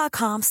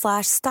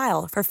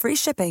quince.com/style for free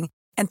shipping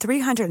and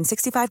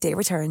 365-day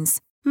returns.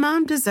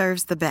 Mom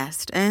deserves the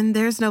best, and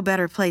there's no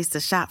better place to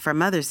shop for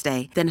Mother's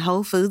Day than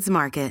Whole Foods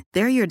Market.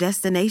 They're your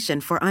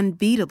destination for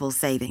unbeatable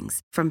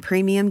savings, from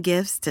premium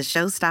gifts to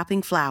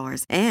show-stopping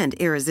flowers and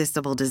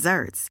irresistible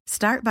desserts.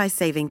 Start by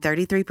saving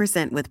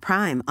 33% with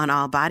Prime on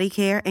all body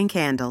care and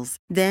candles.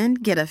 Then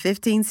get a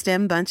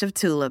 15-stem bunch of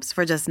tulips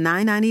for just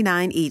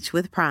 $9.99 each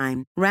with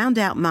Prime. Round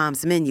out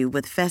Mom's menu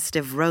with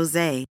festive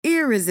rosé,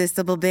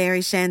 irresistible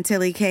berry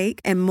chantilly cake,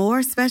 and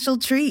more special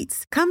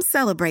treats. Come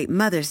celebrate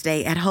Mother's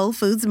Day at Whole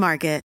Foods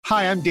Market.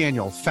 Hi, I'm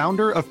Daniel,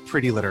 founder of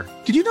Pretty Litter.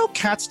 Did you know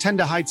cats tend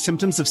to hide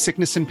symptoms of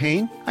sickness and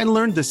pain? I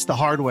learned this the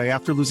hard way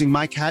after losing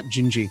my cat,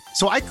 Gingy.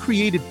 So I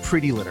created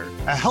Pretty Litter,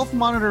 a health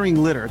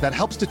monitoring litter that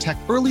helps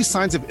detect early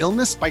signs of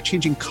illness by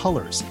changing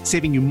colors,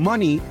 saving you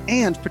money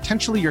and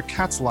potentially your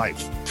cat's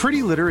life.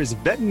 Pretty Litter is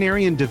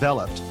veterinarian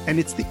developed, and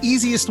it's the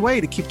easiest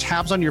way to keep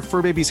tabs on your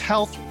fur baby's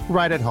health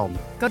right at home.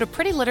 Go to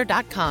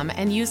prettylitter.com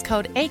and use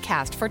code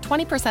ACAST for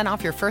 20%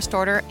 off your first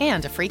order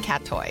and a free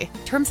cat toy.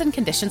 Terms and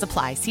conditions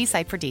apply. See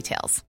site for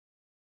details.